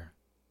earlier.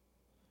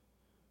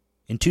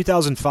 In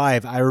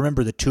 2005, I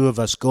remember the two of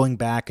us going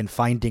back and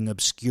finding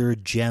obscure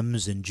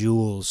gems and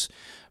jewels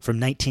from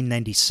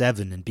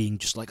 1997 and being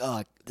just like,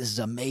 oh, this is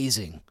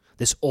amazing,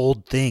 this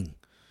old thing.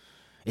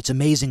 It's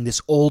amazing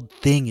this old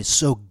thing is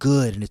so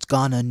good and it's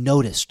gone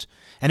unnoticed.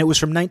 And it was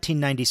from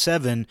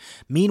 1997.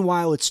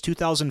 Meanwhile, it's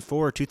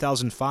 2004,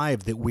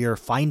 2005 that we are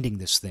finding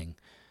this thing.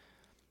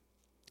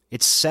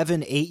 It's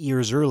 7, 8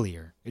 years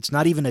earlier. It's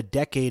not even a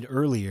decade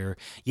earlier,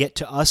 yet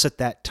to us at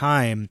that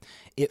time,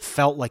 it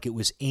felt like it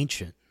was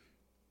ancient.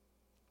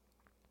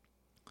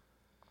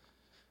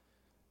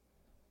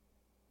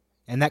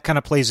 And that kind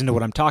of plays into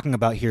what I'm talking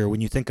about here when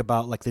you think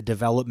about like the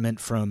development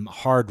from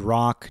hard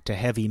rock to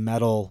heavy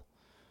metal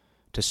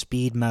to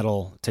speed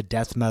metal to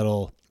death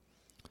metal,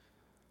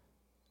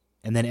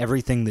 and then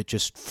everything that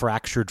just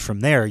fractured from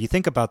there. You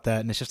think about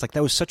that, and it's just like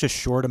that was such a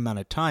short amount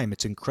of time.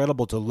 It's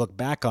incredible to look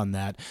back on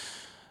that.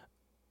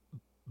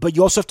 But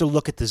you also have to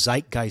look at the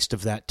zeitgeist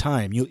of that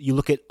time. You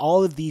look at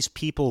all of these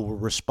people were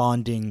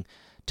responding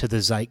to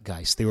the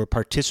zeitgeist. They were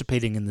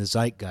participating in the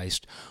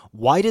zeitgeist.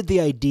 Why did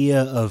the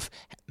idea of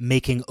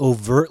making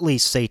overtly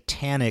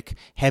satanic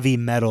heavy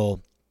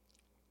metal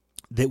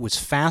that was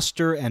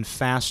faster and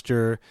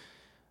faster,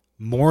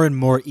 more and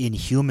more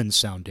inhuman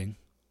sounding,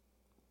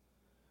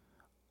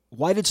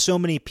 why did so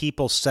many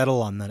people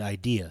settle on that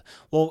idea?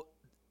 Well,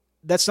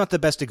 that's not the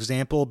best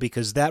example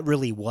because that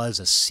really was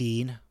a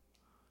scene.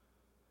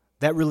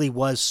 That really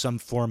was some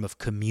form of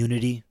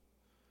community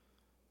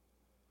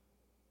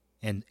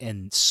and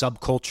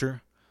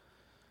subculture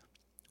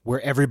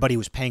where everybody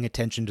was paying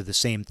attention to the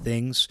same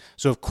things.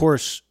 So, of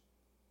course,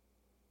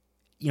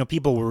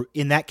 people were,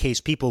 in that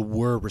case, people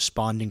were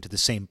responding to the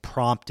same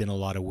prompt in a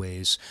lot of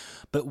ways.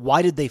 But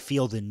why did they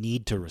feel the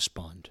need to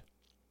respond?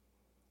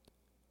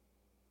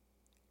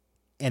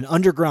 And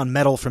underground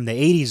metal from the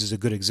 80s is a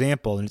good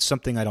example, and it's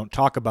something I don't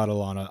talk about a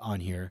lot on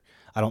here.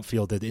 I don't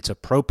feel that it's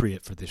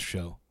appropriate for this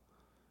show,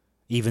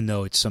 even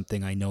though it's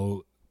something I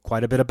know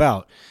quite a bit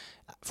about.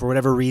 For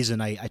whatever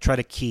reason, I try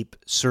to keep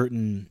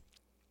certain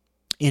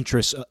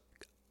interests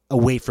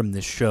away from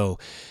this show.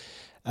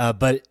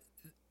 But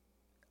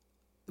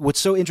what's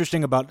so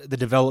interesting about the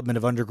development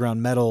of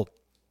underground metal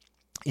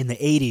in the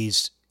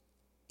 80s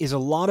is a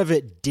lot of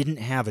it didn't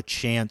have a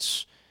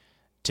chance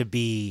to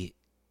be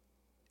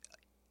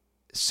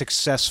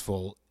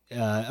successful.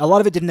 A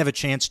lot of it didn't have a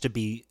chance to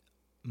be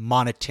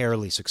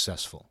monetarily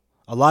successful.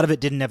 A lot of it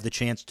didn't have the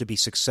chance to be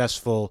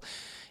successful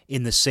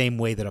in the same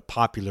way that a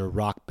popular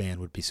rock band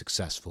would be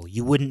successful.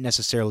 You wouldn't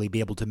necessarily be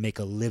able to make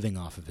a living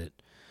off of it.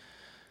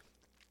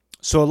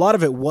 So a lot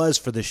of it was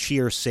for the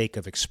sheer sake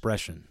of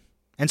expression.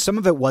 And some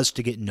of it was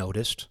to get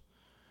noticed.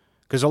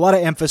 Because a lot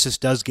of emphasis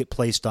does get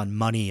placed on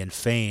money and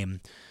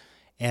fame.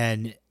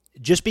 And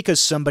just because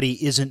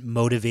somebody isn't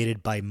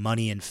motivated by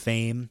money and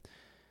fame,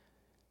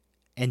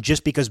 and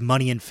just because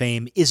money and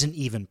fame isn't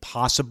even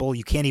possible,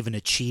 you can't even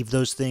achieve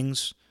those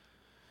things,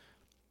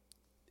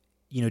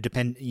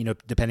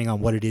 depending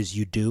on what it is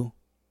you do.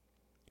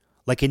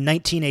 Like in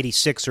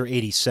 1986 or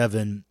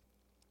 87,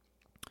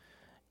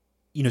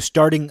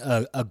 starting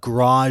a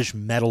garage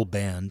metal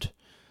band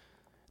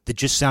that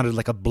just sounded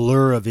like a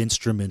blur of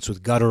instruments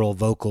with guttural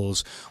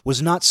vocals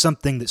was not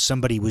something that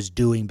somebody was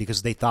doing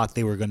because they thought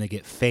they were going to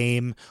get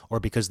fame or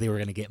because they were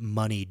going to get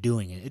money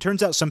doing it. It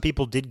turns out some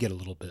people did get a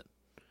little bit.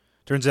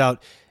 Turns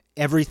out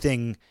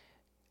everything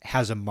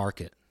has a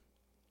market,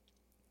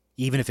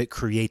 even if it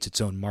creates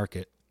its own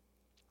market.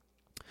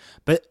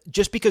 But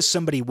just because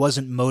somebody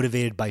wasn't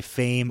motivated by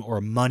fame or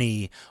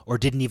money or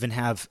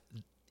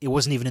it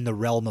wasn't even in the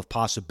realm of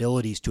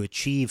possibilities to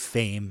achieve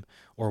fame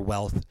or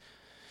wealth,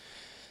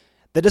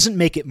 that doesn't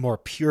make it more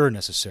pure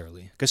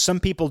necessarily. Because some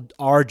people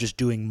are just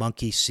doing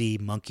monkey see,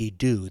 monkey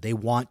do. They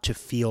want to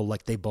feel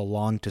like they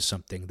belong to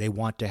something. They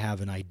want to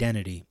have an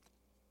identity.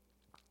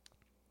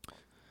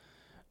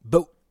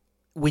 But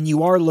when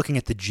you are looking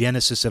at the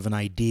genesis of an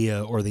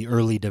idea or the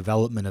early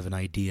development of an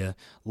idea,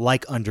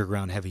 like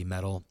underground heavy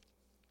metal,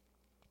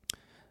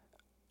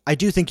 I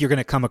do think you're going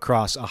to come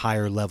across a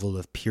higher level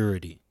of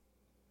purity.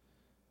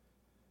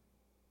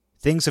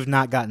 Things have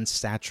not gotten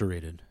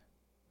saturated.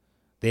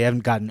 They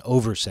haven't gotten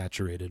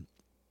oversaturated.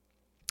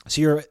 So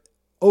you're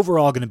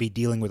overall going to be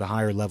dealing with a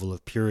higher level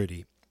of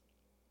purity.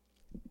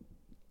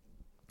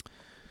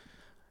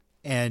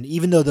 And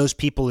even though those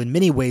people in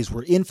many ways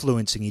were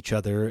influencing each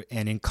other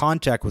and in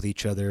contact with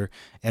each other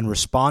and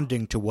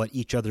responding to what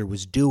each other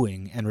was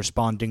doing and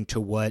responding to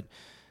what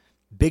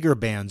bigger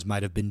bands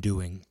might have been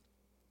doing,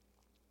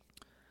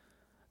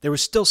 there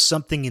was still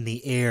something in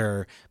the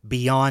air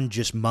beyond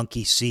just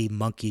monkey see,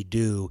 monkey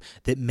do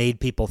that made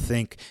people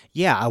think,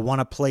 yeah, I want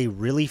to play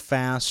really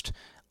fast.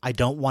 I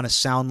don't want to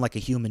sound like a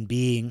human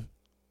being.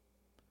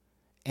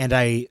 And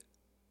I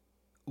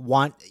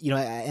want,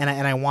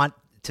 I want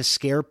to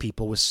scare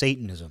people with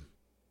Satanism.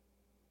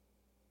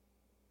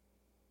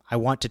 I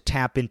want to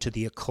tap into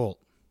the occult.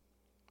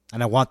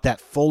 And I want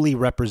that fully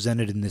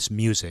represented in this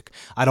music.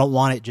 I don't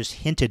want it just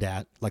hinted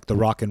at like the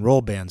rock and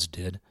roll bands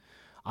did.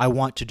 I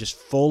want to just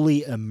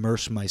fully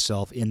immerse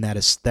myself in that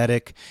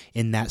aesthetic,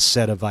 in that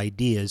set of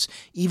ideas,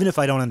 even if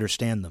I don't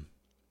understand them.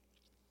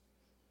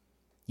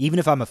 Even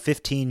if I'm a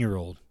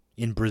 15-year-old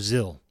in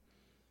Brazil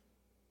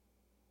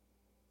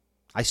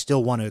I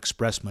still want to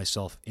express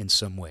myself in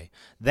some way.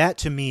 That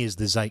to me is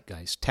the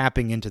zeitgeist,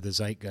 tapping into the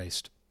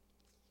zeitgeist.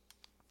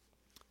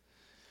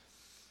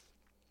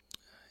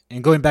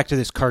 And going back to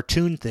this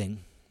cartoon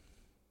thing,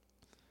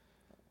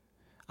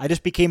 I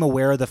just became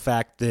aware of the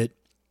fact that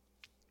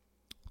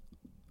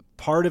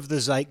part of the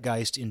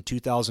zeitgeist in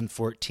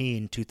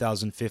 2014,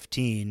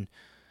 2015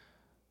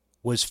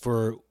 was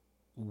for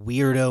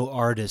weirdo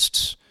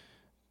artists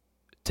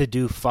to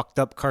do fucked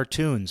up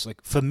cartoons,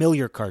 like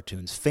familiar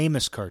cartoons,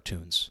 famous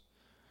cartoons,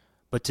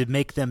 but to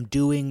make them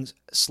doing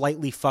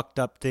slightly fucked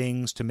up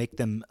things, to make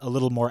them a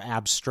little more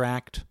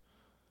abstract.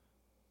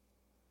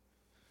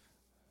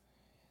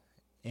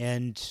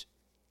 And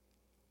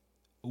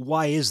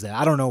why is that?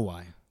 I don't know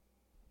why.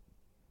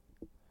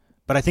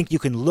 But I think you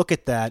can look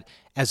at that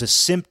as a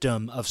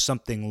symptom of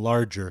something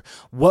larger.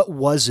 What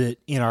was it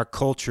in our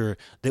culture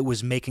that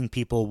was making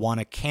people want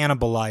to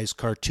cannibalize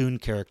cartoon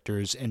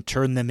characters and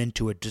turn them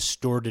into a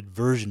distorted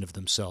version of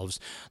themselves?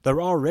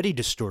 They're already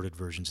distorted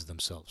versions of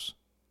themselves.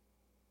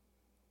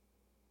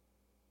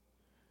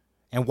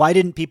 And why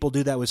didn't people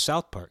do that with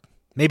South Park?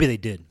 Maybe they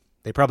did.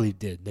 They probably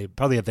did. They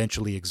probably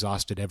eventually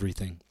exhausted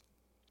everything.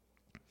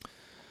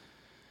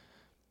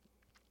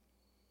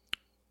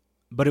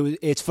 But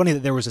it's funny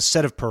that there was a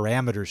set of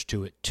parameters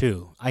to it,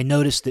 too. I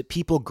noticed that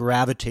people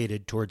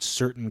gravitated towards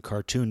certain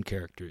cartoon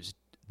characters.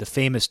 The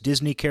famous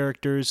Disney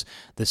characters,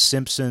 The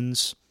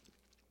Simpsons.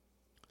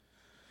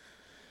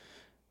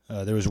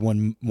 There was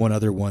one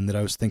other one that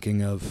I was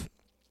thinking of.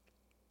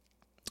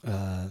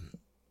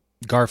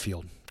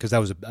 Garfield. Because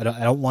I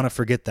don't want to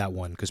forget that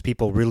one, because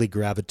people really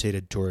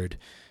gravitated toward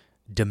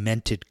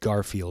demented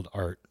Garfield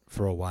art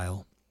for a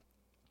while.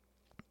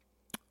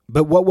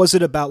 But what was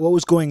it about, what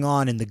was going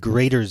on in the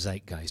greater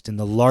zeitgeist, in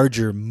the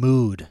larger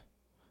mood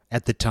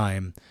at the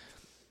time,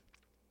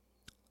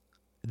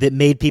 that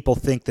made people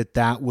think that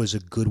that was a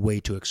good way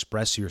to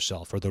express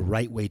yourself, or the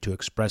right way to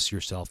express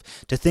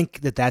yourself, to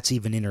think that that's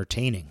even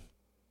entertaining?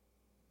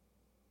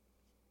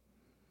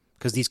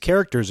 Because these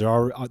characters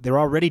they're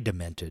already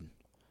demented.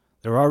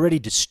 They're already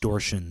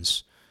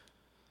distortions.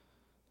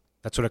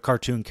 That's what a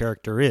cartoon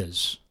character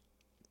is.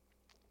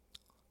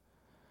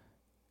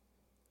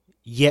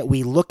 Yet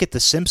we look at The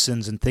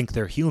Simpsons and think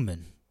they're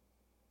human.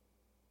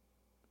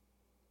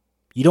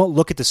 You don't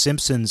look at The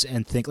Simpsons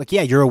and think, like,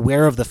 yeah, you're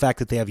aware of the fact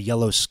that they have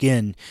yellow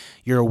skin.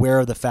 You're aware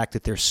of the fact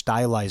that they're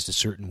stylized a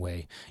certain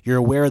way. You're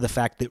aware of the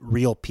fact that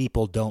real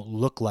people don't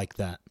look like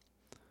that.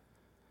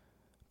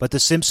 But The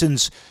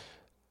Simpsons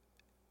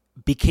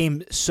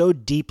became so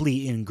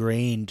deeply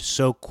ingrained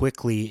so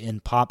quickly in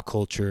pop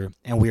culture,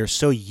 and we are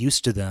so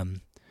used to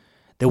them,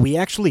 that we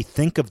actually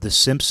think of The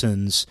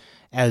Simpsons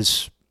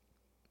as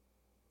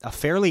a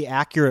fairly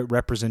accurate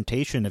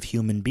representation of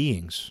human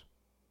beings.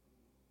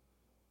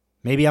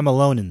 Maybe I'm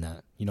alone in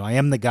that. You know, I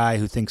am the guy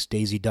who thinks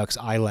Daisy Duck's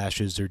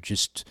eyelashes are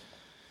just,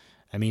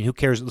 I mean, who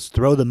cares? Let's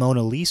throw the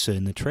Mona Lisa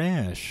in the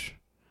trash.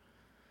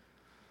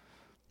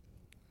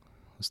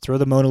 Let's throw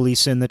the Mona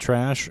Lisa in the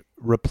trash,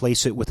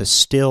 replace it with a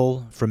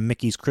still from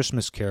Mickey's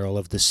Christmas Carol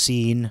of the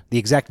scene, the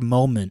exact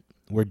moment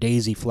where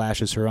Daisy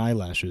flashes her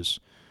eyelashes.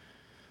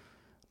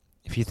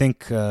 If you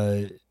think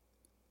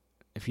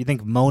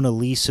Mona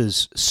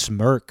Lisa's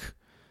smirk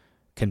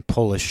can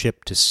pull a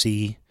ship to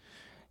sea,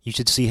 you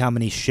should see how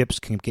many ships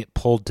can get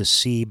pulled to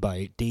sea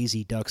by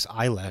Daisy Duck's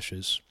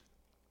eyelashes.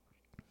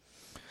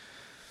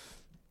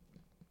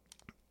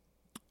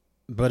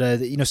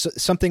 But,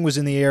 something was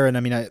in the air, and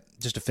I mean,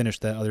 just to finish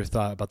that other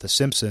thought about The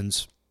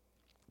Simpsons,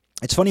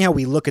 it's funny how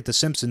we look at The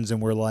Simpsons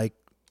and we're like,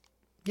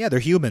 yeah, they're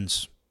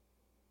humans.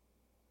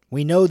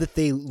 We know that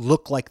they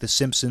look like The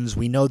Simpsons.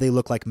 We know they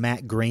look like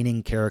Matt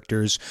Groening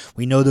characters.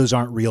 We know those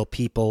aren't real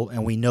people,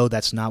 and we know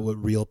that's not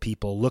what real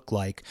people look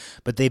like.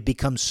 But they've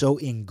become so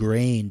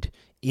ingrained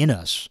in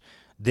us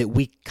that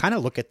we kind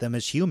of look at them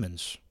as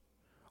humans.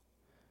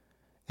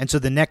 And so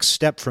the next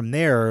step from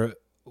there,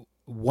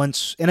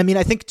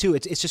 I think too,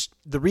 it's just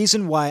the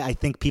reason why I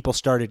think people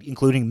started,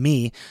 including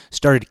me,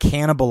 started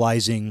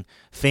cannibalizing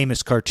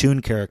famous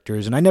cartoon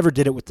characters. And I never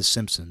did it with The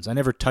Simpsons. I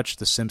never touched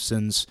The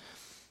Simpsons.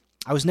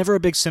 I was never a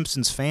big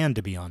Simpsons fan,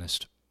 to be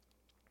honest.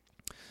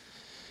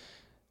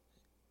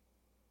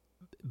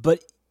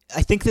 But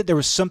I think that there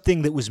was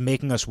something that was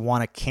making us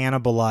want to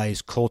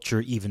cannibalize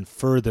culture even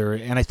further,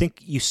 and I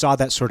think you saw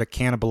that sort of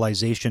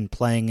cannibalization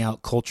playing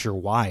out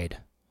culture-wide.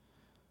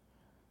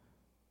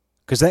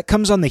 Because that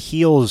comes on the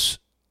heels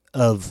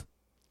of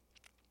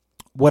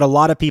what a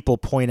lot of people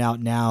point out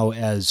now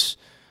as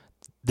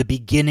the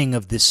beginning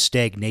of this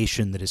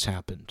stagnation that has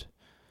happened.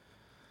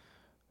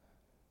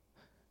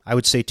 I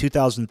would say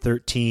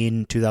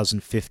 2013,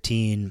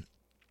 2015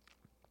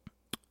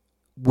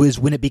 was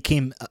when it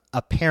became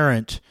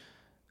apparent,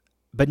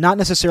 but not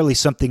necessarily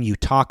something you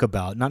talk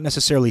about, not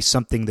necessarily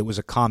something that was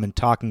a common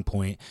talking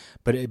point,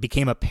 but it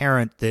became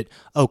apparent that,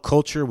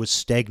 culture was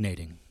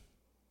stagnating.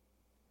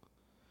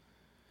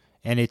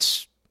 And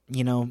it's,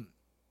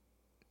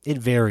 it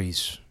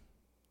varies.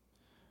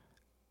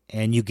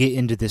 And you get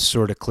into this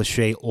sort of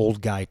cliche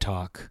old guy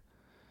talk.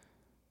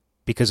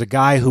 Because a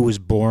guy who was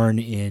born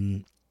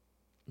in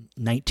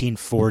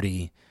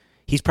 1940,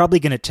 he's probably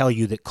going to tell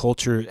you that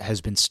culture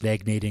has been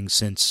stagnating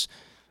since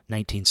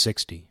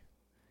 1960.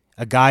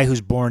 A guy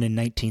who's born in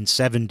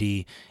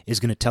 1970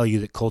 is going to tell you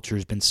that culture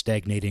has been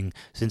stagnating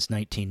since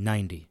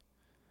 1990.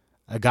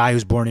 A guy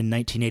who's born in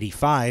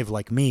 1985,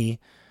 like me,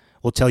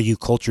 will tell you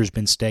culture's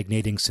been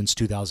stagnating since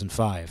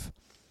 2005.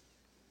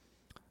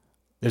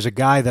 There's a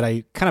guy that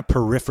I kind of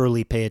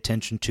peripherally pay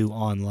attention to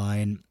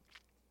online,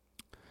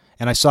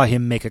 and I saw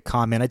him make a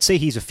comment. I'd say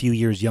he's a few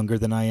years younger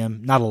than I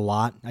am. Not a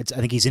lot. I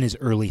think he's in his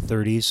early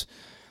 30s.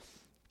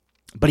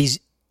 But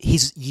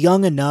he's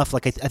young enough,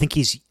 like I think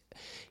he's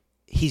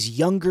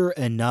younger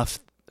enough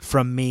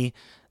from me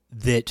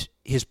that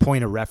his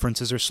point of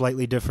references are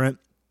slightly different.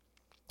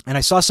 And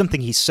I saw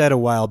something he said a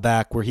while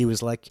back where he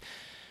was like,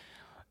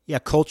 yeah,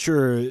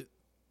 culture,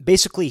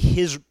 basically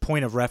his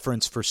point of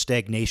reference for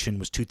stagnation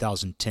was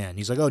 2010.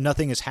 He's like, oh,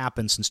 nothing has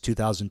happened since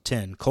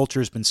 2010. Culture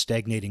has been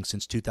stagnating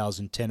since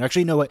 2010.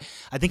 Actually, you know what?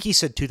 I think he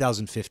said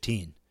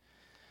 2015.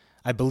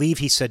 I believe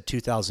he said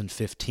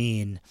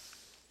 2015.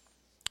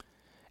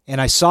 And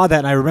I saw that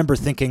and I remember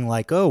thinking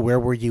like, oh, where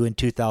were you in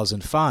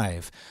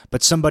 2005?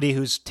 But somebody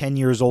who's 10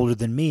 years older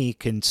than me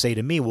can say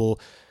to me, well,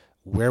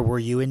 where were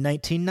you in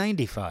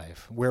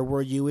 1995? Where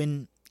were you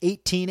in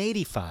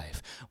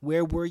 1885?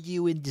 Where were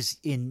you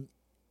in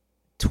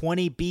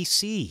 20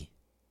 BC?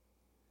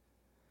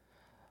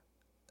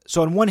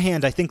 So on one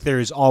hand, I think there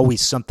is always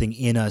something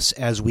in us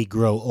as we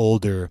grow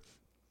older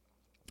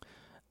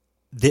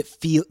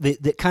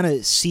that kind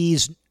of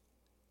sees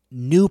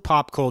new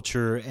pop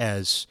culture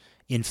as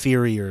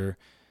inferior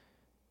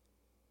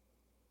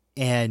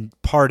and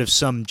part of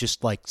some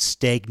just like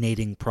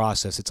stagnating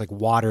process. It's like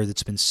water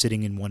that's been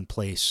sitting in one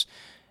place.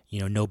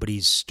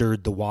 Nobody's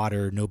stirred the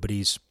water.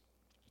 Nobody's,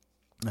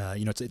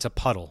 it's a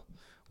puddle.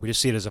 We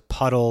just see it as a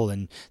puddle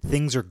and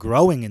things are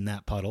growing in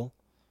that puddle.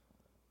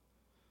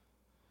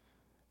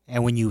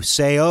 And when you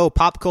say, oh,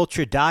 pop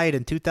culture died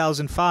in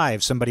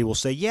 2005, somebody will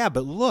say, yeah,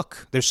 but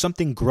look, there's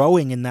something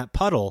growing in that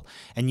puddle.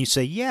 And you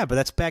say, yeah, but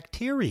that's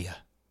bacteria.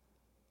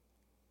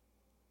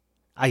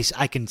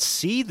 I can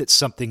see that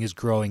something is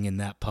growing in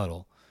that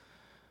puddle.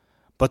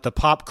 But the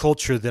pop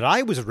culture that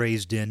I was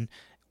raised in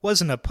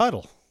wasn't a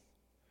puddle.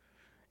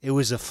 It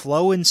was a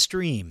flowing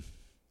stream.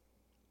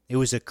 It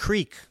was a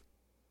creek.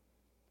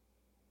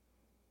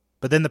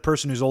 But then the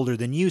person who's older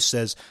than you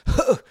says,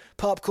 huh,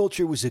 pop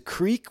culture was a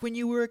creek when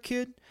you were a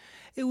kid?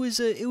 It was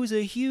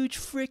a huge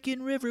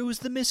freaking river. It was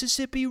the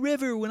Mississippi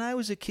River when I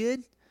was a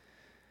kid.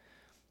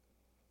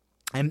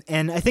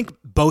 And I think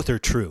both are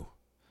true.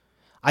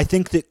 I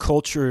think that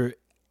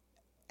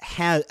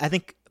I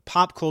think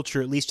pop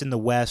culture, at least in the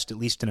West, at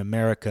least in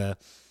America,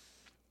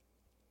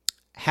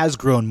 has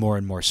grown more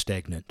and more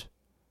stagnant.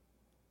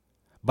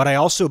 But I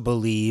also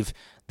believe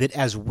that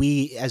as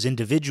we, as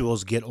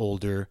individuals, get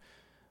older,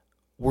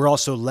 we're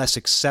also less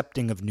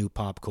accepting of new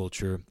pop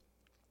culture.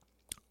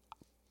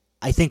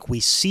 I think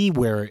we see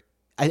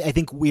I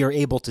think we are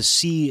able to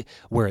see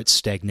where it's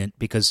stagnant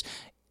because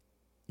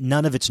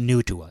none of it's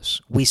new to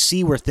us. We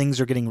see where things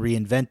are getting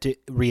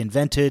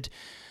reinvented.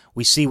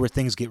 We see where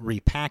things get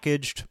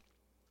repackaged.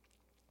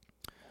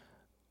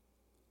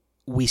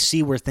 We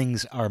see where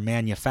things are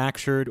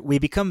manufactured. We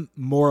become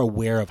more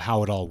aware of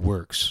how it all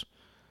works.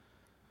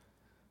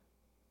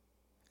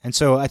 And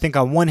so I think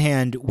on one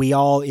hand, we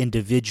all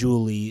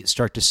individually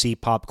start to see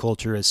pop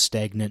culture as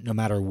stagnant no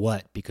matter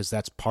what, because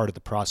that's part of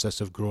the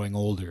process of growing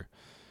older.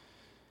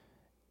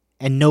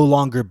 And no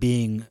longer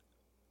being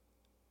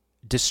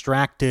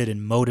distracted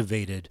and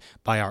motivated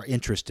by our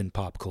interest in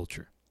pop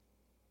culture.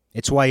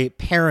 It's why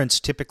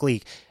parents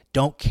typically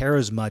don't care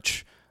as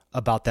much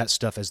about that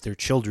stuff as their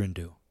children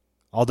do.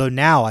 Although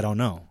now, I don't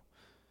know.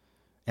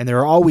 And there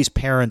are always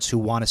parents who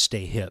want to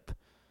stay hip.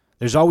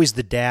 There's always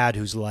the dad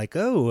who's like,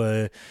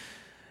 oh,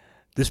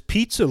 this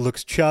pizza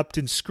looks chopped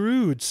and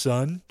screwed,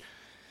 son.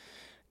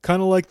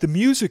 Kind of like the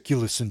music you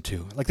listen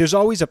to. Like there's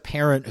always a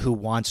parent who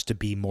wants to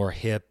be more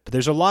hip. But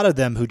there's a lot of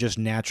them who just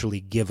naturally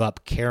give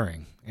up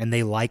caring. And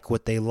they like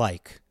what they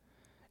like.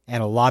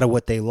 And a lot of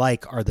what they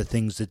like are the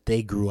things that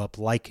they grew up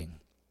liking.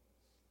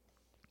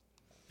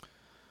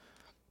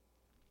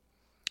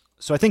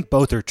 So I think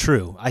both are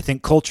true. I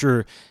think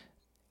culture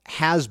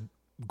has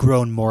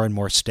grown more and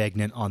more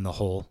stagnant on the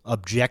whole,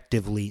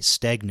 objectively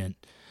stagnant.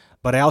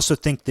 But I also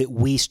think that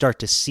we start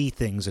to see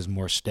things as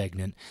more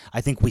stagnant.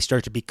 I think we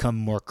start to become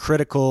more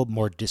critical,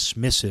 more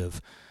dismissive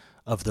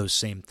of those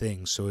same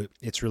things. So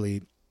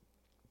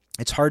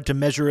it's hard to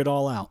measure it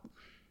all out.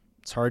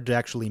 It's hard to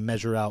actually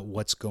measure out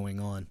what's going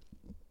on.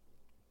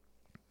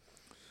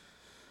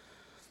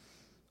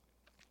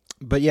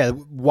 But yeah,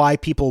 why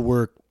people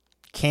were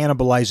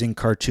cannibalizing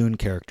cartoon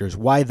characters,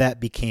 why that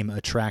became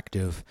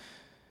attractive.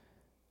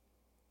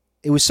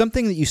 It was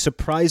something that you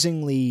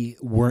surprisingly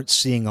weren't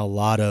seeing a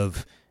lot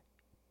of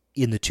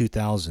in the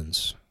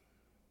 2000s.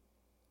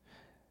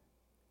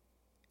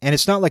 And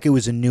it's not like it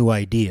was a new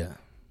idea.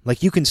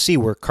 Like you can see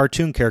where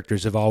cartoon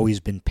characters have always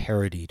been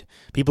parodied.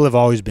 People have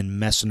always been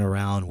messing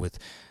around with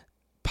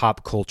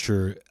pop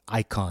culture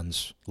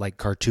icons like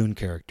cartoon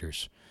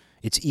characters.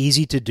 It's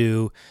easy to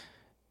do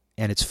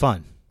and it's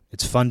fun.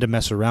 It's fun to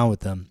mess around with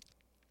them.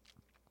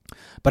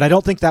 But I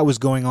don't think that was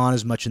going on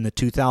as much in the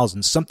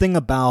 2000s. Something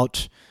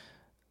about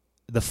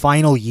the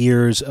final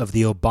years of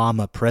the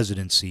Obama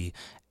presidency,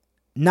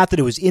 not that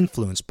it was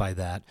influenced by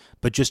that,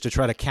 but just to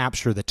try to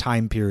capture the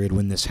time period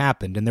when this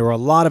happened. And there were a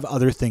lot of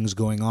other things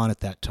going on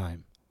at that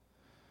time.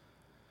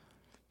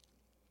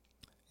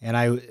 And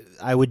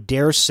I would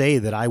dare say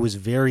that I was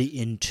very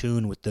in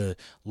tune with the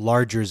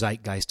larger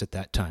zeitgeist at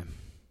that time.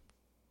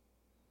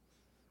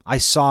 I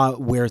saw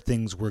where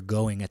things were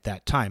going at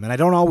that time, and I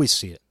don't always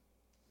see it.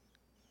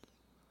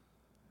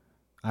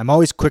 I'm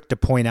always quick to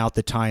point out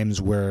the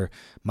times where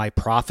my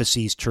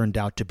prophecies turned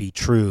out to be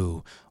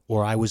true,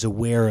 or I was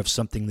aware of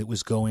something that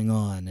was going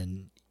on,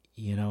 and,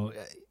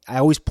 I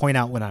always point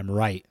out when I'm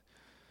right.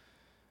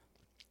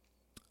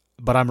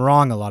 But I'm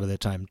wrong a lot of the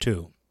time,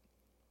 too.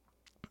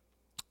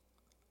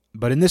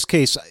 But in this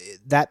case,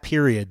 that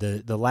period,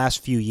 the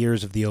last few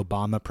years of the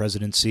Obama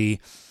presidency,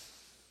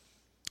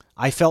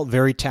 I felt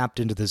very tapped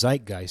into the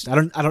zeitgeist. I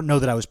don't know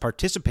that I was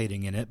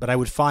participating in it, but I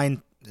would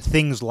find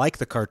things like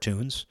the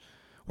cartoons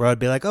where I'd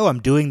be like, oh,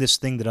 I'm doing this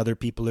thing that other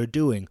people are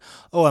doing.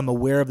 Oh, I'm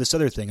aware of this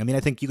other thing. I mean,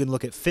 I think you can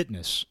look at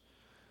fitness,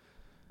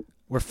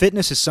 where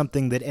fitness is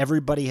something that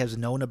everybody has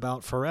known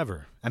about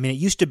forever. I mean, it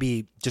used to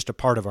be just a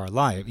part of our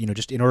life.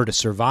 Just in order to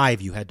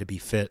survive, you had to be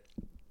fit.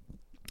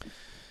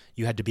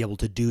 You had to be able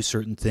to do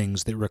certain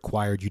things that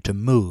required you to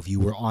move.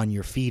 You were on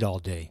your feet all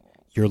day.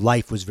 Your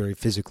life was very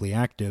physically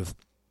active.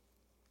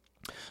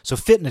 So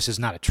fitness is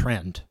not a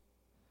trend.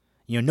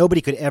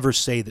 Nobody could ever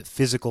say that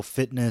physical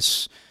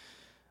fitness,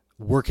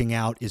 working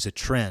out, is a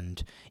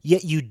trend.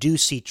 Yet you do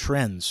see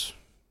trends.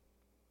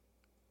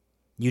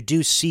 You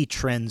do see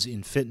trends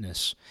in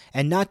fitness.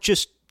 And not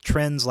just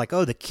trends like,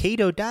 the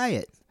keto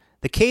diet,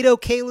 the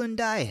keto-Kalin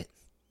diet.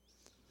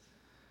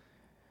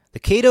 The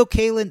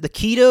keto-Kalin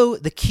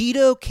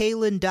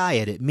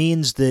diet, it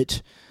means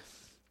that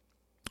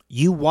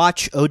you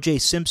watch O.J.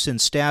 Simpson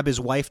stab his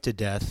wife to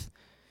death,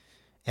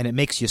 and it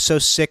makes you so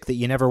sick that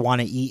you never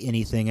want to eat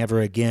anything ever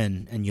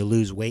again, and you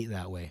lose weight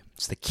that way.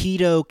 It's the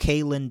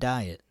keto-Kalin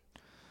diet.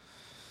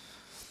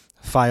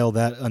 File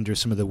that under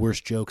some of the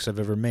worst jokes I've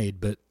ever made.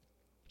 But,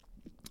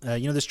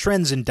 there's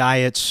trends in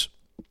diets.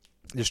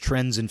 There's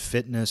trends in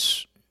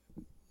fitness.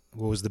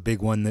 What was the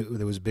big one that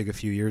was big a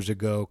few years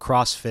ago?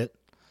 CrossFit.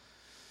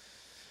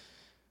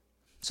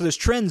 So there's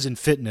trends in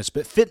fitness,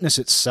 but fitness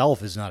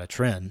itself is not a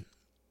trend.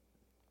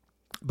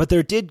 But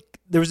there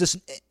was this,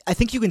 I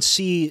think you can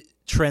see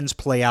trends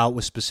play out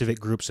with specific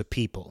groups of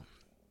people.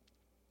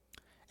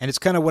 And it's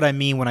kind of what I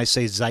mean when I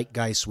say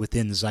zeitgeist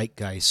within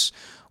zeitgeist,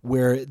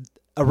 where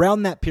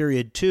around that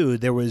period too,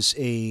 there was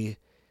a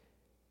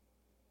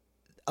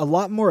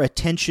lot more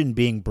attention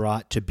being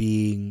brought to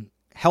being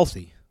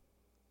healthy.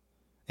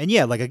 And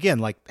yeah,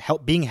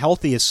 being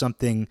healthy is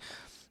something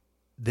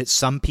that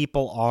some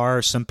people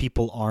are, some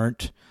people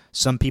aren't.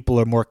 Some people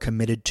are more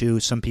committed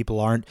to, some people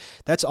aren't.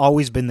 That's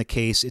always been the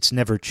case. It's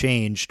never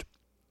changed.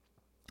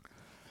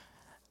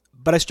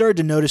 But I started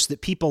to notice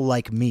that people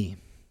like me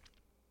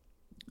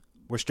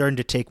were starting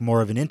to take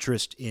more of an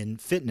interest in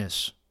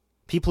fitness.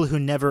 People who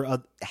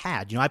never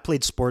had. I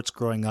played sports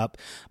growing up,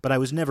 but I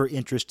was never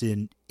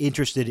interested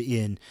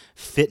in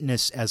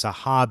fitness as a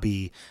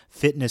hobby,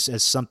 fitness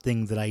as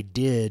something that I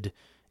did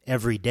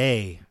every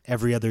day,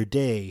 every other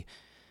day.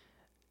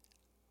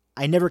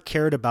 I never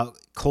cared about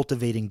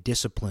cultivating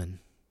discipline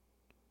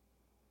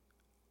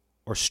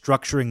or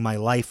structuring my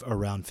life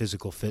around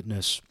physical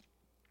fitness.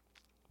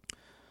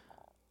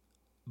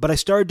 But I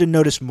started to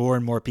notice more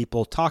and more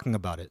people talking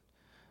about it.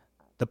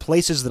 The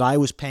places that I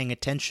was paying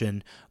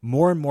attention,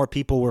 more and more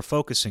people were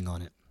focusing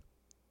on it.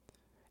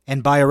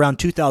 And by around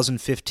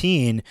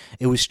 2015,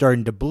 it was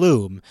starting to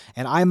bloom,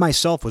 and I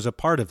myself was a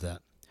part of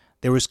that.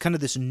 There was kind of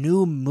this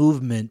new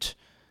movement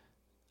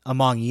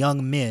among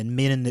young men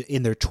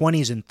in their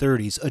 20s and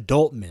 30s,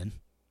 adult men,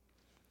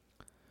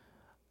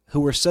 who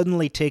were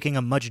suddenly taking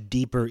a much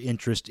deeper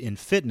interest in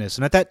fitness.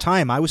 And at that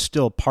time, I was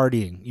still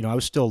partying. I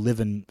was still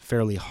living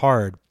fairly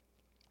hard.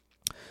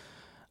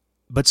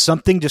 But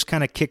something just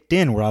kind of kicked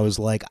in where I was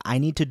like, I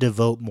need to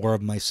devote more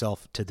of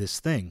myself to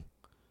this thing.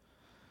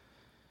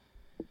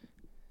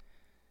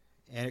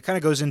 And it kind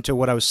of goes into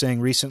what I was saying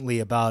recently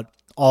about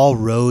all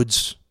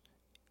roads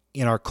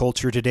in our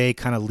culture today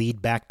kind of lead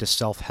back to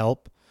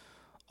self-help.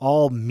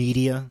 All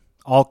media,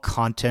 all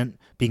content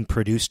being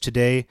produced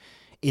today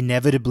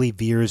inevitably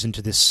veers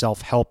into this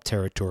self-help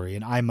territory,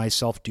 and I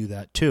myself do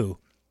that too.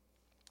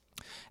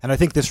 And I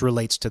think this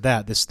relates to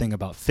that, this thing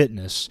about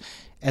fitness,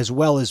 as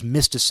well as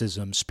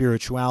mysticism,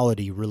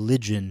 spirituality,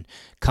 religion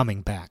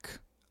coming back,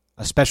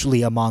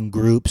 especially among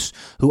groups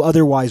who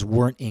otherwise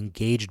weren't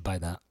engaged by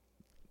that.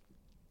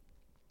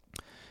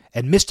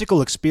 And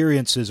mystical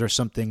experiences are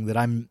something that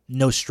I'm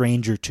no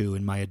stranger to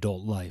in my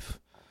adult life.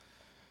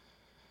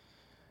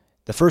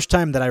 The first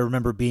time that I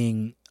remember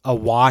being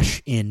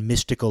awash in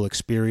mystical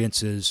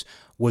experiences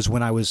was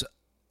when I was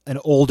an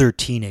older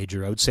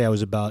teenager. I would say I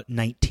was about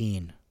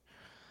 19.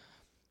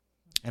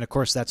 And of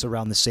course, that's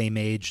around the same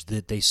age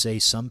that they say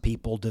some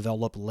people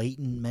develop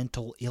latent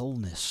mental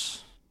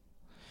illness.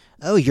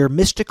 Oh, your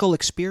mystical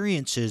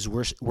experiences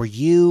were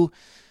you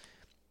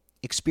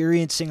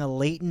experiencing a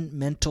latent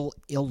mental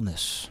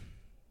illness.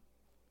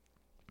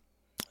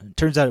 It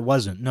turns out it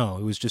wasn't. No,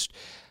 it was just,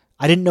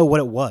 I didn't know what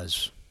it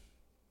was.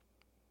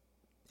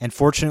 And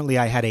fortunately,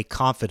 I had a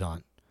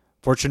confidant.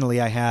 Fortunately,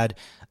 I had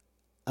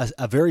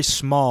a very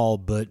small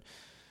but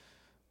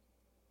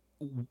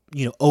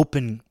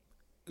open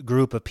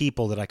group of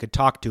people that I could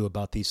talk to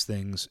about these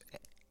things,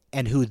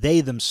 and who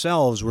they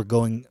themselves were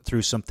going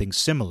through something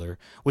similar,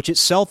 which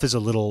itself is a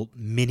little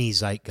mini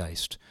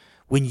zeitgeist.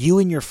 When you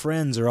and your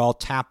friends are all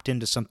tapped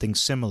into something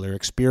similar,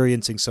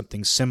 experiencing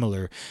something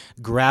similar,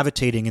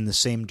 gravitating in the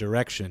same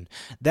direction,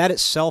 that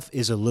itself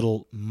is a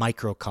little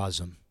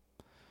microcosm.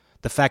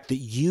 The fact that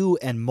you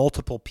and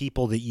multiple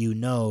people that you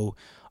know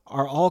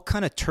are all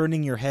kind of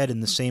turning your head in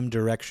the same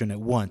direction at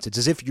once. It's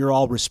as if you're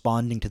all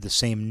responding to the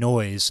same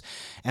noise,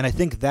 and I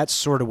think that's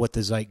sort of what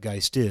the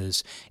zeitgeist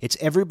is. It's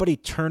everybody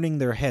turning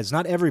their heads.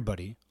 Not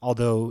everybody,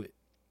 although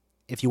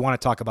if you want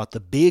to talk about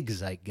the big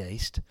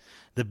zeitgeist,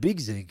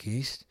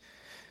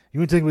 you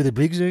want to talk about the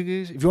big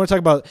zeitgeist? If you want to talk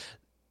about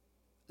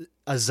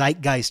a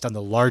zeitgeist on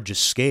the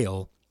largest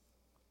scale,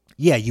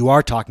 yeah, you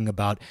are talking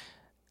about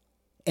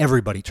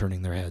everybody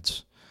turning their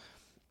heads.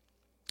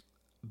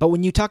 But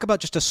when you talk about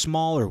just a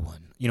smaller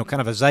one,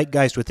 kind of a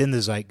zeitgeist within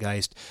the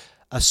zeitgeist,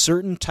 a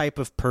certain type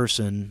of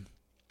person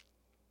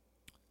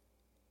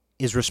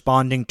is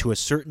responding to a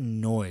certain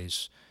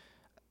noise.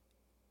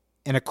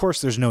 And of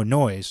course there's no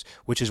noise,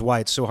 which is why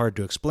it's so hard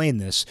to explain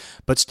this.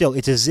 But still,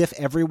 it's as if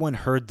everyone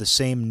heard the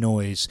same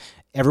noise,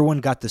 everyone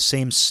got the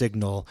same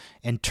signal,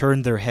 and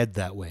turned their head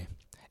that way.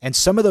 And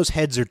some of those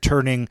heads are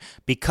turning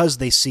because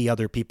they see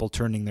other people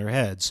turning their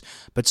heads.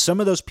 But some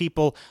of those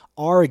people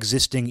are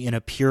existing in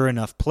a pure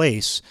enough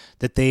place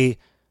that they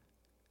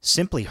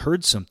simply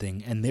heard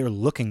something and they're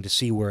looking to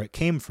see where it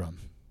came from.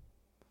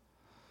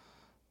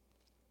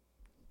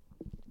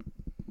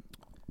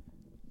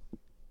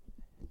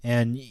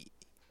 And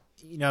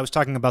I was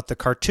talking about the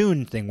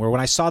cartoon thing, where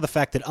when I saw the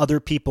fact that other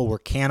people were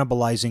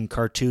cannibalizing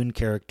cartoon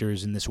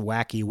characters in this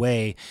wacky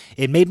way,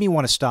 it made me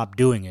want to stop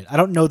doing it. I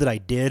don't know that I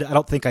did. I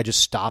don't think I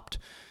just stopped.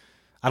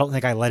 I don't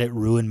think I let it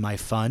ruin my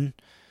fun.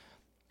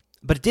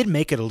 But it did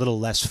make it a little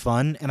less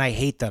fun, and I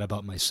hate that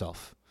about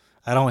myself.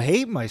 I don't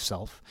hate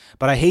myself,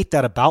 but I hate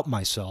that about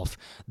myself,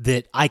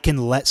 that I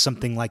can let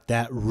something like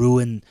that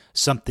ruin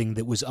something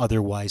that was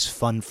otherwise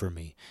fun for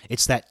me.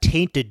 It's that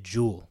tainted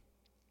jewel.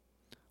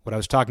 What I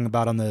was talking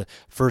about on the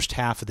first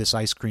half of this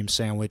ice cream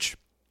sandwich,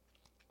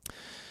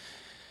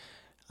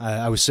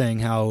 I was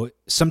saying how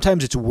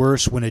sometimes it's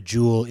worse when a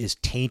jewel is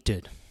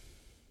tainted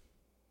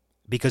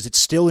because it's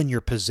still in your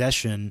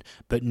possession,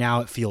 but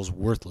now it feels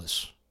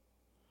worthless.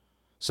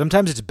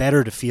 Sometimes it's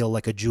better to feel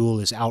like a jewel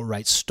is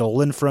outright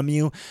stolen from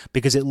you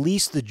because at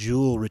least the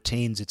jewel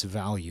retains its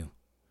value.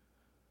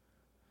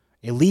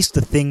 At least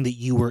the thing that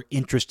you were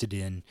interested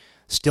in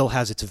still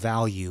has its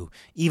value,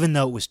 even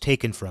though it was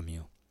taken from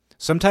you.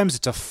 Sometimes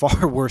it's a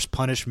far worse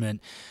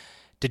punishment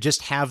to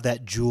just have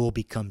that jewel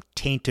become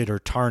tainted or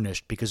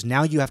tarnished because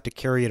now you have to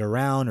carry it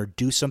around or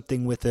do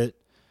something with it.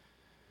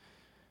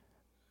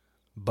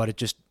 But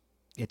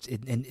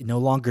it no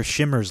longer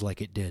shimmers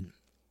like it did.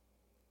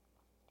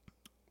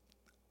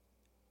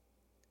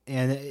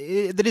 And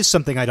that is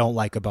something I don't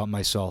like about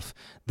myself,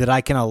 that I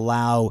can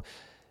allow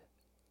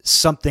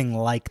something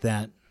like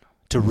that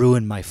to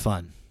ruin my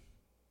fun.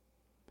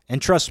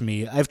 And trust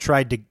me, I've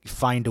tried to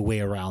find a way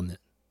around it.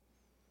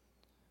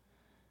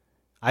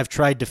 I've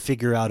tried to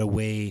figure out a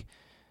way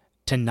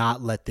to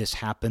not let this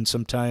happen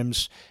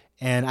sometimes,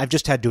 and I've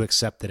just had to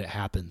accept that it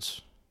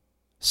happens.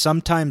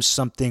 Sometimes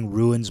something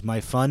ruins my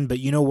fun, but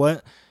you know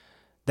what?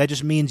 That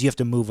just means you have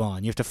to move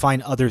on. You have to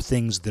find other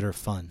things that are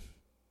fun.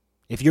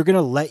 If you're going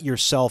to let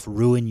yourself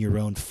ruin your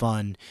own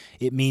fun,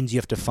 it means you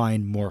have to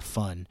find more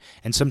fun.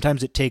 And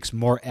sometimes it takes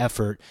more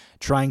effort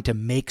trying to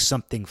make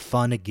something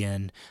fun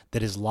again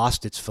that has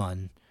lost its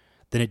fun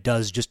than it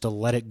does just to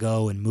let it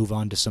go and move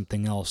on to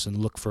something else and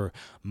look for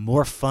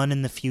more fun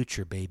in the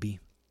future, baby.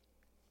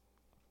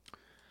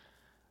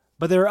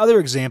 But there are other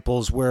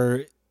examples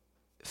where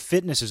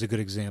fitness is a good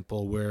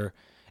example, where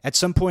at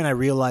some point I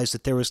realized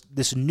that there was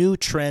this new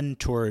trend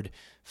toward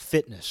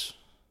fitness.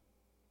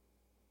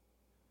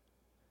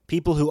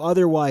 People who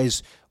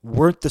otherwise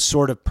weren't the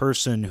sort of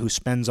person who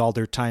spends all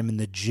their time in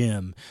the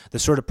gym, the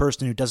sort of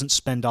person who doesn't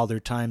spend all their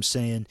time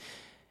saying,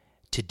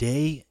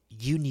 today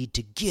you need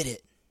to get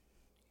it.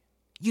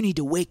 You need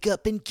to wake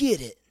up and get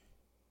it.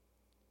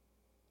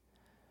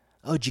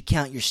 Oh, did you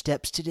count your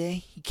steps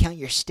today? You count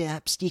your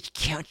steps? Did you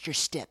count your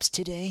steps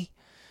today?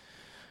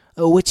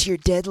 Oh, what's your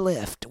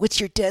deadlift? What's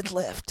your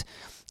deadlift?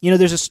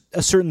 There's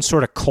a certain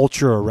sort of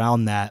culture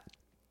around that.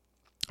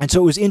 And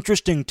so it was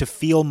interesting to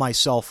feel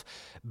myself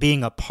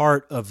being a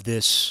part of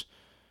this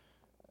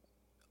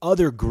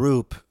other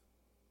group.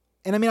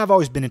 And I mean, I've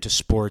always been into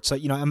sports.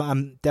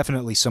 I'm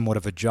definitely somewhat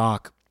of a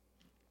jock.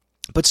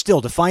 But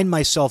still, to find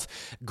myself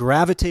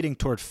gravitating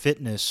toward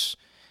fitness,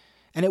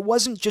 and it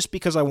wasn't just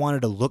because I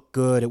wanted to look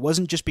good, it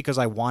wasn't just because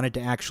I wanted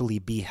to actually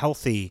be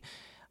healthy,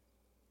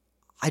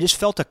 I just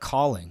felt a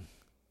calling.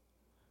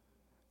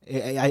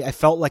 I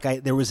felt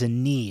like there was a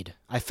need.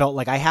 I felt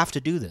like I have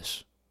to do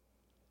this.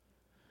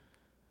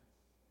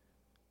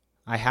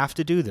 I have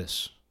to do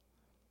this.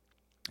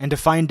 And to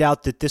find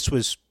out that this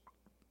was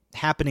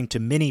happening to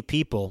many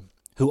people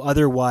who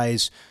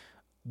otherwise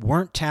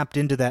weren't tapped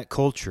into that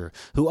culture,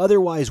 who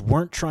otherwise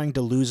weren't trying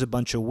to lose a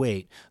bunch of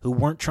weight, who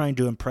weren't trying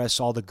to impress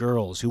all the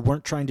girls, who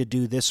weren't trying to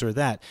do this or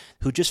that,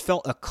 who just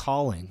felt a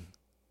calling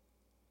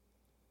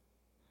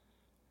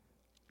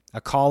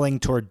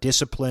toward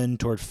discipline,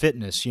 toward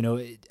fitness.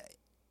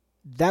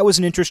 That was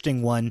an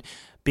interesting one,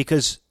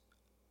 because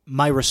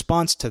my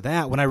response to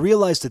that, when I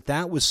realized that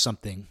that was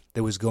something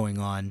that was going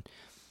on,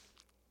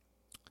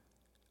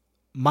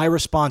 my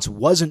response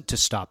wasn't to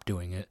stop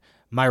doing it.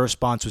 My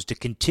response was to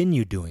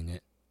continue doing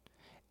it.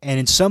 And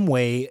in some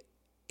way,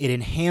 it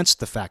enhanced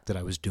the fact that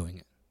I was doing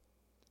it.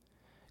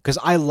 Because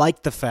I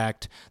like the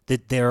fact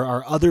that there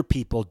are other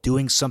people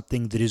doing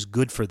something that is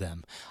good for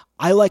them.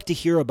 I like to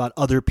hear about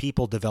other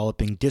people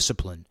developing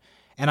discipline.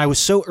 And I was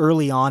so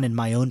early on in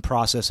my own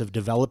process of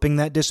developing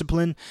that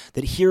discipline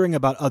that hearing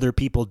about other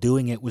people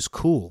doing it was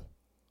cool.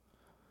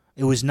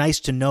 It was nice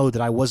to know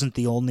that I wasn't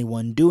the only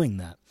one doing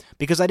that,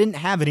 because I didn't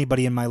have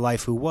anybody in my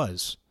life who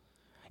was.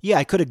 Yeah,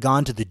 I could have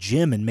gone to the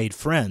gym and made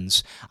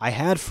friends. I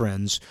had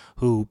friends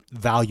who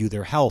value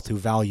their health, who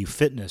value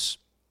fitness.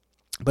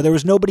 But there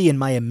was nobody in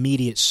my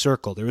immediate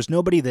circle. There was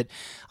nobody that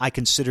I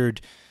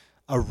considered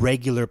a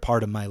regular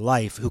part of my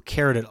life who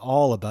cared at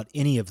all about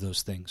any of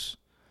those things.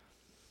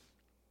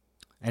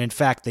 And in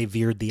fact, they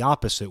veered the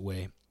opposite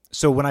way.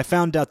 So when I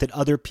found out that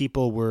other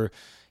people were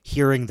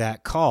hearing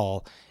that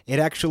call, it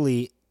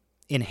actually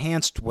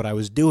enhanced what I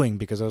was doing,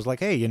 because I was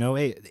like,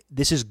 hey,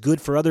 this is good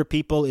for other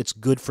people. It's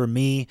good for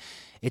me.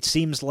 It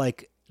seems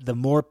like the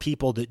more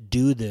people that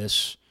do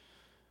this,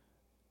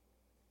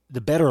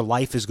 the better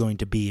life is going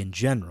to be in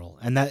general.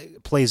 And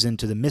that plays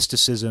into the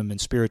mysticism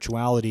and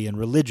spirituality and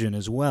religion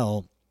as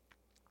well,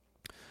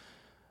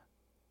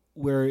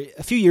 where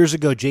a few years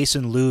ago,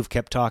 Jason Louv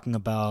kept talking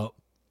about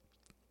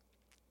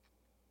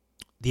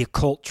the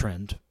occult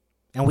trend.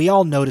 And we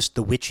all noticed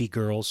the witchy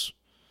girls.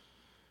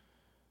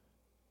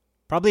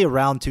 Probably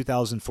around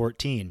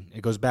 2014.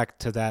 It goes back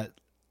to that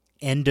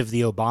end of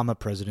the Obama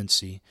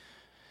presidency.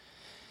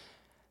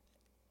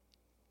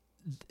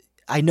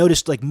 I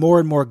noticed like more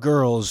and more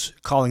girls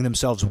calling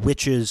themselves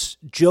witches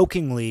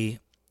jokingly,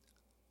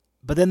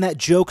 but then that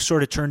joke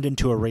sort of turned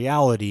into a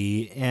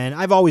reality. And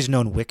I've always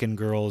known Wiccan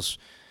girls.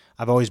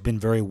 I've always been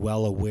very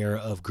well aware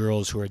of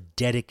girls who are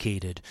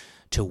dedicated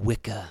to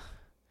Wicca.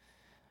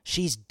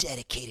 She's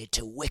dedicated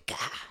to Wicca.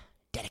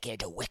 Dedicated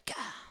to Wicca.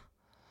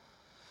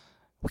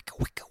 Wicca,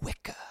 Wicca,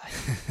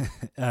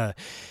 Wicca.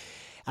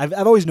 I've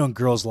always known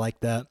girls like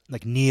that,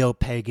 like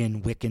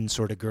neo-pagan, Wiccan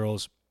sort of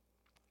girls.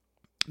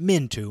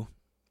 Men too.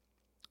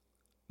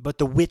 But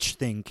the witch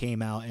thing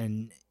came out,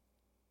 and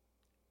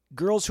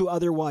girls who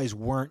otherwise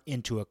weren't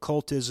into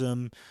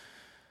occultism,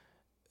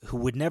 who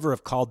would never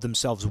have called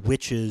themselves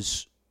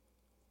witches,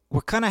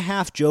 were kind of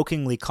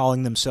half-jokingly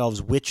calling themselves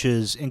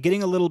witches and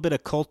getting a little bit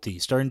occulty,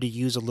 starting to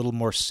use a little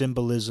more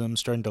symbolism,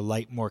 starting to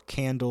light more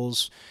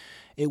candles.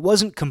 It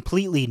wasn't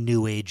completely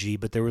New Agey,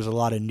 but there was a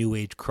lot of New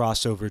Age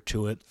crossover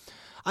to it.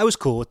 I was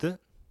cool with it.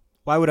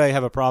 Why would I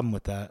have a problem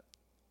with that?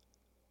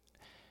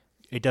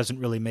 It doesn't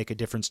really make a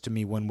difference to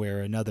me one way or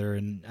another,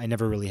 and I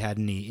never really had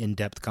any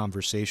in-depth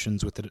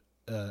conversations with it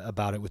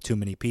about it with too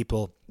many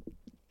people.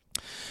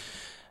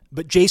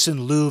 But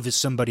Jason Louv is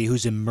somebody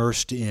who's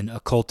immersed in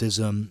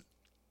occultism.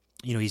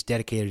 He's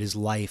dedicated his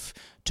life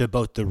to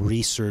both the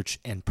research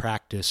and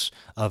practice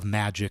of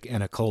magic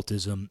and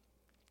occultism.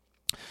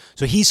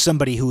 So he's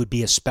somebody who would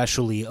be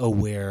especially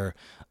aware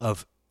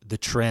of the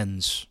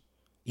trends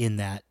in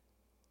that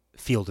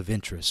field of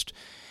interest.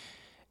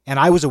 And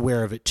I was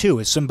aware of it too,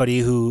 as somebody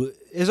who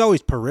has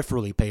always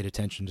peripherally paid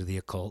attention to the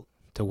occult,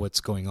 to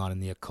what's going on in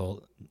the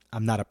occult.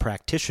 I'm not a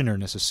practitioner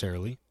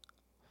necessarily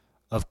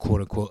of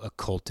quote-unquote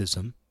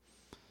occultism.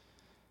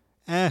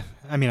 I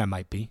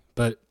might be,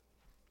 but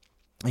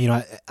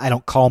I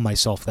don't call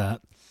myself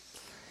that.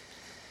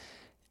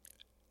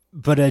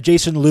 But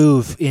Jason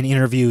Louv, in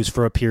interviews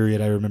for a period,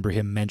 I remember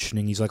him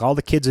mentioning, he's like, all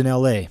the kids in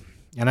L.A.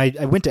 And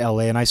I went to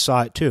L.A. and I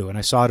saw it too. And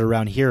I saw it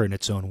around here in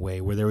its own way,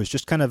 where there was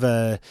just kind of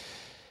a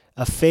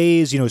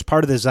phase, as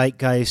part of the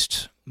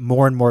zeitgeist,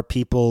 more and more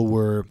people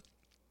were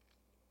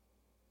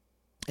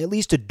at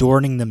least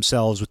adorning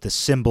themselves with the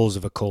symbols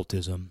of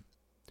occultism.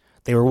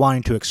 They were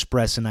wanting to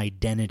express an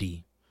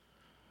identity.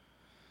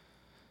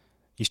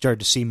 You started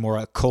to see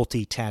more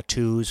occulty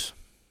tattoos.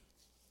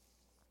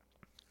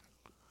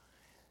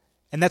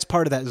 And that's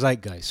part of that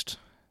zeitgeist.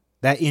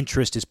 That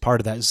interest is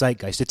part of that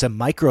zeitgeist. It's a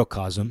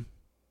microcosm.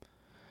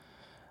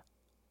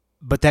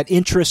 But that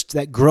interest,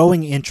 that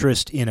growing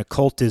interest in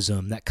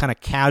occultism, that kind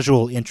of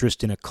casual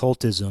interest in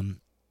occultism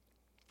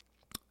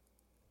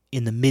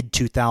in the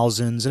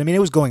mid-2000s, and it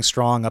was going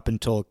strong up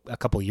until a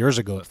couple years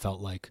ago, it felt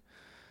like.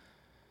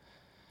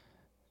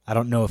 I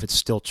don't know if it's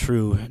still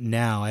true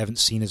now. I haven't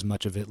seen as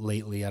much of it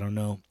lately. I don't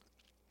know.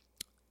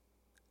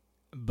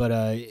 But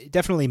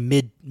definitely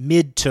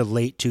mid to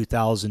late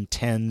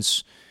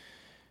 2010s,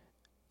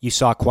 you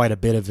saw quite a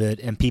bit of it,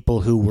 and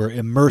people who were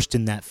immersed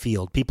in that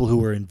field, people who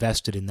were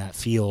invested in that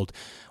field,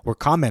 were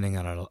commenting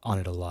on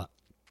it a lot.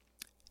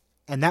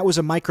 And that was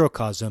a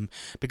microcosm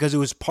because it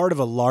was part of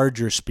a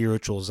larger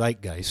spiritual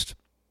zeitgeist.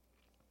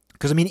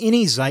 Because, I mean,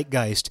 any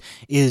zeitgeist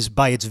is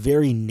by its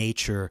very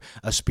nature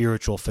a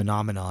spiritual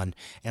phenomenon,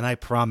 and I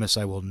promise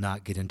I will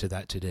not get into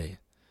that today.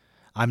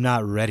 I'm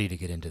not ready to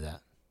get into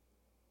that.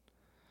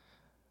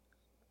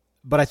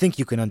 But I think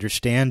you can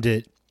understand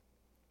it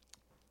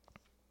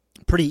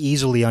pretty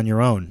easily on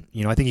your own.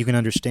 You know, I think you can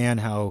understand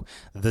how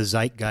the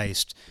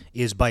zeitgeist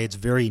is by its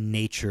very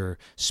nature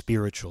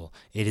spiritual.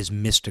 It is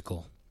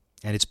mystical.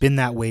 And it's been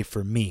that way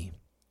for me.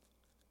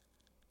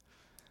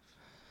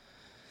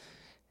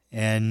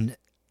 And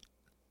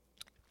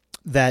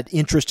that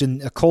interest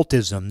in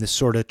occultism, this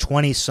sort of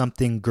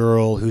 20-something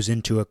girl who's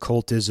into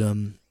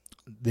occultism,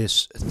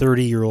 this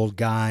 30-year-old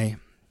guy.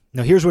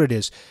 Now, here's what it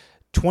is.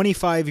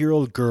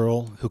 25-year-old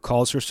girl who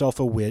calls herself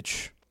a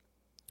witch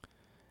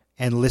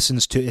and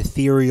listens to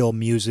ethereal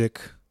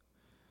music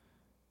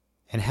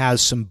and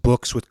has some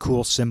books with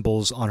cool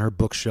symbols on her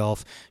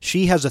bookshelf.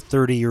 She has a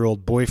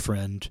 30-year-old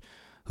boyfriend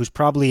who's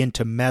probably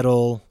into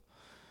metal,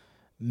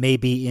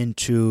 maybe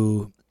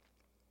into,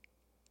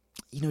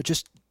 you know,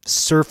 just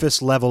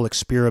surface-level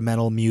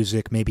experimental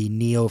music, maybe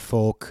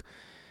neo-folk,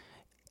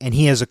 and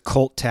he has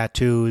occult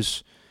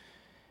tattoos.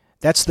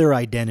 That's their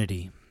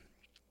identity.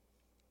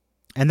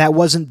 And that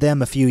wasn't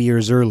them a few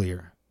years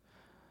earlier.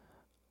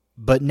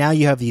 But now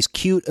you have these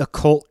cute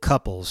occult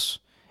couples,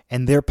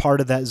 and they're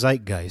part of that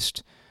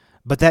zeitgeist.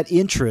 But that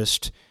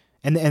interest,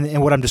 and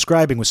what I'm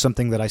describing was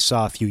something that I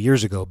saw a few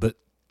years ago, but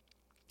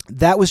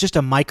that was just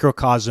a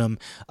microcosm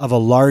of a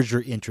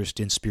larger interest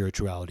in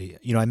spirituality.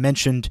 You know, I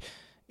mentioned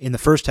in the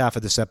first half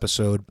of this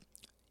episode,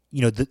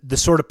 you know, the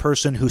sort of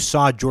person who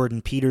saw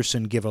Jordan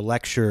Peterson give a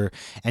lecture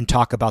and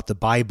talk about the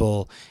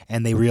Bible,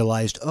 and they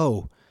realized,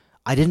 oh,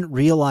 I didn't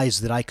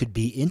realize that I could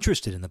be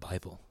interested in the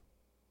Bible.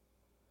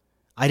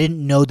 I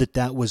didn't know that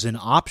that was an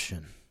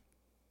option.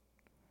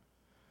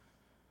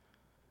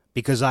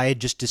 Because I had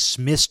just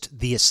dismissed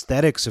the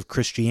aesthetics of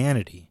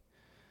Christianity.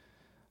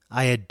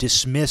 I had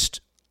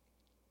dismissed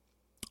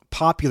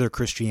popular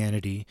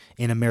Christianity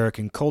in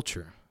American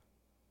culture,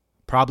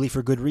 probably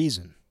for good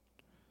reason.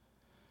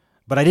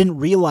 But I didn't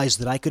realize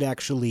that I could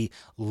actually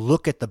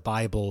look at the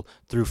Bible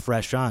through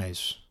fresh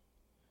eyes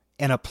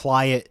and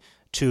apply it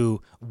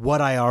to what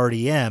I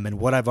already am and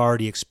what I've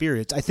already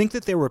experienced. I think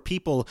that there were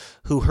people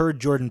who heard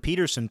Jordan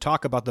Peterson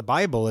talk about the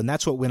Bible, and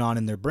that's what went on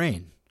in their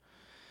brain.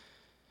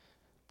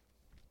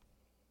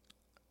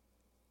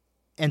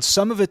 And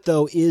some of it,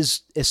 though,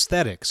 is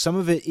aesthetic. Some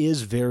of it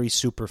is very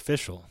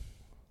superficial.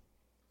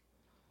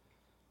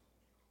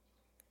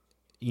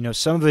 You know,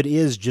 some of it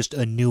is just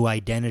a new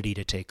identity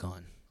to take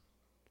on.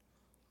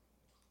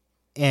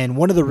 And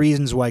one of the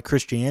reasons why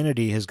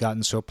Christianity has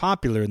gotten so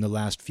popular in the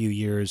last few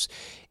years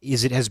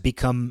is it has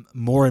become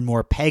more and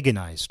more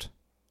paganized.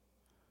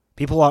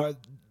 People are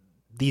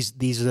these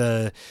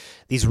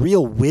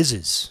real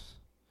whizzes.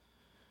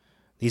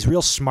 These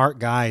real smart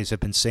guys have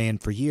been saying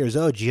for years,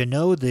 oh, do you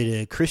know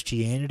that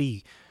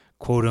Christianity,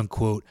 quote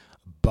unquote,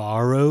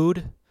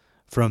 borrowed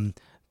from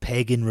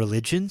pagan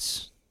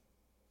religions?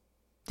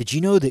 Did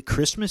you know that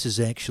Christmas is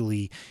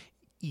actually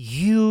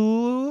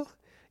you?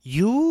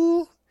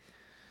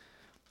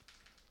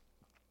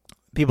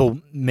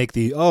 People make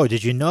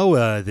did you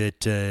know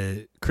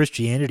that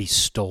Christianity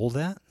stole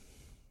that?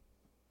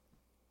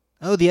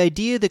 Oh, the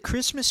idea the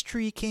Christmas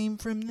tree came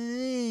from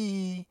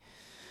the...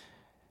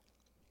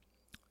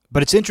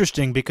 But it's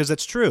interesting because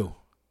that's true.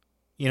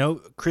 You know,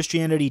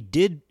 Christianity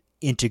did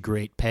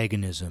integrate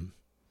paganism.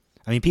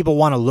 I mean, people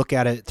want to look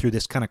at it through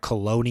this kind of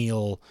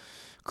colonial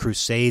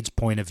Crusades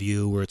point of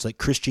view where it's like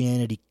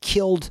Christianity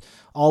killed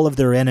all of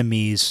their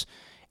enemies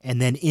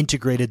and then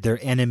integrated their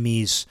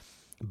enemies'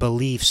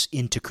 beliefs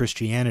into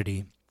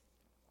Christianity.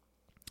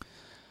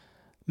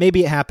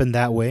 Maybe it happened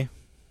that way.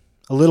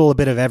 A little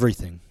bit of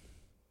everything.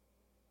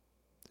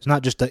 It's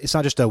not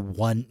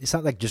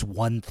like just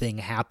one thing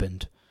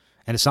happened.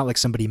 And it's not like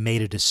somebody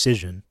made a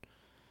decision.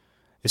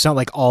 It's not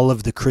like all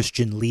of the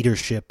Christian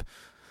leadership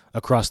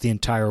across the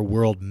entire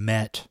world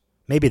met.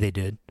 Maybe they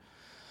did.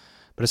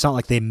 But it's not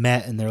like they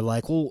met and they're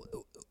like, well,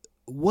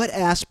 what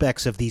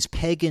aspects of these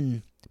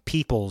pagan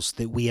peoples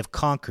that we have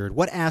conquered,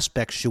 what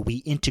aspects should we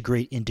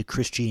integrate into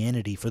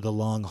Christianity for the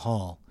long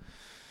haul?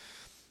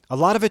 A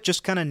lot of it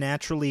just kind of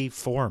naturally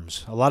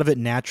forms. A lot of it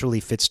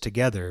naturally fits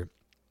together.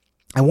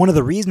 And one of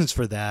the reasons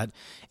for that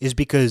is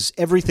because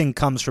everything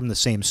comes from the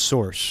same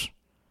source.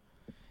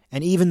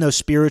 And even though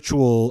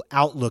spiritual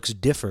outlooks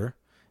differ,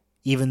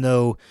 even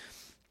though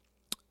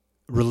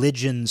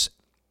religions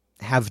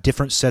have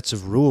different sets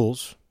of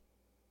rules,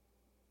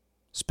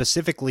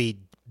 specifically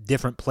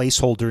different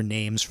placeholder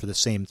names for the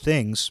same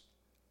things,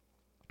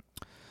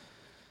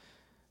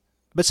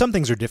 but some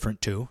things are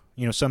different too.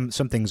 You know, some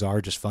things are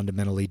just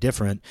fundamentally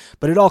different,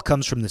 but it all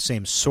comes from the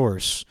same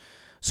source.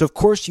 So of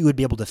course you would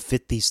be able to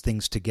fit these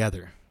things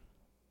together.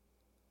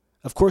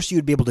 Of course you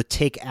would be able to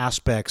take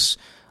aspects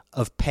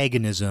of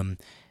paganism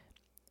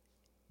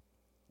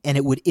and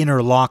it would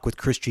interlock with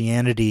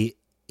Christianity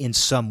in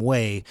some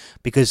way,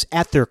 because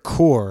at their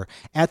core,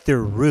 at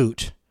their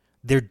root,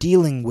 they're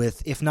dealing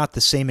with, if not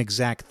the same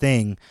exact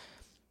thing,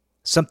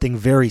 something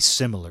very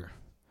similar.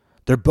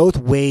 They're both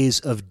ways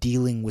of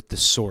dealing with the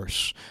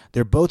source.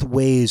 They're both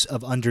ways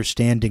of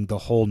understanding the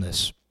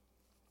wholeness.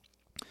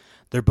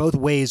 They're both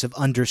ways of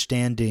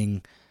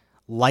understanding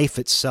life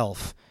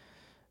itself.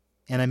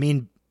 And I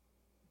mean,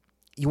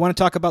 you want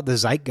to talk about the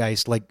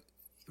zeitgeist, like,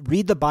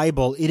 read the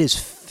Bible, it is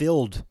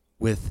filled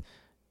with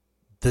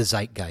the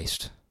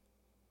zeitgeist.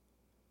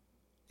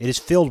 It is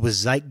filled with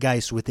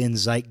zeitgeist within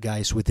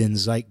zeitgeist within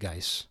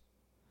zeitgeist.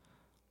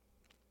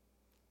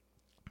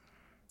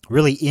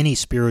 Really, any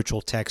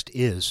spiritual text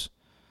is.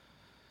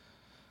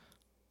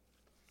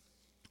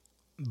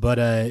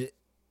 But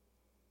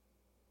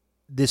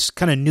this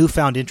kind of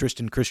newfound interest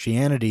in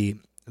Christianity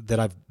that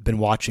I've been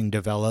watching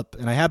develop,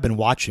 and I have been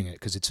watching it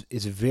because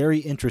it's very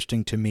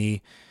interesting to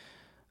me,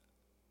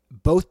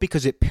 both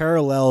because it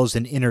parallels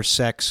and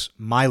intersects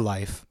my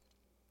life,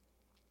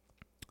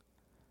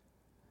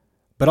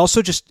 but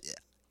also just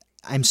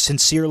I'm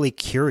sincerely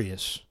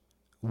curious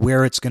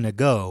where it's going to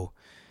go.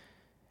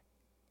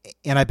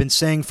 And I've been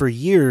saying for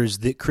years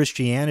that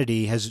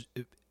Christianity has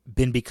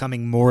been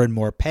becoming more and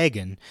more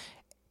pagan.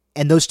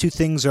 And those two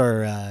things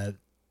are,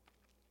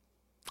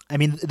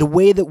 the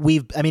way that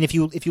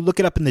if you look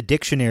it up in the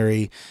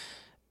dictionary,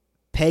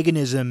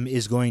 paganism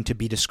is going to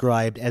be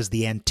described as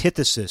the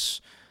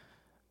antithesis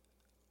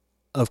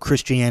of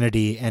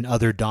Christianity and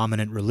other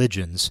dominant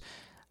religions.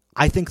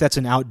 I think that's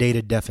an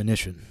outdated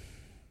definition.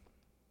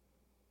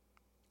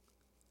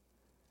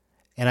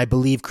 And I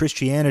believe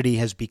Christianity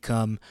has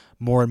become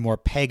more and more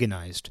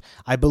paganized.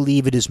 I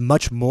believe it is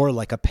much more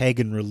like a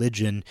pagan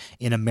religion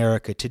in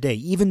America today,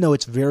 even though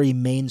it's very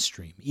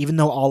mainstream, even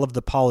though all of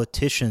the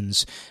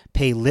politicians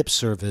pay lip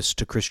service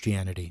to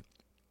Christianity.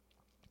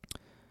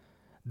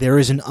 There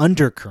is an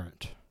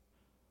undercurrent.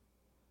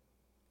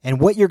 And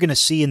what you're going to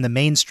see in the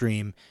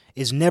mainstream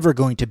is never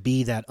going to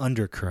be that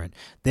undercurrent.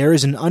 There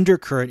is an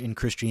undercurrent in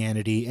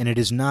Christianity, and it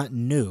is not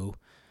new,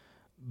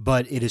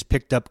 but it has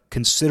picked up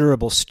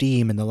considerable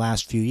steam in the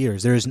last few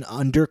years. There is an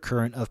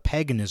undercurrent of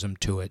paganism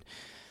to it,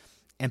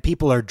 and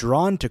people are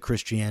drawn to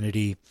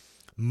Christianity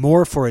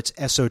more for its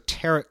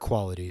esoteric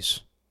qualities.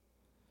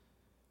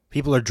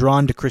 People are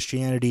drawn to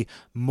Christianity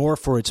more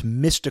for its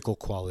mystical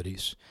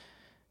qualities.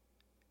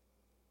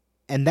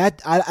 And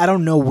that, I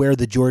don't know where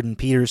the Jordan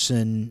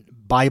Peterson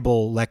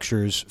Bible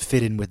lectures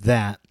fit in with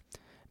that,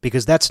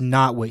 because that's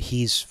not what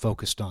he's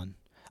focused on.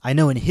 I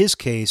know in his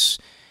case,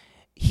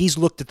 he's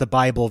looked at the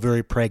Bible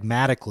very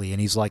pragmatically,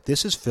 and he's like,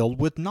 this is filled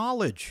with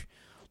knowledge.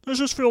 This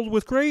is filled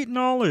with great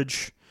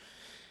knowledge.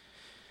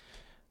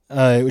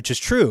 Which is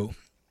true.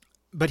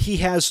 But he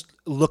has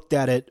looked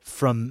at it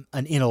from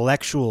an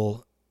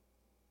intellectual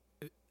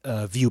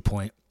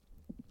viewpoint,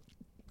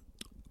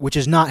 which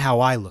is not how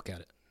I look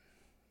at it.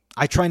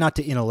 I try not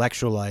to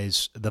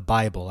intellectualize the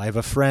Bible. I have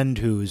a friend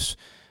who's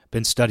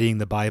been studying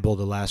the Bible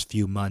the last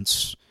few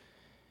months,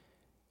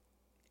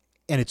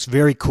 and it's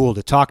very cool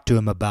to talk to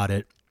him about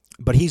it.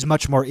 But he's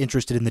much more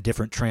interested in the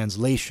different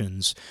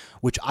translations,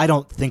 which I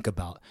don't think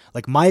about.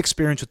 Like, my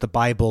experience with the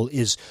Bible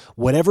is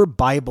whatever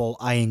Bible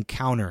I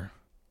encounter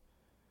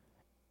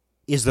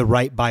is the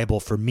right Bible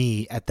for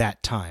me at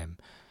that time.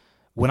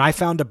 When I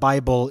found a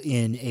Bible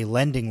in a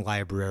lending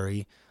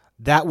library,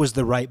 that was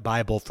the right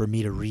Bible for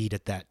me to read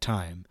at that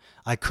time.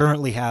 I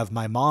currently have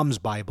my mom's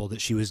Bible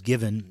that she was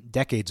given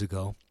decades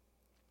ago,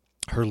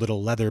 her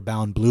little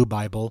leather-bound blue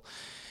Bible,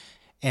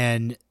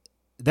 and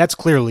that's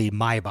clearly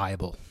my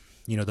Bible.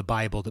 You know, the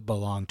Bible that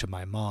belonged to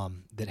my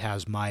mom, that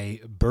has my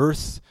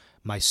birth,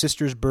 my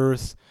sister's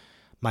birth,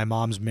 my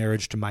mom's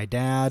marriage to my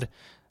dad,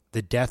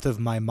 the death of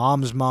my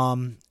mom's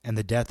mom, and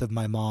the death of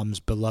my mom's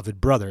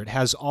beloved brother. It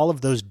has all of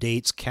those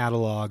dates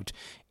cataloged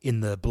in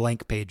the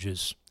blank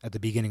pages at the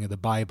beginning of the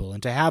Bible,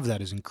 and to have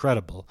that is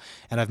incredible.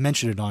 And I've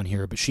mentioned it on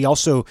here, but she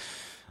also,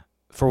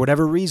 for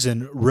whatever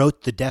reason,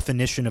 wrote the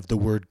definition of the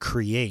word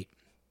create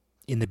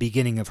in the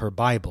beginning of her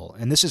Bible.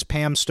 And this is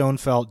Pam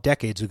Stonefelt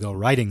decades ago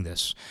writing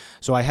this.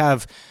 So I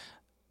have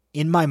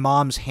in my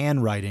mom's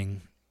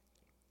handwriting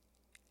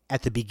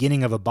at the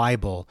beginning of a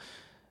Bible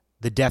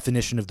the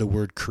definition of the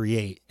word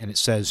create, and it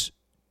says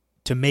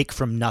to make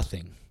from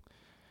nothing,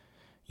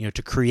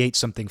 to create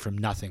something from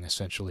nothing,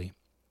 essentially.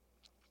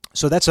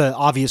 So that's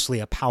obviously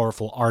a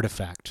powerful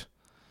artifact.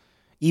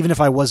 Even if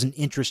I wasn't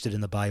interested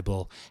in the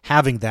Bible,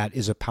 having that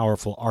is a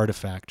powerful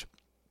artifact.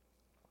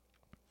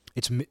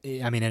 And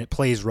it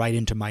plays right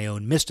into my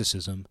own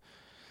mysticism.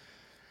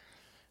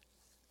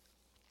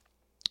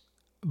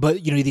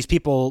 But, these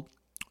people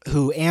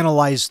who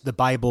analyze the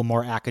Bible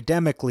more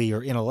academically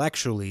or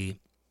intellectually,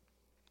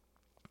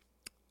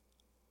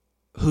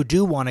 who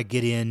do want to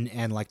get in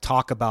and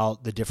talk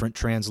about the different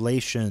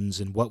translations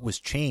and what was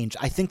changed,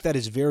 I think that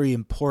is very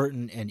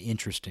important and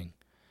interesting.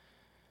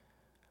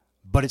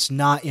 But it's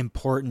not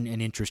important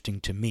and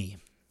interesting to me.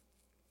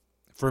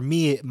 For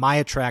me, my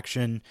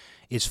attraction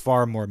is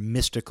far more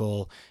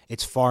mystical.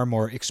 It's far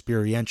more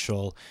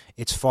experiential.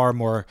 It's far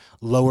more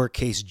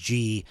lowercase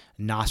g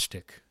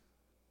Gnostic.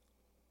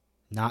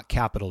 Not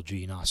capital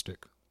G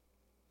Gnostic.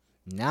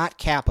 Not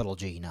capital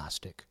G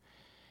Gnostic.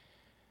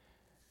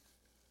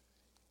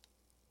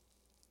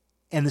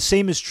 And the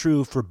same is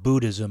true for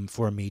Buddhism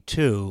for me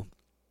too,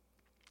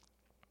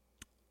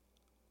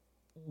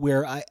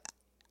 where I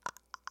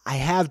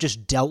have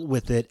just dealt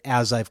with it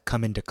as I've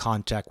come into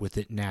contact with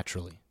it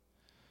naturally.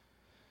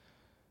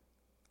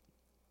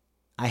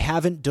 I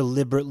haven't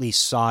deliberately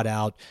sought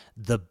out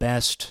the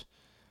best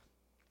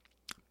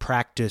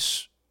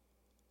practice.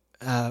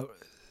 I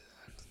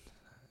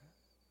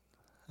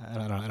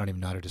don't even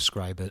know how to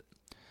describe it.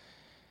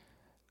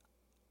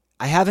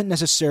 I haven't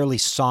necessarily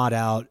sought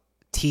out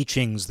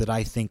teachings that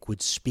I think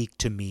would speak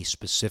to me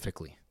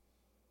specifically.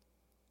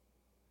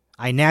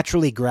 I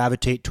naturally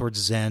gravitate towards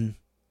Zen.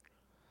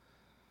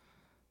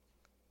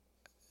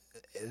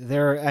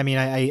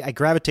 I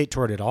gravitate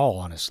toward it all,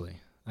 honestly.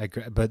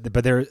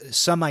 But there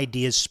some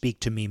ideas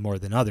speak to me more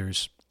than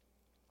others.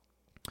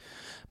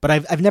 But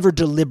I've never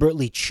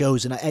deliberately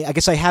chosen. I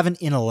guess I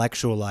haven't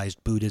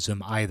intellectualized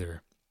Buddhism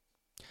either.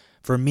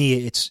 For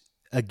me, it's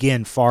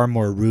again far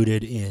more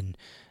rooted in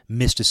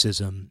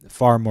mysticism,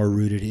 far more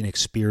rooted in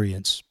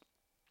experience,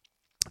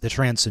 the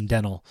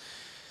transcendental.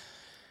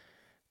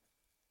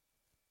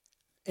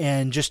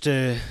 And just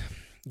to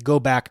go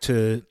back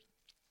to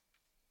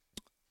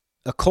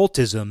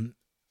occultism,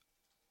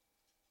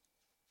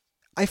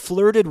 I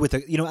flirted with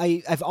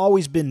I've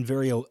always been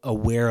very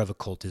aware of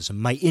occultism.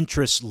 My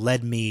interest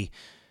led me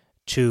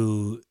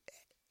to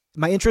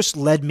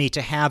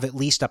have at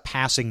least a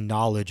passing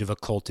knowledge of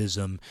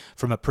occultism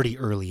from a pretty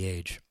early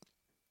age.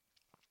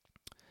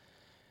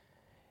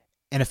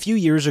 And a few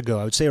years ago,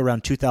 I would say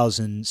around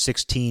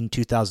 2016,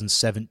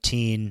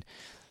 2017,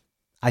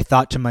 I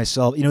thought to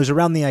myself, it was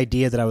around the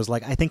idea that I was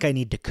like, I think I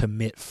need to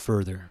commit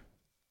further.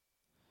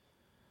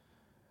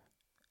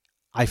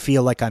 I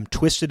feel like I'm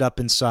twisted up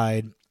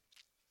inside.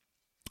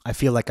 I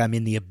feel like I'm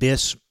in the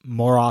abyss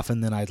more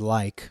often than I'd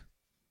like.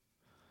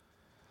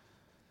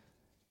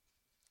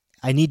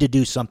 I need to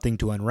do something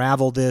to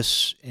unravel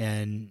this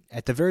and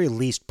at the very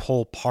least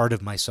pull part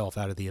of myself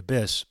out of the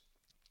abyss.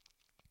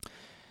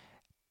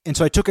 And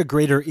so I took a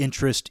greater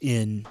interest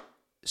in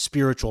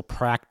spiritual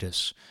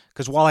practice,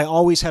 because while I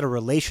always had a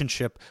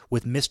relationship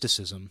with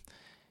mysticism,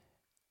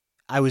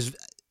 I was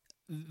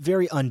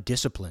very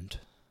undisciplined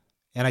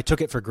and I took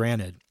it for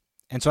granted.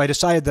 And so I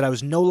decided that I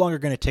was no longer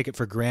going to take it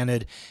for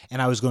granted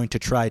and I was going to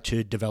try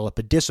to develop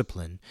a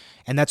discipline.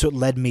 And that's what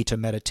led me to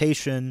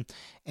meditation.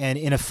 And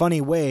in a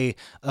funny way,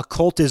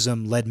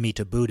 occultism led me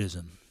to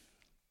Buddhism.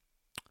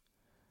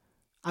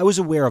 I was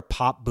aware of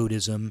pop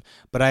Buddhism,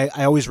 but I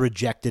always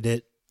rejected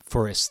it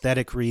for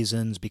aesthetic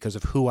reasons because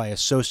of who I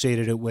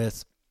associated it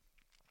with.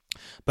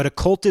 But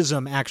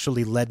occultism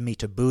actually led me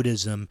to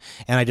Buddhism,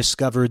 and I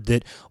discovered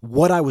that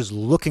what I was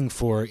looking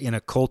for in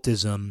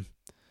occultism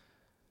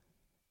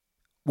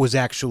was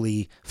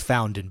actually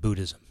found in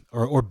Buddhism,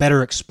 or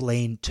better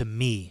explained to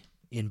me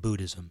in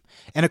Buddhism.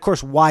 And of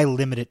course, why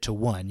limit it to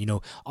one?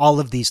 All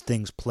of these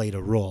things played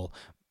a role,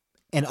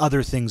 and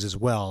other things as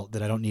well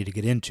that I don't need to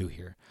get into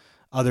here.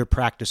 Other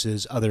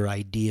practices, other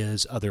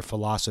ideas, other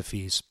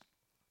philosophies.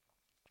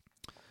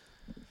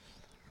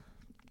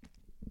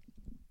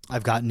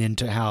 I've gotten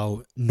into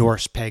how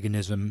Norse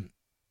paganism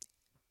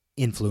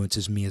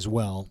influences me as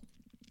well.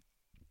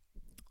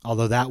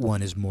 Although that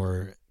one is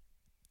more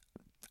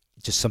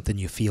just something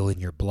you feel in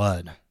your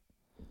blood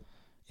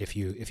if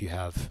you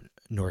have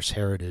Norse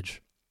heritage.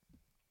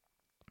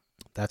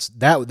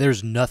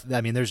 There's nothing,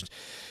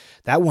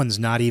 that one's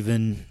not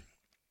even,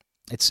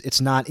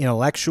 it's not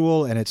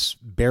intellectual and it's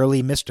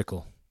barely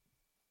mystical.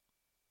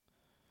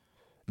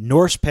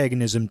 Norse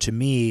paganism to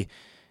me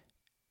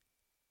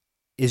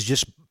is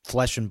just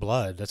flesh and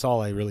blood. That's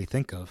all I really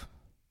think of.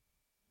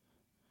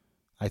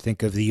 I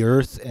think of the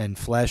earth and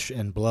flesh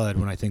and blood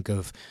when I think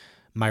of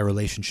my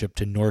relationship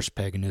to Norse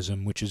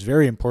paganism, which is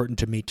very important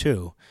to me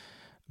too.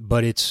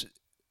 But it's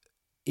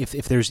if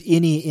there's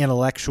any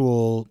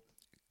intellectual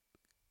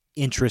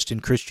interest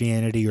in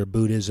Christianity or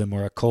Buddhism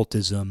or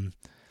occultism,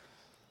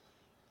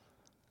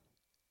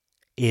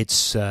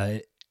 it's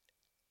definitely,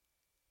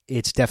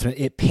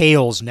 it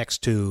pales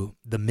next to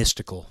the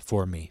mystical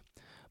for me.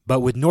 But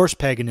with Norse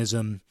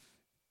paganism,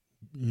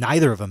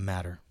 neither of them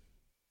matter.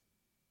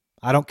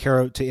 I don't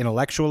care to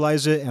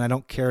intellectualize it, and I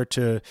don't care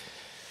to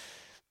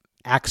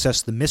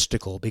access the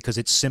mystical because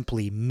it's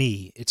simply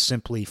me. It's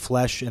simply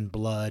flesh and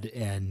blood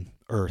and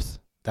earth.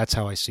 That's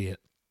how I see it.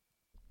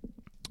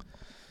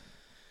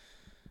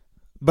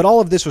 But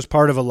all of this was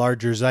part of a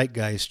larger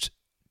zeitgeist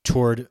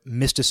toward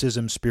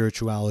mysticism,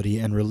 spirituality,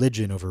 and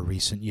religion over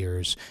recent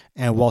years.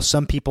 And while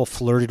some people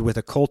flirted with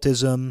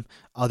occultism,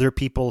 other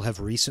people have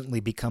recently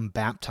become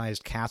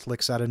baptized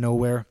Catholics out of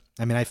nowhere.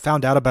 I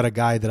found out about a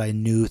guy that I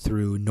knew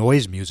through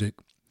noise music,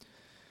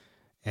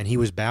 and he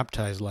was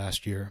baptized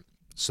last year.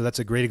 So that's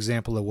a great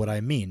example of what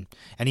I mean.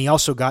 And he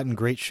also got in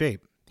great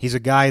shape. He's a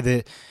guy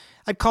that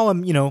I'd call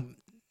him,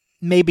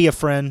 maybe a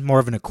friend, more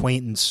of an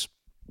acquaintance,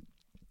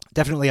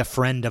 definitely a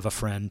friend of a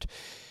friend,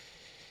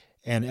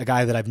 and a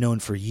guy that I've known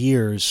for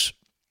years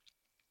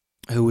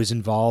who is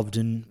involved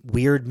in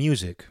weird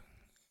music.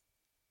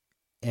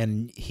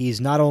 And he's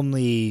not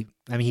only,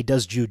 he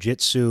does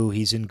jujitsu,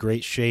 he's in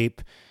great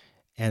shape,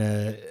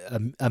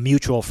 and a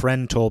mutual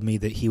friend told me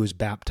that he was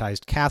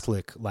baptized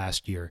Catholic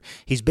last year.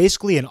 He's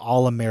basically an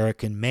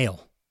all-American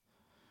male.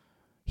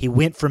 He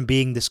went from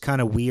being this kind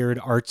of weird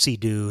artsy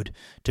dude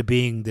to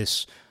being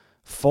this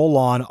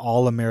full-on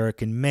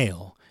all-American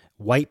male.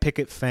 White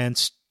picket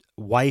fence,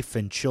 wife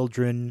and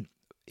children.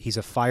 He's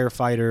a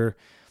firefighter.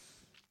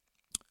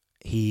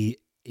 He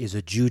is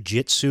a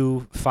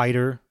jiu-jitsu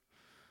fighter.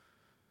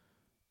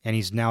 And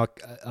he's now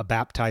a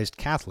baptized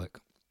Catholic.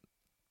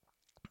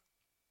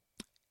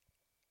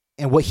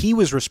 And what he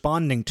was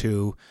responding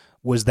to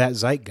was that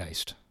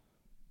zeitgeist.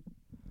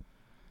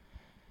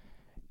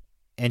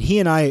 And he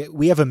and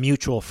we have a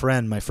mutual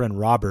friend, my friend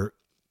Robert.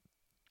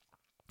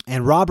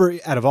 And Robert,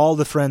 out of all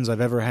the friends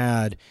I've ever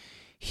had,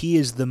 he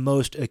is the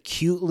most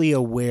acutely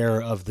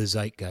aware of the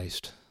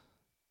zeitgeist.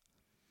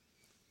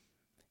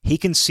 He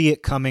can see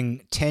it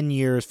coming 10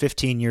 years,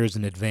 15 years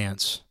in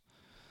advance.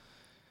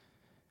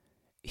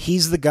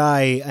 He's the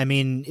guy,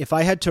 if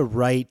I had to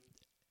write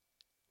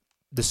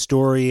the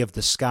story of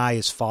The Sky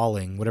is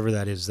Falling, whatever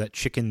that is, that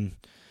Chicken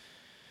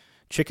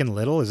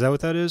Little, is that what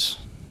that is?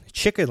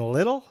 Chicken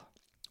Little?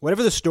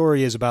 Whatever the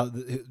story is about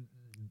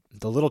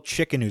the little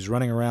chicken who's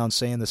running around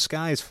saying the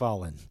sky is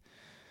falling.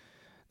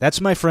 That's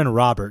my friend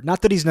Robert.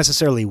 Not that he's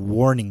necessarily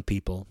warning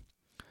people,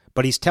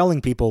 but he's telling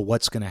people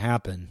what's going to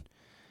happen.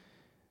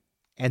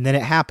 And then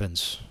it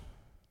happens.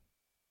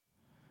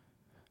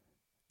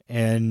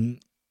 And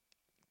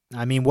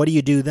what do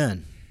you do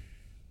then?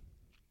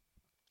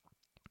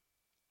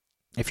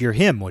 If you're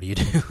him, what do you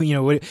do?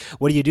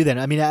 What do you do then?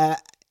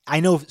 I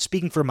know,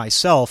 speaking for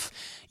myself,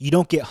 you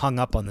don't get hung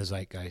up on the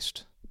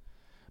zeitgeist.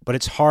 But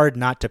it's hard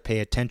not to pay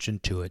attention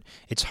to it.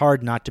 It's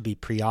hard not to be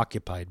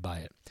preoccupied by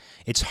it.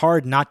 It's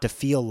hard not to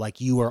feel like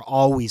you are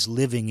always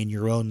living in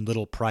your own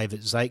little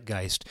private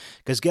zeitgeist.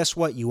 Because guess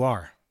what? You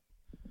are.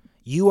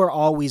 You are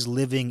always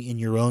living in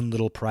your own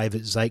little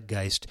private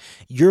zeitgeist.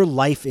 Your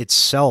life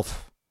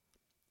itself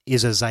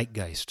is a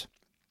zeitgeist.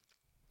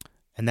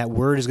 And that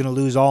word is going to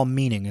lose all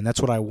meaning, and that's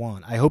what I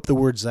want. I hope the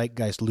word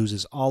zeitgeist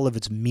loses all of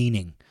its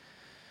meaning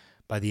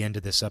by the end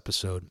of this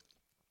episode.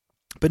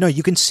 But no,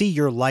 you can see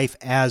your life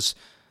as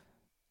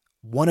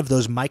one of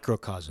those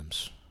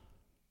microcosms.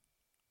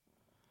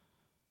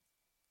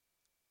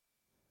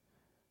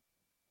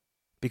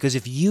 Because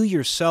if you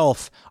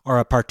yourself are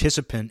a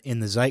participant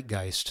in the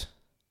zeitgeist,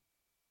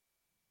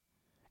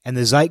 and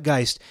the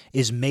zeitgeist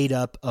is made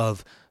up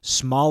of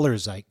smaller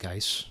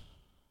zeitgeists,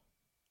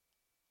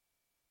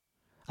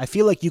 I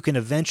feel like you can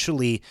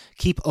eventually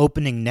keep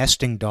opening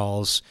nesting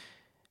dolls,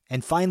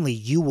 and finally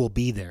you will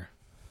be there.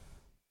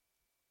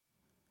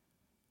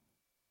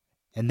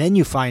 And then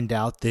you find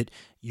out that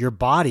your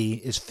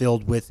body is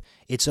filled with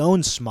its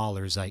own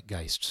smaller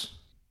zeitgeists.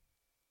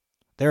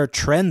 There are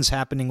trends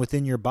happening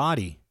within your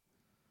body.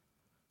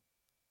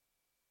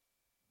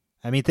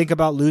 Think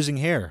about losing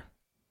hair.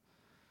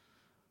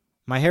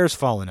 My hair's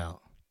fallen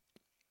out.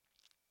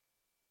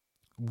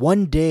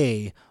 One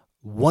day,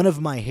 one of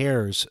my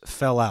hairs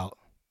fell out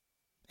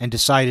and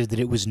decided that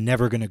it was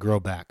never going to grow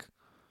back.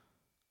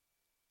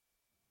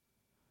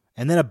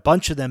 And then a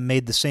bunch of them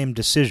made the same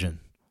decision.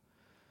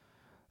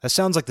 That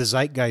sounds like the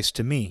zeitgeist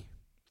to me.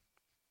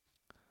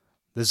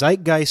 The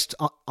zeitgeist,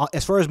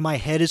 as far as my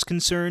head is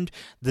concerned,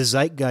 the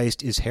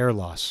zeitgeist is hair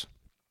loss.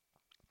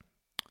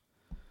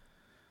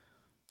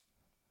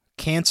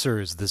 Cancer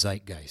is the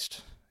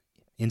zeitgeist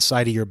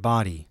inside of your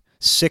body.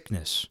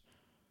 Sickness.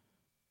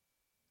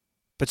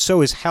 But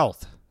so is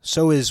health.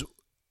 So is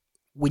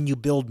when you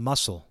build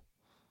muscle.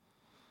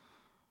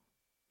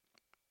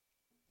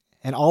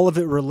 And all of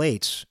it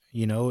relates.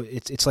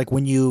 It's like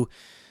when you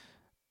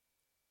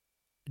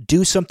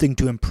do something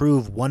to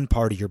improve one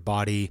part of your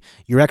body,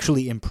 you're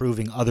actually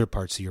improving other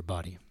parts of your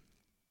body.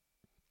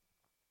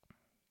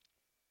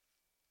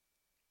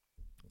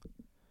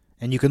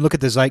 And you can look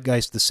at the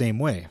zeitgeist the same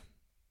way,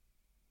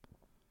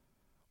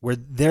 where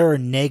there are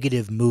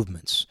negative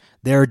movements,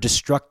 there are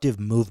destructive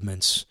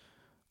movements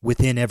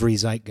within every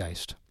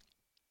zeitgeist.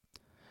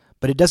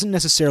 But it doesn't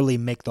necessarily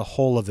make the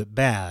whole of it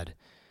bad.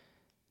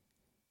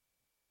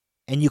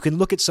 And you can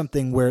look at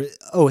something where,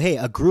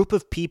 a group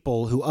of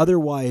people who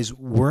otherwise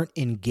weren't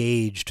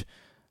engaged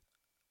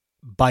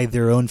by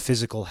their own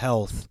physical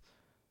health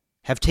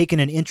have taken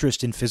an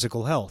interest in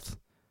physical health.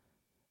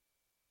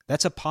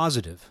 That's a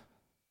positive.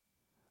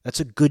 That's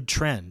a good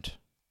trend.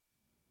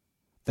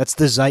 That's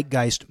the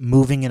zeitgeist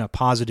moving in a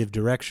positive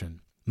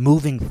direction,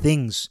 moving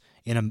things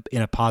in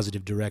a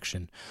positive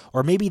direction.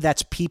 Or maybe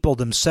that's people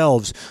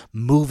themselves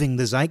moving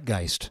the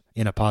zeitgeist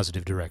in a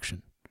positive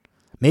direction.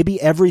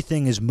 Maybe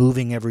everything is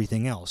moving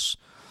everything else.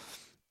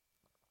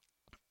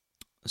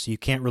 So you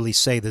can't really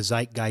say the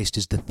zeitgeist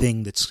is the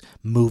thing that's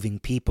moving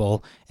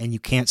people, and you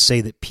can't say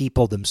that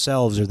people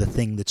themselves are the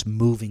thing that's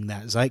moving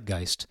that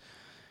zeitgeist.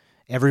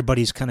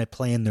 Everybody's kind of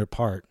playing their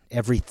part.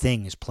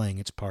 Everything is playing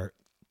its part.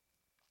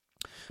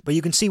 But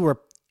you can see where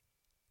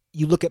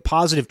you look at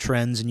positive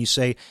trends and you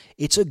say,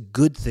 it's a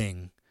good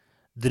thing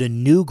that a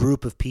new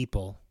group of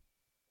people,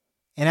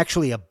 and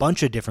actually a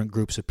bunch of different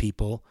groups of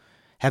people,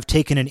 have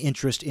taken an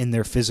interest in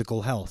their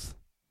physical health.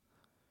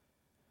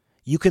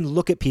 You can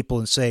look at people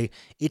and say,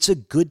 it's a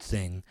good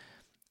thing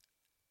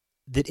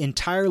that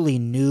entirely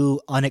new,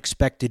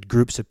 unexpected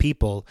groups of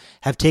people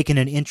have taken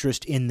an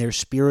interest in their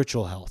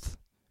spiritual health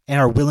and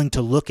are willing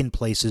to look in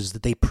places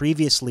that they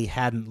previously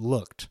hadn't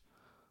looked.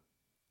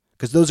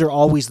 Because those are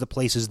always the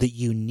places that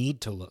you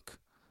need to look.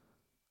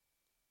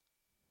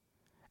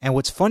 And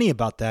what's funny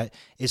about that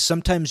is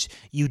sometimes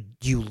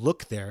you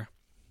look there.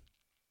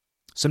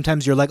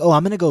 Sometimes you're like, oh,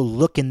 I'm going to go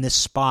look in this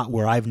spot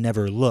where I've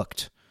never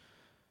looked.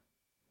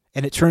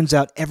 And it turns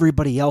out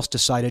everybody else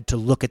decided to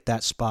look at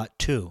that spot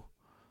too.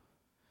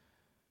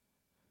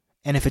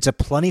 And if it's a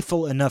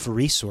plentiful enough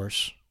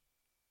resource,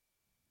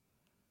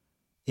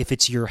 if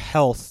it's your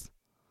health,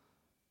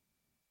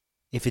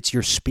 if it's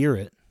your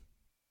spirit,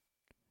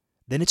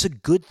 then it's a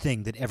good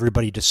thing that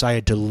everybody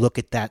decided to look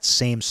at that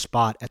same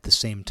spot at the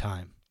same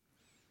time.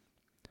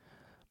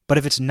 But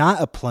if it's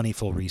not a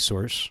plentiful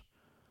resource,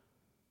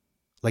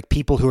 like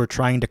people who are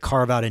trying to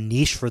carve out a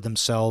niche for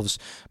themselves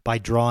by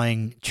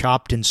drawing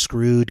chopped and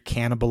screwed,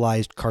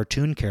 cannibalized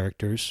cartoon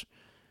characters,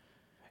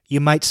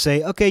 you might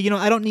say, okay,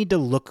 I don't need to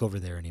look over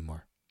there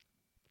anymore.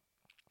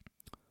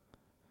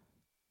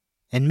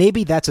 And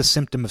maybe that's a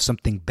symptom of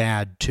something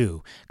bad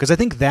too. Because I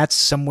think that's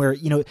somewhere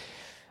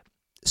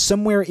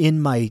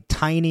in my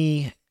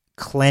tiny,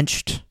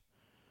 clenched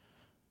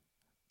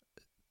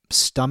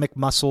stomach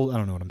muscle, I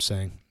don't know what I'm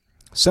saying.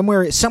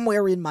 Somewhere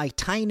in my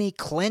tiny,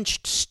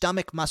 clenched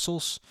stomach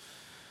muscles,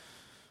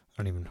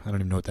 I don't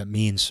even know what that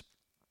means.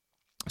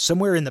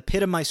 Somewhere in the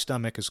pit of my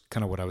stomach is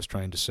kind of what I was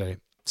trying to say.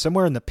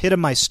 Somewhere in the pit of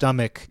my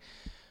stomach,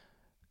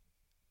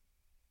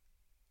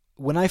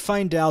 when I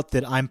find out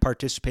that I'm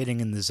participating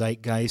in the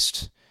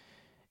zeitgeist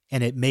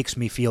and it makes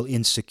me feel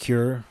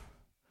insecure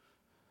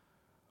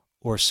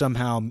or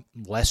somehow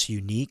less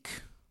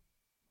unique,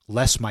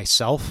 less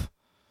myself,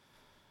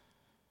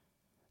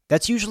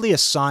 that's usually a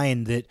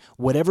sign that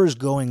whatever's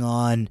going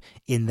on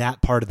in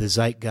that part of the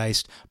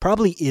zeitgeist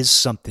probably is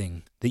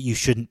something that you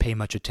shouldn't pay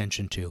much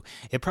attention to.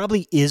 It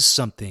probably is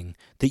something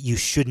that you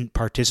shouldn't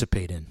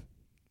participate in.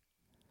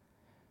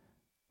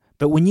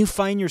 But when you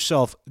find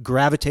yourself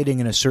gravitating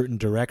in a certain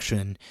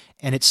direction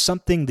and it's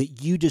something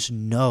that you just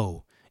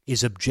know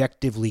is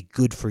objectively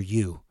good for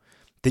you,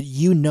 that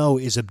you know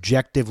is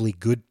objectively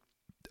good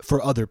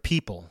for other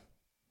people,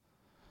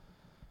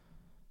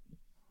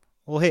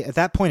 well, hey, at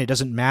that point, it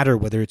doesn't matter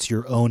whether it's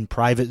your own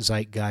private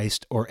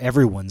zeitgeist or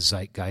everyone's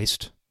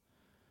zeitgeist,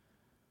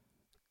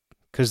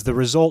 because the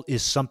result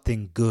is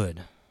something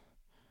good.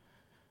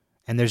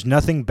 And there's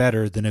nothing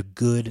better than a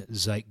good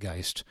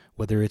zeitgeist,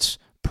 whether it's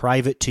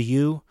private to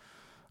you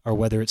or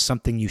whether it's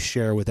something you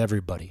share with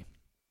everybody.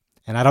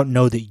 And I don't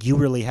know that you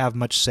really have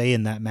much say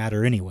in that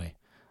matter anyway.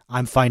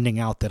 I'm finding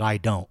out that I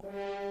don't.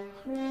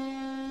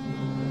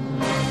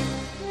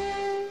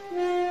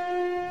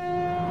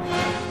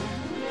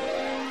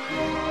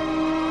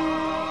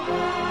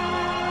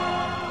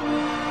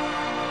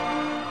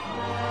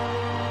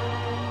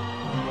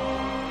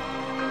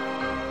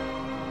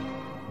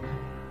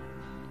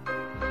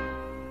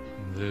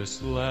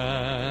 This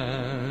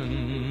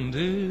land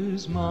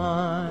is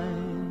mine.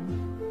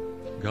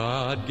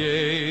 God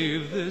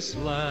gave this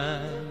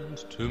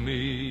land to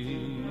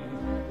me.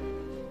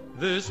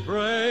 This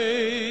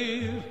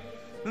brave,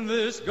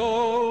 this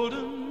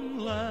golden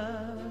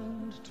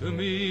land to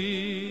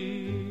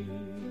me.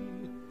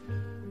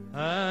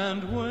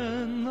 And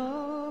when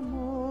the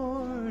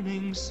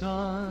morning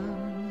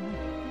sun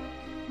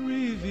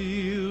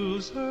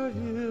reveals her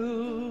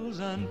hills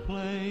and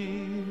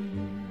plains,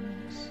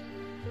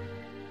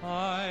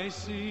 I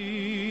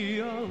see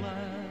a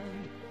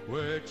land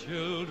where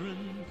children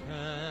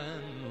can